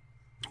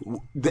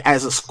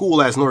 as a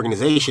school, as an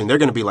organization, they're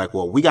going to be like,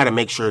 well, we got to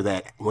make sure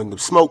that when the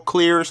smoke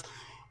clears,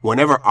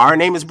 whenever our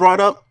name is brought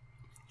up,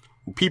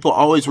 people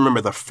always remember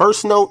the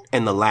first note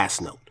and the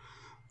last note.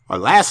 Our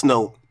last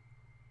note,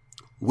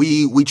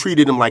 we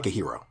treated him like a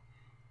hero.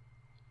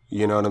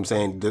 You know what I'm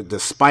saying?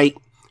 Despite,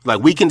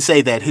 like, we can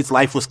say that his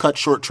life was cut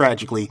short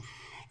tragically,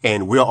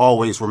 and we'll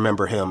always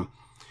remember him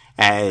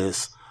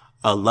as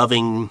a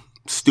loving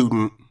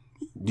student,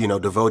 you know,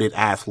 devoted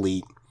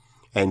athlete,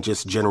 and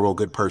just general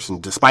good person,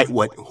 despite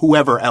what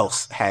whoever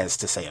else has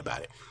to say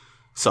about it.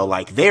 So,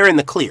 like, they're in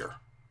the clear.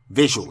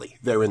 Visually,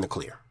 they're in the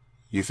clear.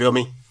 You feel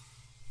me?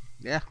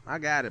 Yeah, I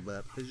got it,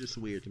 but it's just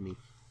weird to me.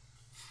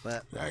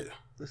 But right.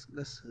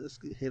 Let's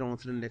hit on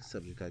to the next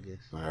subject, I guess.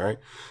 All right.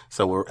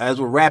 So as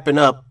we're wrapping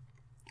up,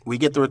 we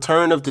get the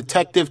return of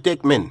Detective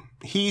Dickman.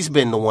 He's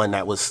been the one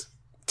that was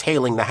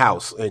tailing the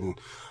house and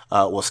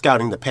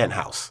scouting the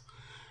penthouse.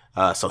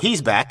 So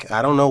he's back.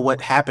 I don't know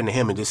what happened to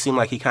him. It just seemed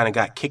like he kind of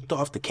got kicked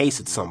off the case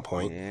at some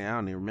point. Yeah, I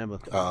don't even remember.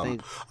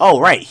 Oh,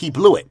 right. He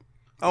blew it.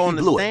 Oh, on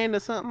the stand or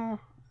something?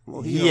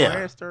 Well, he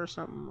harassed her or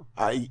something?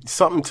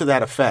 Something to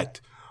that effect.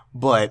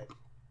 But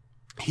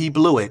he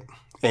blew it,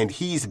 and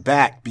he's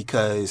back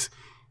because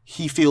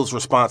he feels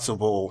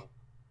responsible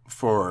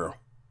for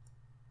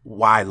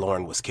why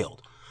Lauren was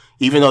killed.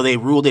 Even though they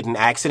ruled it an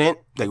accident,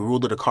 they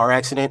ruled it a car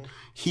accident,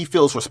 he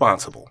feels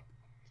responsible.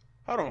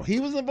 Hold on,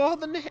 he was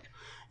involved in that?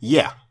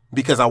 Yeah,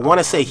 because I want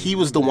to say he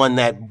was the one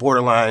that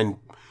borderline,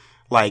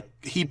 like,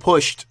 he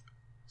pushed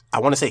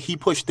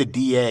the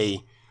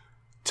DA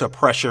to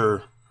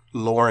pressure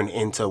Lauren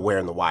into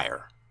wearing the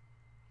wire.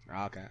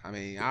 Okay. I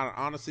mean,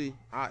 honestly,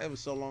 it was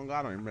so long ago,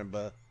 I don't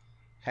remember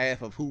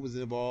half of who was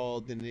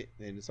involved in it,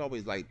 and it's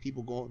always like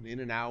people going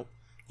in and out.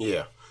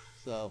 Yeah.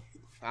 So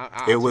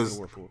it was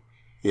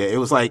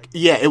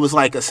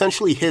like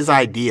essentially his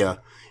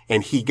idea,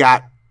 and he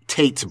got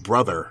Tate's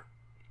brother.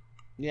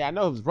 Yeah, I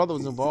know his brother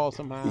was involved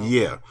somehow.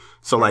 Yeah.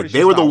 So like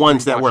they were the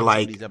ones that were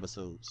like these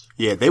episodes.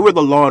 Yeah, they were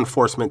the law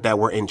enforcement that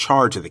were in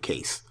charge of the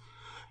case,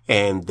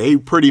 and they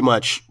pretty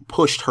much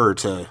pushed her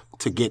to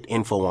get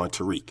info on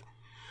Tariq.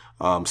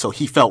 So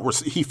he felt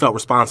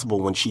responsible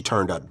when she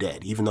turned up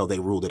dead, even though they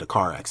ruled it a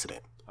car accident.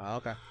 Oh,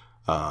 okay.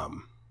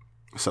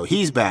 So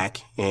he's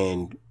back,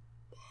 and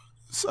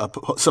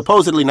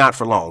supposedly not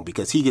for long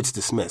because he gets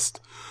dismissed.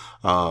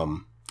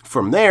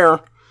 From there,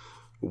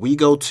 we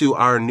go to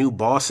our new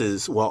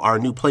our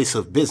new place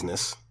of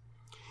business,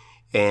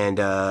 and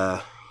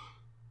that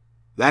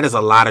is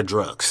a lot of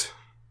drugs.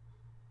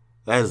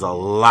 That is a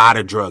lot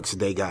of drugs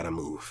they gotta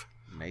move.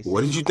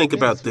 What did you think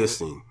about this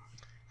scene?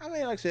 I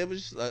mean, like I said, it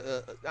was just,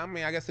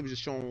 I guess it was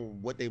just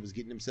showing what they was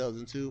getting themselves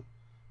into,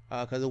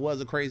 because it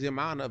was a crazy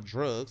amount of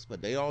drugs,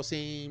 but they all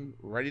seemed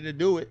ready to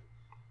do it.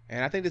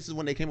 And I think this is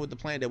when they came with the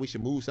plan that we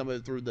should move some of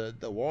it through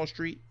the Wall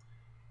Street.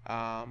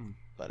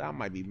 But but I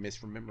might be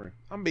misremembering.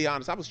 I'm gonna be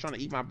honest. I was trying to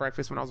eat my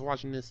breakfast when I was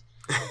watching this.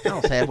 I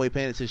was halfway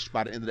paying attention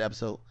by the end of the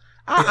episode.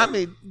 I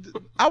mean,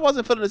 I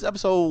wasn't feeling this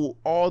episode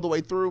all the way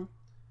through,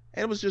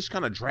 and it was just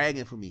kind of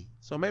dragging for me.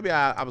 So maybe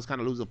I was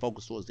kind of losing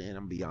focus towards the end.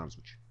 I'm gonna be honest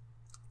with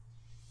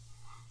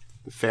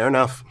you. Fair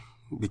enough,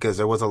 because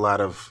there was a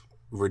lot of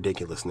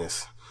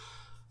ridiculousness.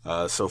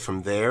 So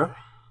from there,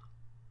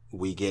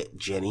 we get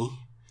Jenny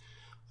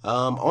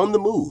on the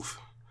move.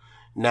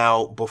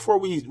 Now, before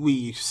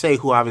we say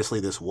who obviously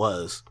this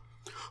was,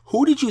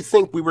 who did you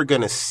think we were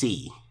going to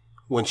see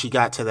when she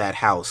got to that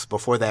house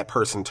before that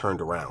person turned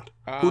around?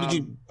 Who did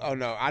you? Oh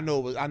no, I know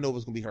it was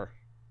going to be her.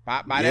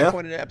 By that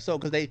point in the episode,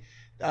 because they,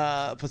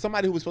 for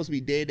somebody who was supposed to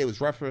be dead, they was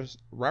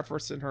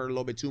referencing her a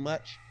little bit too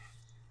much,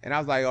 and I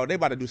was like, oh, they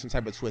about to do some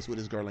type of twist with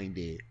this girl ain't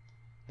dead.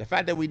 The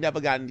fact that we never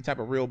got any type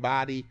of real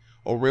body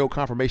or real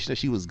confirmation that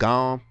she was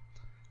gone,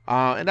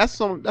 and that's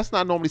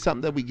not normally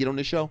something that we get on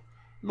this show.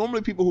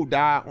 Normally, people who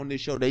die on this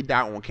show, they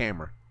die on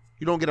camera.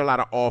 You don't get a lot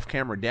of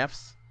off-camera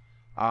deaths,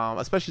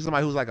 especially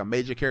somebody who's like a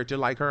major character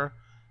like her.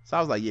 So I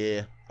was like,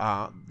 yeah,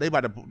 they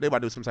about to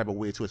do some type of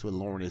weird twist with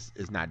Lauren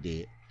is not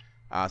dead.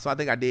 So I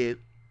think I did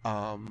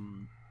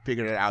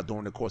figure that out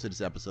during the course of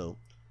this episode,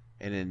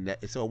 and then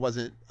so it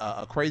wasn't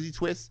a crazy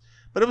twist,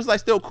 but it was like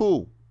still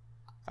cool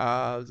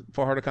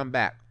for her to come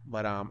back.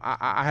 But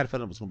I had a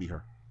feeling it was gonna be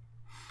her.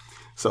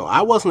 So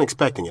I wasn't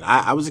expecting it.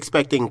 I was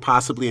expecting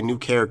possibly a new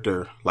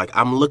character. Like,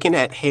 I'm looking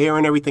at hair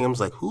and everything. I was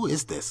like, who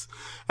is this?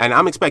 And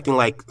I'm expecting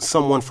like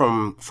someone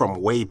from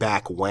way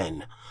back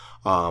when.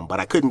 But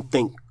I couldn't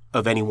think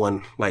of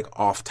anyone like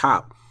off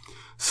top.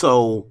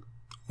 So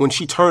when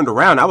she turned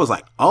around, I was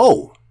like,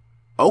 oh,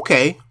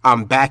 okay,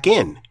 I'm back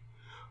in.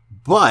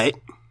 But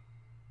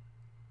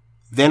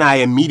then I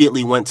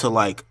immediately went to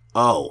like,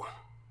 oh,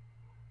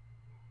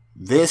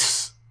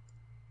 this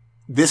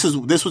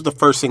was the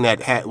first thing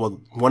that had,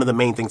 well, one of the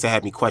main things that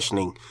had me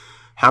questioning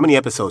how many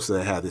episodes did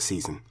it have this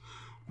season?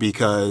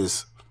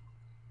 Because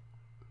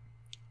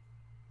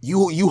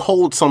you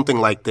hold something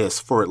like this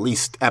for at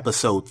least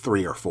episode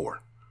 3 or 4.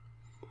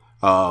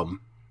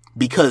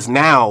 Because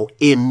now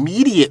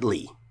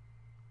immediately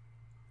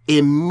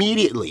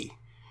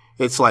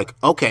it's like,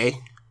 okay,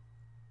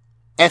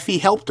 Effie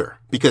helped her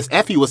because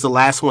Effie was the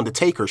last one to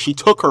take her. She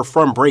took her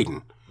from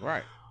Brayden.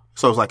 Right.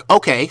 So I was like,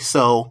 okay,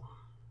 so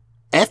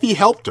Effie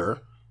helped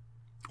her,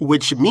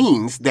 which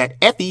means that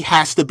Effie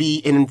has to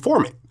be an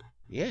informant.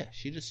 Yeah,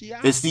 she just CI.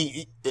 It's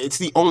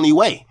the only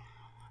way.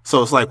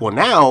 So it's like, well,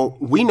 now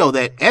we know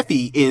that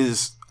Effie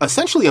is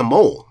essentially a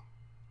mole,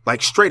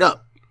 like straight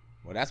up.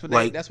 Well, that's what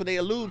they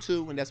allude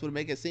to, and that's what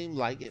make it seem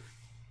like it.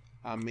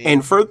 I mean,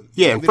 and furthermore,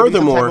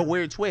 some type of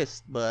weird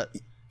twist, but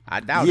I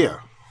doubt it. Yeah.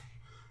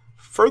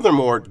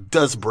 Furthermore,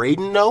 does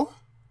Brayden know,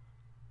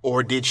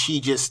 or did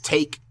she just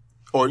take,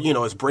 or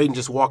is Brayden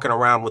just walking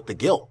around with the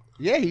guilt?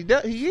 Yeah, he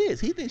does. He is.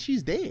 He thinks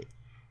she's dead.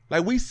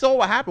 Like, we saw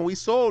what happened. We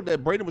saw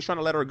that Brayden was trying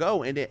to let her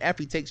go, and then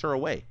Effie takes her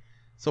away.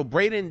 So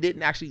Brayden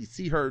didn't actually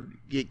see her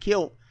get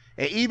killed.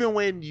 And even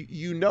when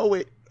you know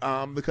it,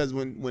 because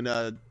when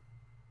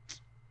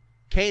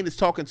Kane is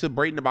talking to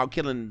Brayden about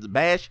killing the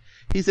Bash,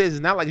 he says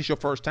it's not like it's your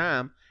first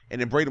time. And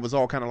then Brayden was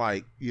all kind of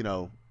like, he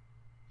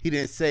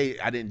didn't say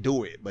I didn't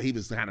do it, but he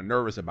was kind of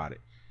nervous about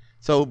it.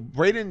 So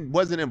Brayden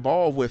wasn't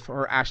involved with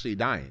her actually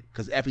dying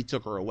because Effie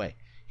took her away.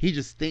 He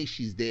just thinks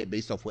she's dead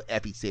based off what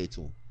Effie said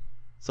to him.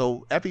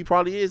 So Effie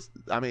probably is.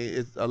 I mean,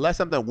 it's, unless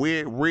something a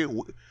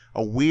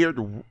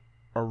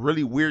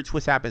really weird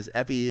twist happens,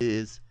 Effie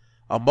is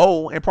a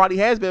mole and probably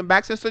has been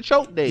back since the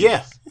choke days.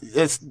 Yeah,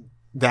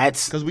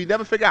 that's because we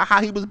never figured out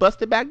how he was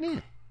busted back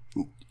then.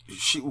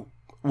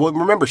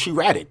 Remember, she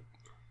ratted.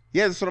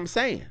 Yeah, that's what I'm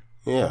saying.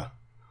 Yeah,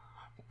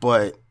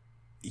 but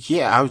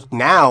yeah,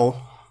 not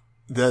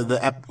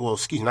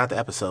the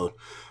episode.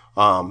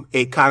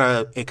 It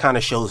kind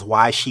of shows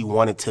why she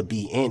wanted to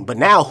be in, but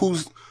now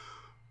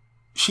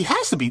she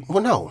has to be.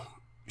 Well, no,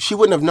 she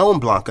wouldn't have known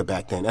Blanca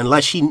back then,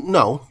 unless she wouldn't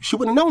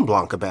have known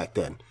Blanca back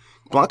then.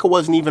 Blanca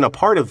wasn't even a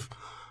part of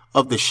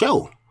the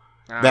show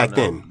back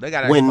then. They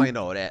gotta explain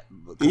all that.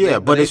 Yeah,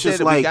 but it's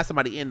just like we got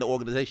somebody in the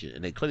organization,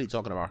 and they clearly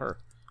talking about her.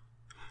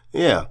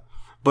 Yeah,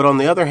 but on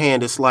the other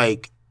hand, it's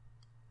like,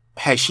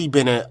 has she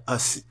been an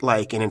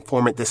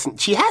informant?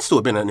 She has to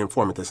have been an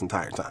informant this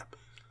entire time.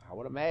 I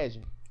would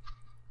imagine.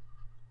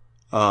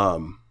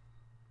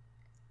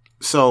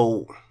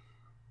 So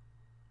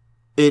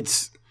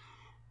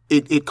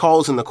it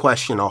calls into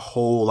question a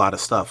whole lot of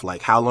stuff.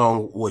 Like, how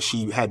long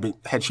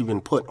had she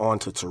been put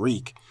onto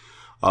Tariq?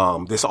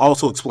 This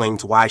also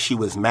explains why she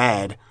was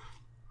mad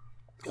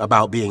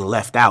about being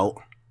left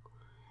out,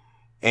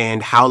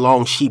 and how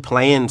long she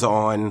plans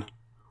on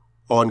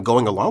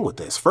going along with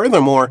this.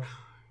 Furthermore,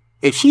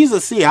 if she's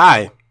a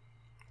CI,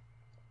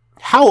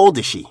 how old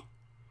is she?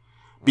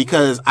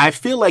 Because I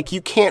feel like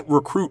you can't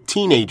recruit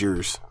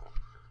teenagers,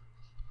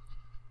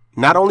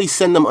 not only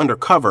send them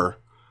undercover,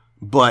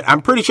 but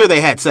I'm pretty sure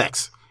they had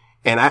sex.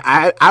 And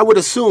I would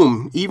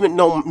assume even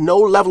no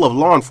level of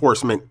law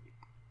enforcement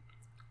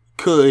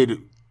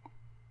could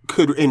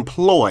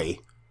employ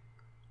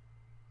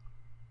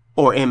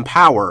or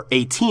empower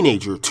a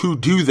teenager to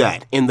do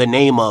that in the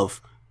name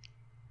of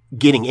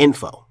getting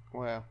info.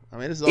 Well, I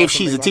mean, this is if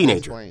she's a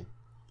teenager.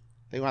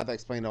 They gonna have to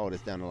explain all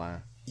this down the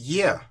line.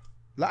 Yeah.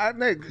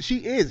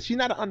 She's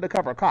not an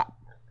undercover cop.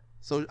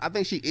 So I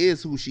think she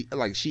is who she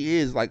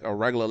is like a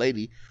regular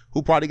lady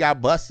who probably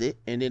got busted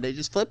and then they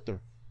just flipped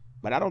her.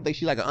 But I don't think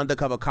she's like an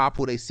undercover cop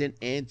who they sent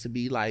in to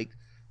be like,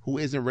 who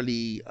isn't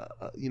really,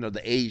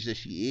 the age that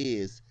she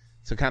is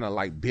to kind of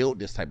like build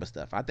this type of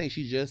stuff. I think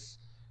she just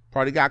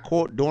probably got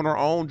caught doing her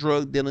own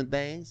drug dealing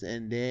things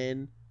and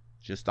then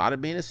just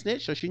started being a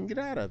snitch so she can get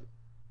out of it.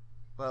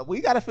 But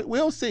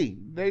we'll see.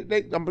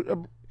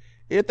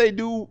 If they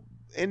do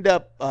end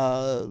up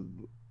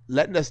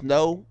letting us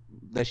know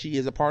that she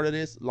is a part of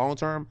this long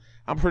term,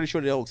 I'm pretty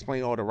sure they'll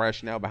explain all the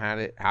rationale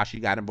behind it, how she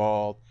got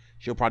involved.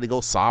 She'll probably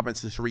go sobbing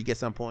to Tariq at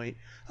some point.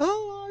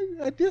 Oh,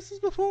 this is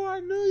before I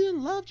knew you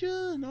and loved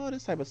you and all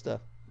this type of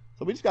stuff.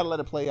 So we just got to let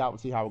it play out and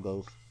see how it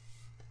goes.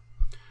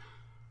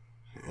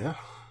 Yeah.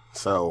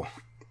 So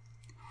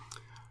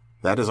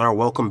that is our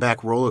welcome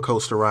back roller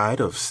coaster ride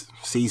of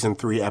season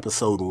 3,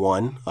 episode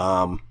 1.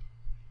 A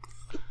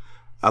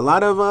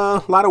lot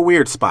of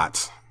weird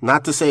spots.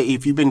 Not to say,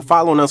 if you've been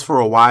following us for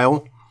a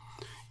while,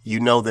 you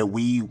know that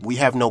we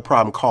have no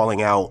problem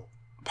calling out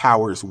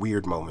Power's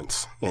weird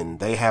moments, and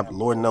they have,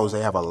 Lord knows,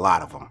 they have a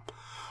lot of them.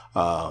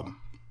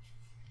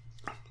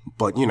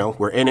 But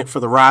we're in it for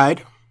the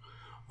ride.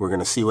 We're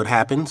gonna see what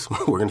happens.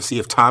 We're gonna see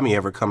if Tommy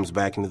ever comes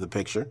back into the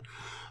picture,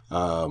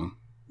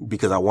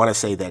 because I want to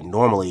say that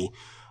normally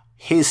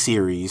his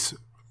series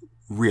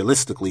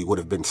realistically would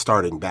have been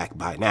starting back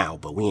by now,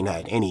 but we ain't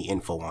had any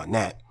info on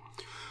that.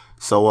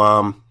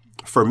 So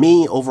for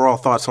me, overall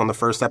thoughts on the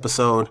first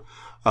episode.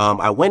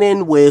 I went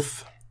in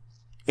with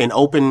an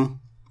open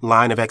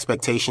line of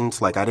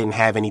expectations. Like, I didn't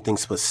have anything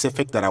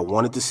specific that I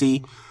wanted to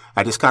see.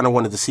 I just kind of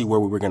wanted to see where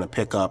we were going to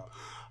pick up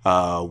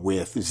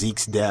with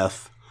Zeke's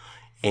death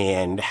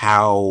and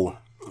how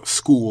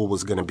school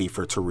was going to be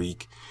for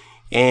Tariq.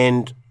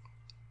 And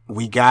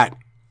we got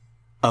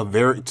a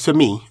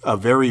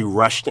very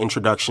rushed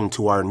introduction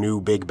to our new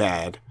big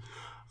bad,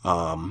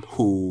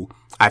 who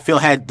I feel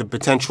had the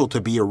potential to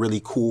be a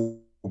really cool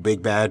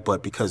big bad,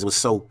 but because it was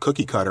so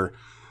cookie cutter,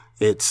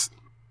 it's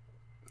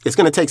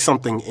going to take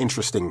something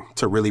interesting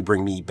to really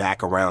bring me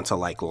back around to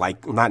like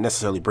not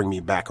necessarily bring me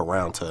back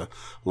around to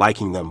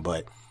liking them,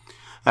 but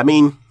I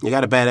mean, you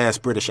got a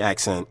badass British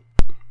accent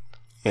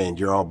and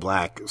you're all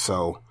black,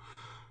 so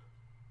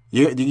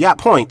you got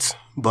points,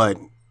 but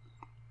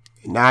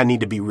now I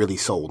need to be really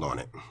sold on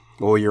it.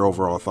 What were your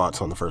overall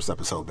thoughts on the first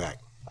episode back?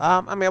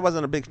 I mean, I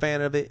wasn't a big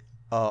fan of it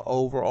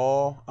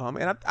overall,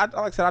 and I like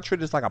I said, I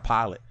treated this like a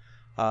pilot.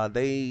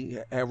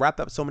 They had wrapped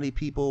up so many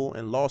people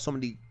and lost so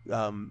many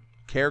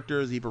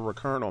characters, either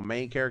recurrent or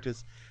main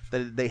characters,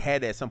 that they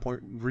had to at some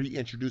point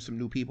reintroduce some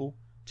new people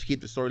to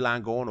keep the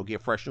storyline going or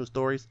get fresh new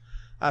stories.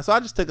 So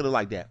I just took it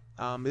like that.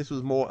 This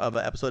was more of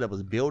an episode that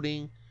was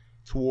building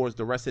towards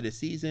the rest of the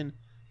season.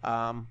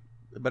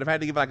 But if I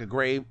had to give it like a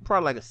grade,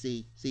 probably like a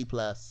C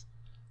plus.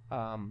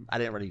 I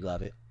didn't really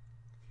love it.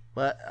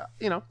 But,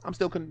 I'm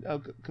still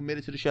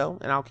committed to the show,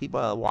 and I'll keep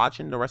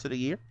watching the rest of the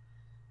year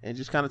and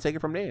just kind of take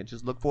it from there.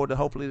 Just look forward to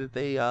hopefully that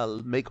they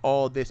make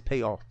all this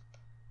pay off.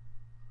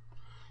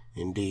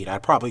 Indeed.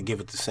 I'd probably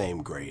give it the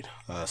same grade,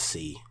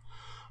 C.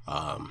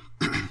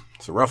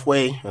 It's a rough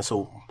way. It's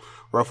a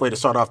rough way to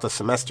start off the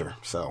semester.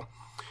 So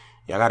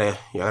y'all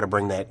gotta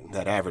bring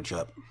that average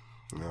up.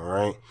 All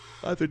right.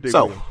 I think they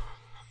will.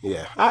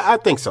 Yeah, I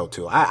think so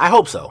too. I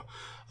hope so.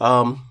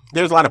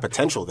 There's a lot of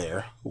potential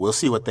there. We'll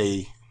see what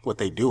they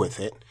do with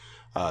it.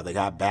 They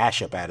got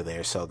Bash up out of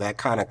there, so that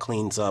kind of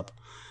cleans up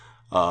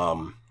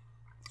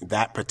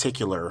that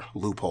particular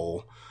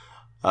loophole.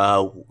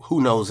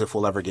 Who knows if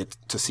we'll ever get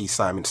to see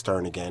Simon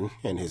Stern again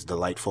and his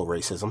delightful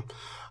racism.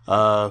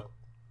 I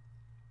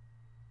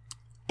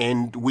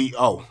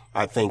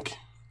think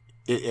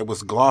it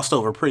was glossed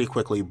over pretty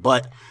quickly,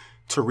 but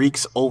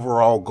Tariq's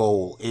overall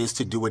goal is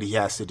to do what he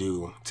has to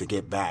do to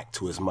get back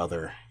to his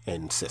mother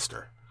and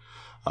sister.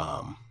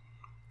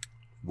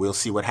 We'll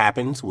see what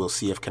happens. We'll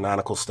see if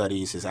canonical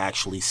studies is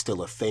actually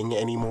still a thing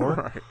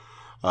anymore. Right.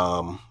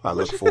 I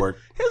look forward.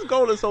 His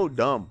goal is so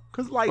dumb.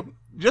 Because,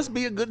 just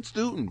be a good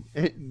student.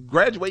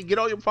 Graduate, get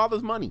all your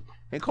father's money,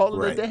 and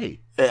call it a day.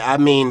 I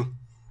mean,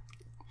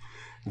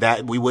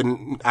 I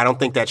don't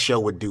think that show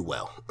would do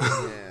well.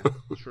 Yeah,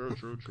 true.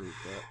 But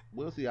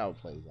we'll see how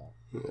it plays out.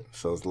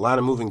 So there's a lot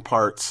of moving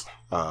parts.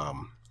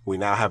 We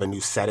now have a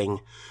new setting.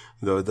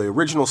 The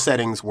original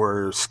settings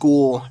were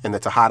school and the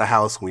Tejada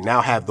house. We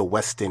now have the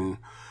Weston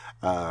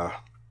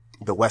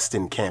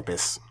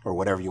campus, or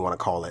whatever you want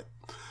to call it.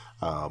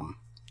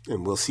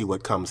 And we'll see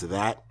what comes of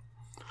that.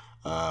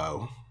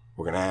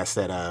 We're going to ask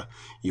that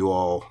you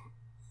all,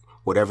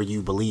 whatever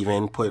you believe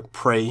in,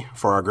 pray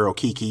for our girl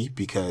Kiki,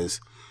 because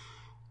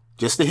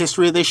just the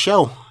history of this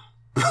show.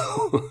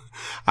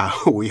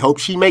 We hope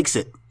she makes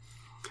it.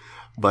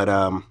 But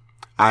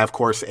I, of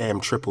course, am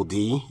Triple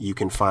D. You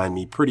can find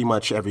me pretty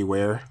much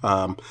everywhere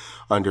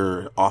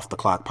under Off the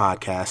Clock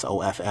Podcast,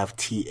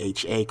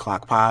 OFFTHA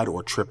Clock Pod,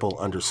 or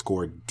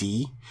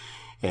triple_D.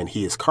 And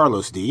he is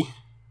Carlos D.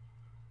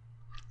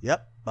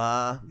 Yep.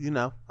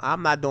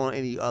 I'm not doing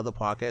any other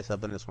podcasts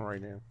other than this one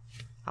right now.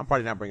 I'm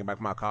probably not bringing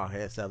back my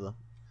Carheads ever.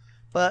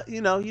 But,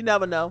 you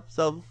never know.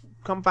 So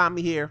come find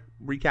me here,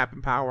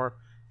 recapping Power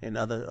and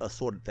other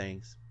assorted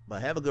things.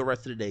 But have a good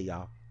rest of the day,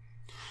 y'all.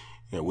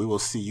 And we will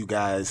see you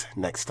guys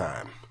next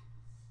time.